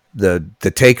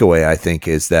takeaway, I think,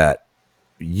 is that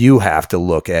you have to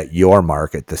look at your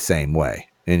market the same way.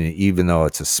 And even though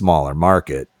it's a smaller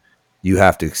market, you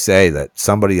have to say that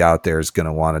somebody out there is going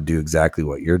to want to do exactly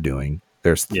what you're doing.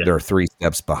 There are 3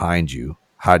 steps behind you.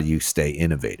 How do you stay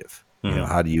innovative? Mm-hmm.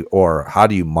 How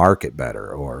do you market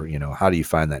better? Or, how do you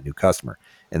find that new customer?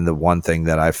 And the one thing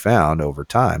that I've found over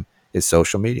time is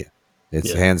social media.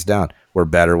 It's hands down. We're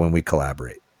better when we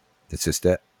collaborate. It's just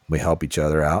it. We help each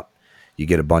other out. You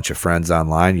get a bunch of friends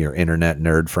online, your internet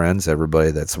nerd friends,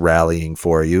 everybody that's rallying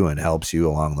for you and helps you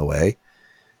along the way.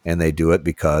 And they do it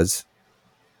because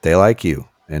they like you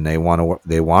and they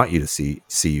want you to see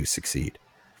you succeed.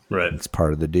 Right. It's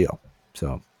part of the deal.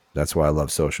 So that's why I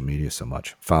love social media so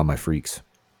much. Found my freaks.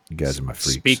 You guys are my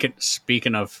freaks.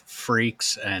 Speaking of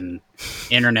freaks and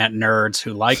internet nerds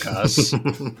who like us,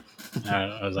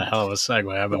 that was a hell of a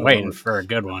segue. I've been waiting for a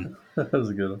good one. That was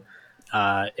a good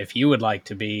one. If you would like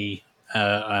to be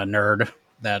a nerd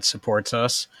that supports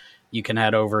us, you can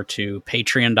head over to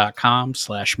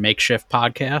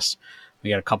patreon.com/makeshiftpodcast. We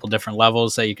got a couple different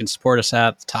levels that you can support us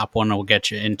at. The top one will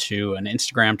get you into an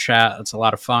Instagram chat. It's a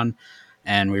lot of fun.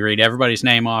 And we read everybody's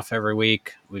name off every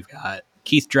week. We've got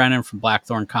Keith Drennan from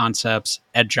Blackthorn Concepts,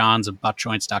 Ed Johns of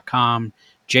buttjoints.com,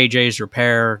 JJ's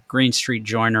Repair, Green Street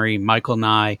Joinery, Michael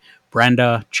Nye,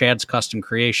 Brenda, Chad's Custom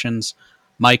Creations,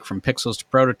 Mike from Pixels to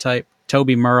Prototype,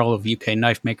 Toby Merle of UK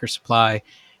Knife Maker Supply,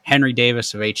 Henry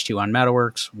Davis of H2 on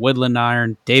Metalworks, Woodland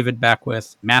Iron, David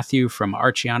Beckwith, Matthew from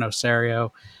Arciano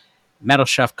Serio, Metal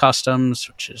Chef Customs,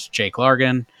 which is Jake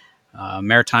Largan,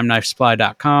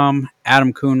 MaritimeKnifeSupply.com,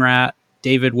 Adam Coonrat,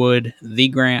 David Wood, The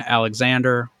Grant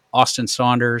Alexander, Austin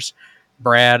Saunders,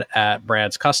 Brad at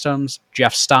Brad's Customs,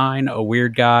 Jeff Stein, a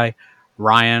weird guy,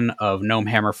 Ryan of Gnome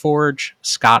Hammer Forge,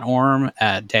 Scott Orm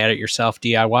at Dad It Yourself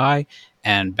DIY,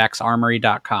 and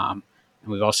BexArmory.com.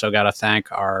 And we've also got to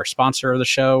thank our sponsor of the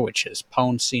show, which is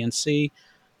Pwn CNC.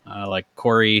 Like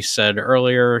Corey said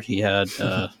earlier, he had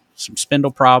some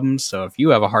spindle problems. So if you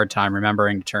have a hard time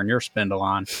remembering to turn your spindle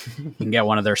on, you can get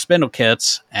one of their spindle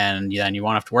kits, and then you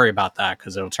won't have to worry about that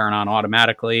because it'll turn on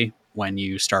automatically when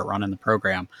you start running the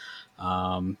program.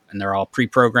 And they're all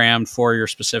pre-programmed for your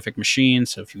specific machine.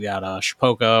 So if you got a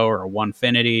Shapeoko or a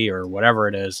Onefinity or whatever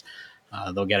it is,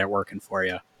 they'll get it working for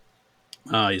you.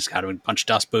 You just got a bunch of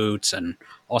dust boots and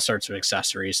all sorts of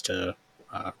accessories to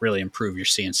really improve your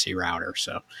CNC router.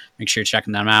 So make sure you're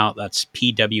checking them out. That's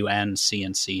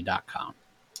pwncnc.com.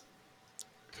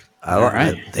 All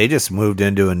right. They just moved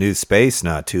into a new space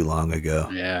not too long ago.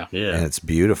 Yeah. And it's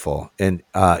beautiful. And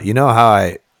you know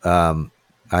how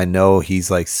I know he's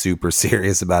like super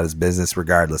serious about his business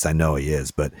regardless. I know he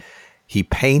is, but he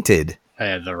painted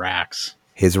the racks.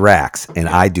 His racks, and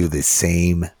I do the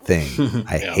same thing.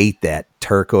 I hate that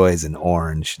turquoise and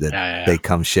orange that they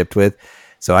come shipped with.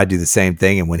 So I do the same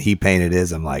thing, and when he painted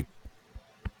his, I'm like,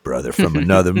 brother from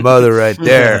another mother right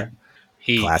there.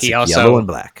 Classic he also, yellow and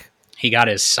black. He got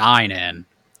his sign in,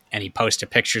 and he posted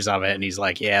pictures of it, and he's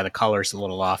like, yeah, the color's a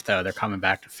little off, though. They're coming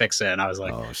back to fix it. And I was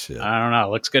like, oh, shit. I don't know.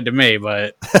 It looks good to me,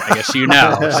 but I guess you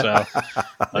know. So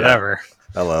whatever.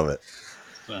 I love it.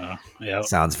 So, yeah.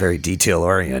 Sounds very detail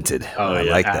oriented. Oh, I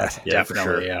like that. Yeah, definitely,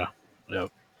 for sure. Yeah.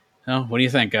 Yep. Well, what do you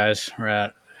think, guys? We're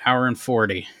at hour and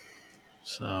 40.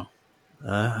 So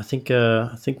I think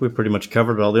we pretty much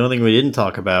covered all. The only thing we didn't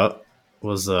talk about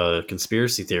was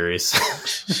conspiracy theories.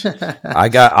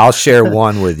 I'll share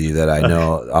one with you that I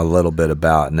know a little bit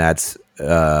about, and that's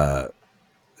the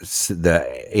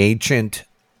ancient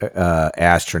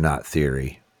astronaut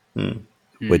theory,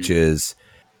 which is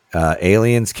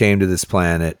aliens came to this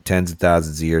planet tens of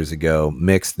thousands of years ago,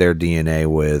 mixed their DNA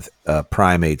with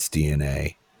primates'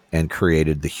 DNA, and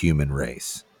created the human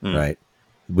race, right?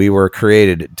 We were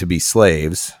created to be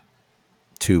slaves,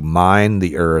 to mine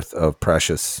the earth of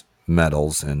precious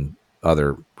metals and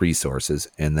other resources,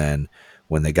 and then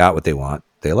when they got what they want,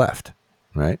 they left,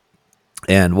 right?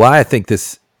 And why I think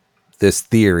this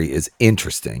theory is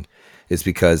interesting is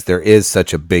because there is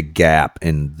such a big gap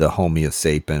in the Homo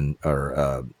sapien,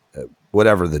 or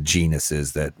whatever the genus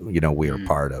is that we are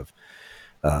part of,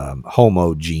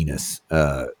 Homo genus,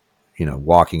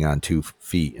 walking on 2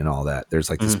 feet and all that. There's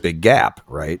like this big gap,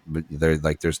 right? But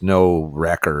there's no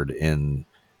record in,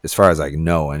 as far as I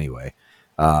know anyway.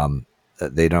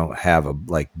 They don't have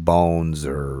bones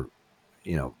or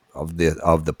of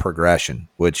the progression,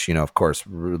 which of course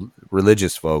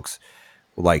religious folks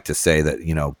like to say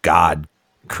that God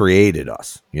created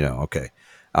us. Okay.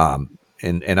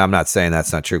 And I'm not saying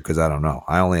that's not true, because I don't know.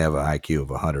 I only have an IQ of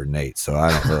 108, so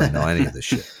I don't really know any of this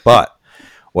shit. But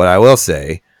what I will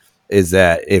say is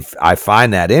that if I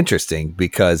find that interesting,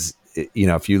 because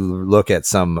if you look at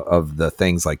some of the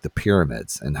things like the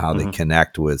pyramids and how they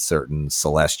connect with certain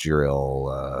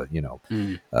celestial,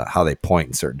 how they point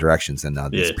in certain directions, and now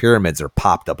these pyramids are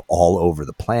popped up all over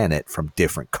the planet from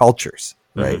different cultures,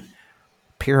 right?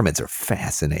 Pyramids are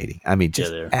fascinating. I mean,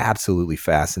 just absolutely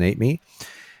fascinate me.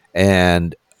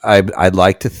 And I'd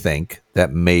like to think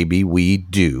that maybe we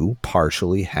do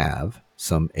partially have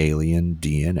some alien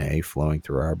DNA flowing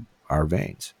through our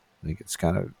veins. I think it's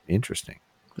kind of interesting.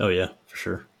 Oh yeah, for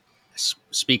sure.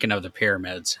 Speaking of the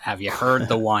pyramids, have you heard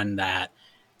the one that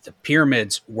the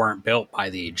pyramids weren't built by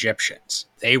the Egyptians?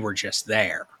 They were just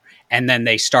there. And then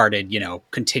they started,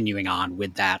 continuing on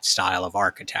with that style of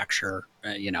architecture,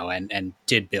 and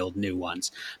did build new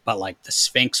ones. But like the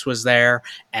Sphinx was there,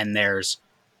 and there's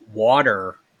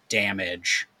water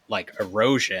damage, like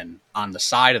erosion on the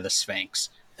side of the Sphinx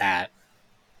that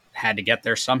had to get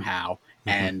there somehow. Mm-hmm.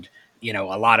 And,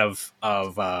 a lot of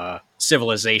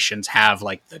civilizations have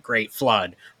like the Great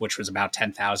Flood, which was about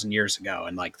 10,000 years ago.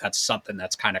 And like, that's something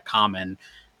that's kind of common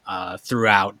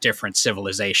throughout different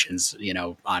civilizations,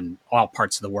 on all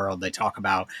parts of the world. They talk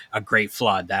about a great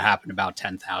flood that happened about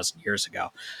 10,000 years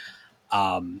ago.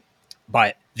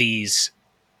 But these,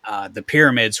 the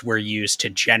pyramids were used to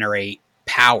generate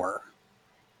power,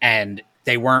 and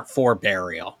they weren't for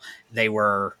burial. They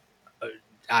were,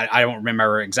 I don't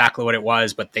remember exactly what it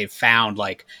was, but they found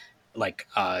like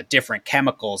different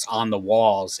chemicals on the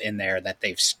walls in there that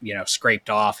they've, scraped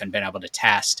off and been able to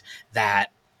test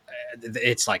that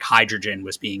it's like hydrogen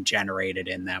was being generated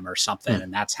in them or something.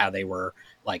 And that's how they were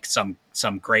like some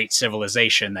great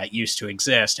civilization that used to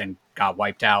exist and got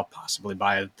wiped out possibly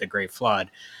by the Great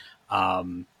Flood,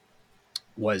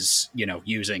 was,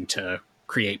 using to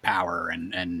create power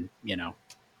and,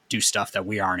 do stuff that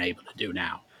we aren't able to do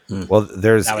now. Well,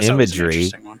 there's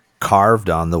imagery carved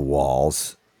on the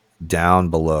walls down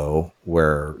below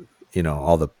where,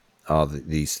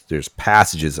 there's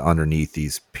passages underneath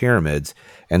these pyramids,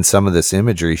 and some of this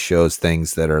imagery shows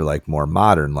things that are like more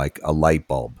modern, like a light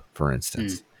bulb, for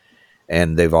instance.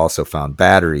 And they've also found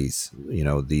batteries,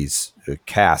 these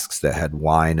casks that had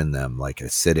wine in them, like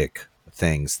acidic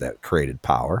things that created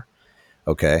power.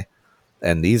 Okay.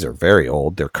 And these are very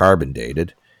old. They're carbon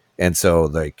dated. And so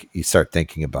like you start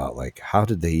thinking about like, how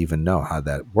did they even know how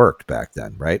that worked back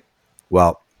then? Right.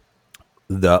 Well,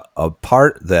 a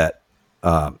part that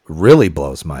really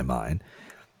blows my mind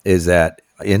is that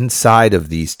inside of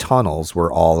these tunnels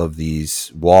where all of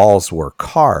these walls were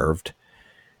carved,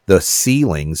 the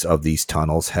ceilings of these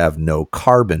tunnels have no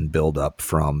carbon buildup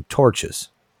from torches.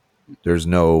 There's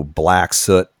no black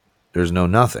soot. There's no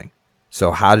nothing.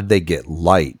 So how did they get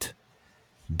light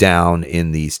down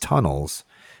in these tunnels?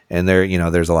 And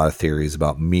there's a lot of theories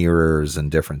about mirrors and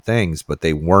different things, but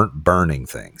they weren't burning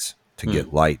things to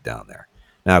get light down there.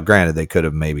 Now, granted, they could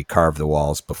have maybe carved the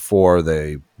walls before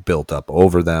they built up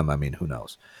over them. I mean, who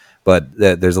knows? But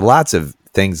there's lots of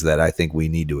things that I think we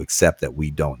need to accept that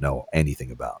we don't know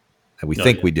anything about. And we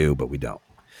think we do, but we don't.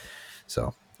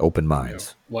 So open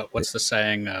minds. What's the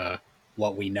saying?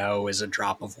 What we know is a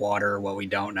drop of water. What we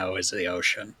don't know is the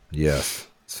ocean. Yes,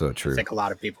 so true. I think a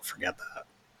lot of people forget that.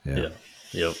 Yeah.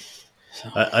 Yep.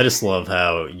 I just love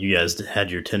how you guys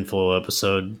had your tinfoil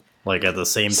episode like at the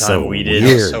same time we did.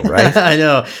 Weird, right? I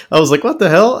know. I was like, "What the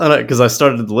hell?" And because I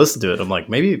started to listen to it, I'm like,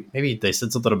 maybe they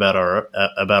said something about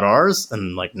ours,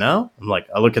 and like, no. I'm like,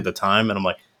 I look at the time, and I'm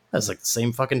like, that's like the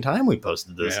same fucking time we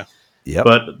posted this. Yeah. Yep.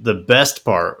 But the best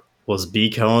part was B.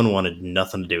 Cohen wanted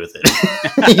nothing to do with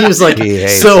it. He was like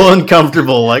so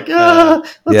uncomfortable, like,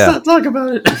 let's not talk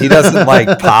about it. He doesn't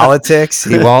like politics.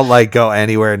 He won't like go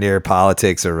anywhere near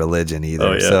politics or religion either.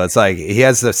 Oh, yeah. So it's like he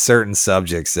has the certain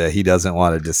subjects that he doesn't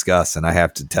want to discuss, and I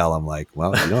have to tell him like,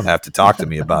 well, you don't have to talk to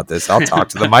me about this. I'll talk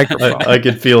to the microphone. I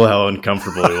could feel how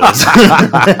uncomfortable he was.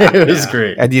 It was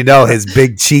great. And his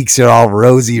big cheeks are all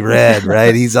rosy red,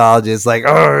 right? He's all just like,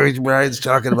 oh, Brian's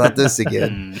talking about this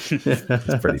again.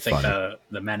 It's pretty funny.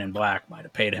 The Men in Black might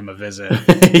have paid him a visit.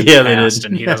 Yeah, they did.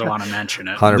 And he doesn't want to mention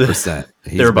it. 100%.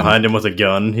 They're behind him with a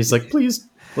gun. He's like, please,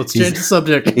 let's change the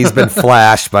subject. He's been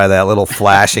flashed by that little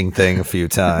flashing thing a few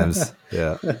times.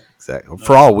 Yeah, exactly.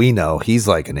 For all we know, he's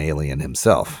like an alien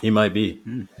himself. He might be.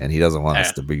 And he doesn't want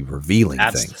us to be revealing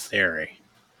things. That's the theory.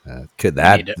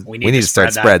 We need to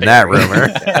start spreading that rumor.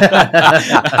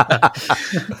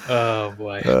 Oh,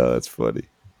 boy. That's funny.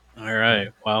 All right.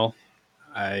 Well,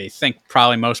 I think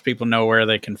probably most people know where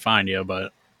they can find you,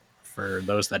 but for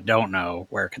those that don't know,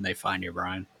 where can they find you,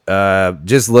 Brian?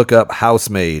 Just look up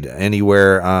Housemade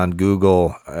anywhere on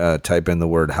Google. Type in the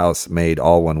word Housemade,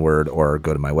 all one word, or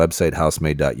go to my website,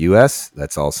 housemade.us.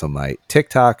 That's also my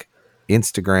TikTok,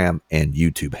 Instagram, and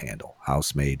YouTube handle,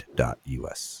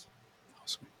 housemade.us.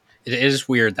 Awesome. It is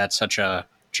weird that such a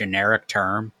generic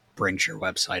term brings your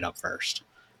website up first.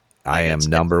 I am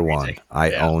number one.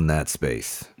 I own that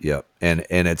space. Yep. And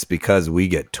it's because we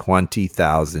get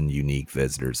 20,000 unique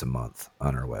visitors a month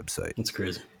on our website. That's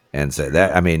crazy. And so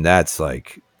that's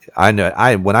like, when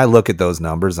I look at those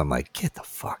numbers, I'm like, get the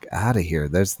fuck out of here.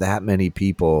 There's that many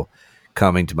people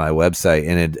coming to my website,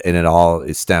 and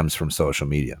it stems from social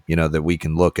media. You know, that we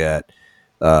can look at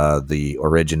the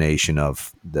origination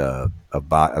of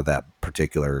that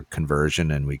particular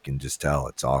conversion, and we can just tell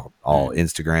it's all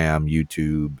Instagram,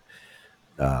 YouTube.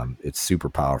 It's super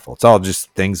powerful. It's all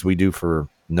just things we do for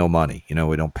no money. You know,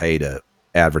 we don't pay to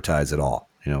advertise at all.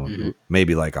 You know,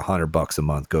 maybe like $100 a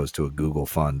month goes to a Google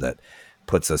fund that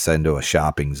puts us into a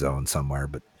shopping zone somewhere,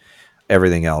 but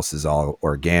everything else is all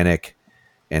organic,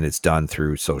 and it's done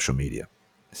through social media.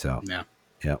 So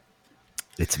yeah,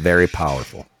 it's very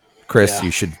powerful. Chris, you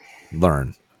should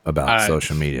learn about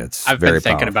social media. I've been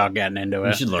thinking about getting into it.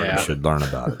 You should learn. You should learn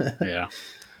about it. Yeah,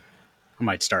 I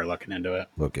might start looking into it.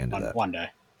 Look into that one day.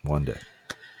 One day.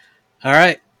 All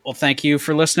right. Well, thank you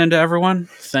for listening to everyone.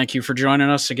 Thank you for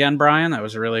joining us again, Brian. That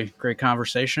was a really great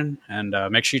conversation. And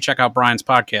make sure you check out Brian's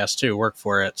podcast, too. Work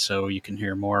for it so you can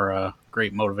hear more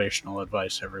great motivational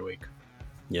advice every week.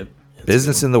 Yep.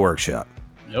 Business in the Workshop.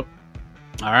 Yep.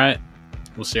 All right.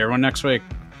 We'll see everyone next week.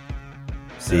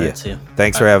 See you.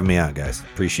 Thanks for having me on, guys.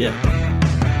 Appreciate it.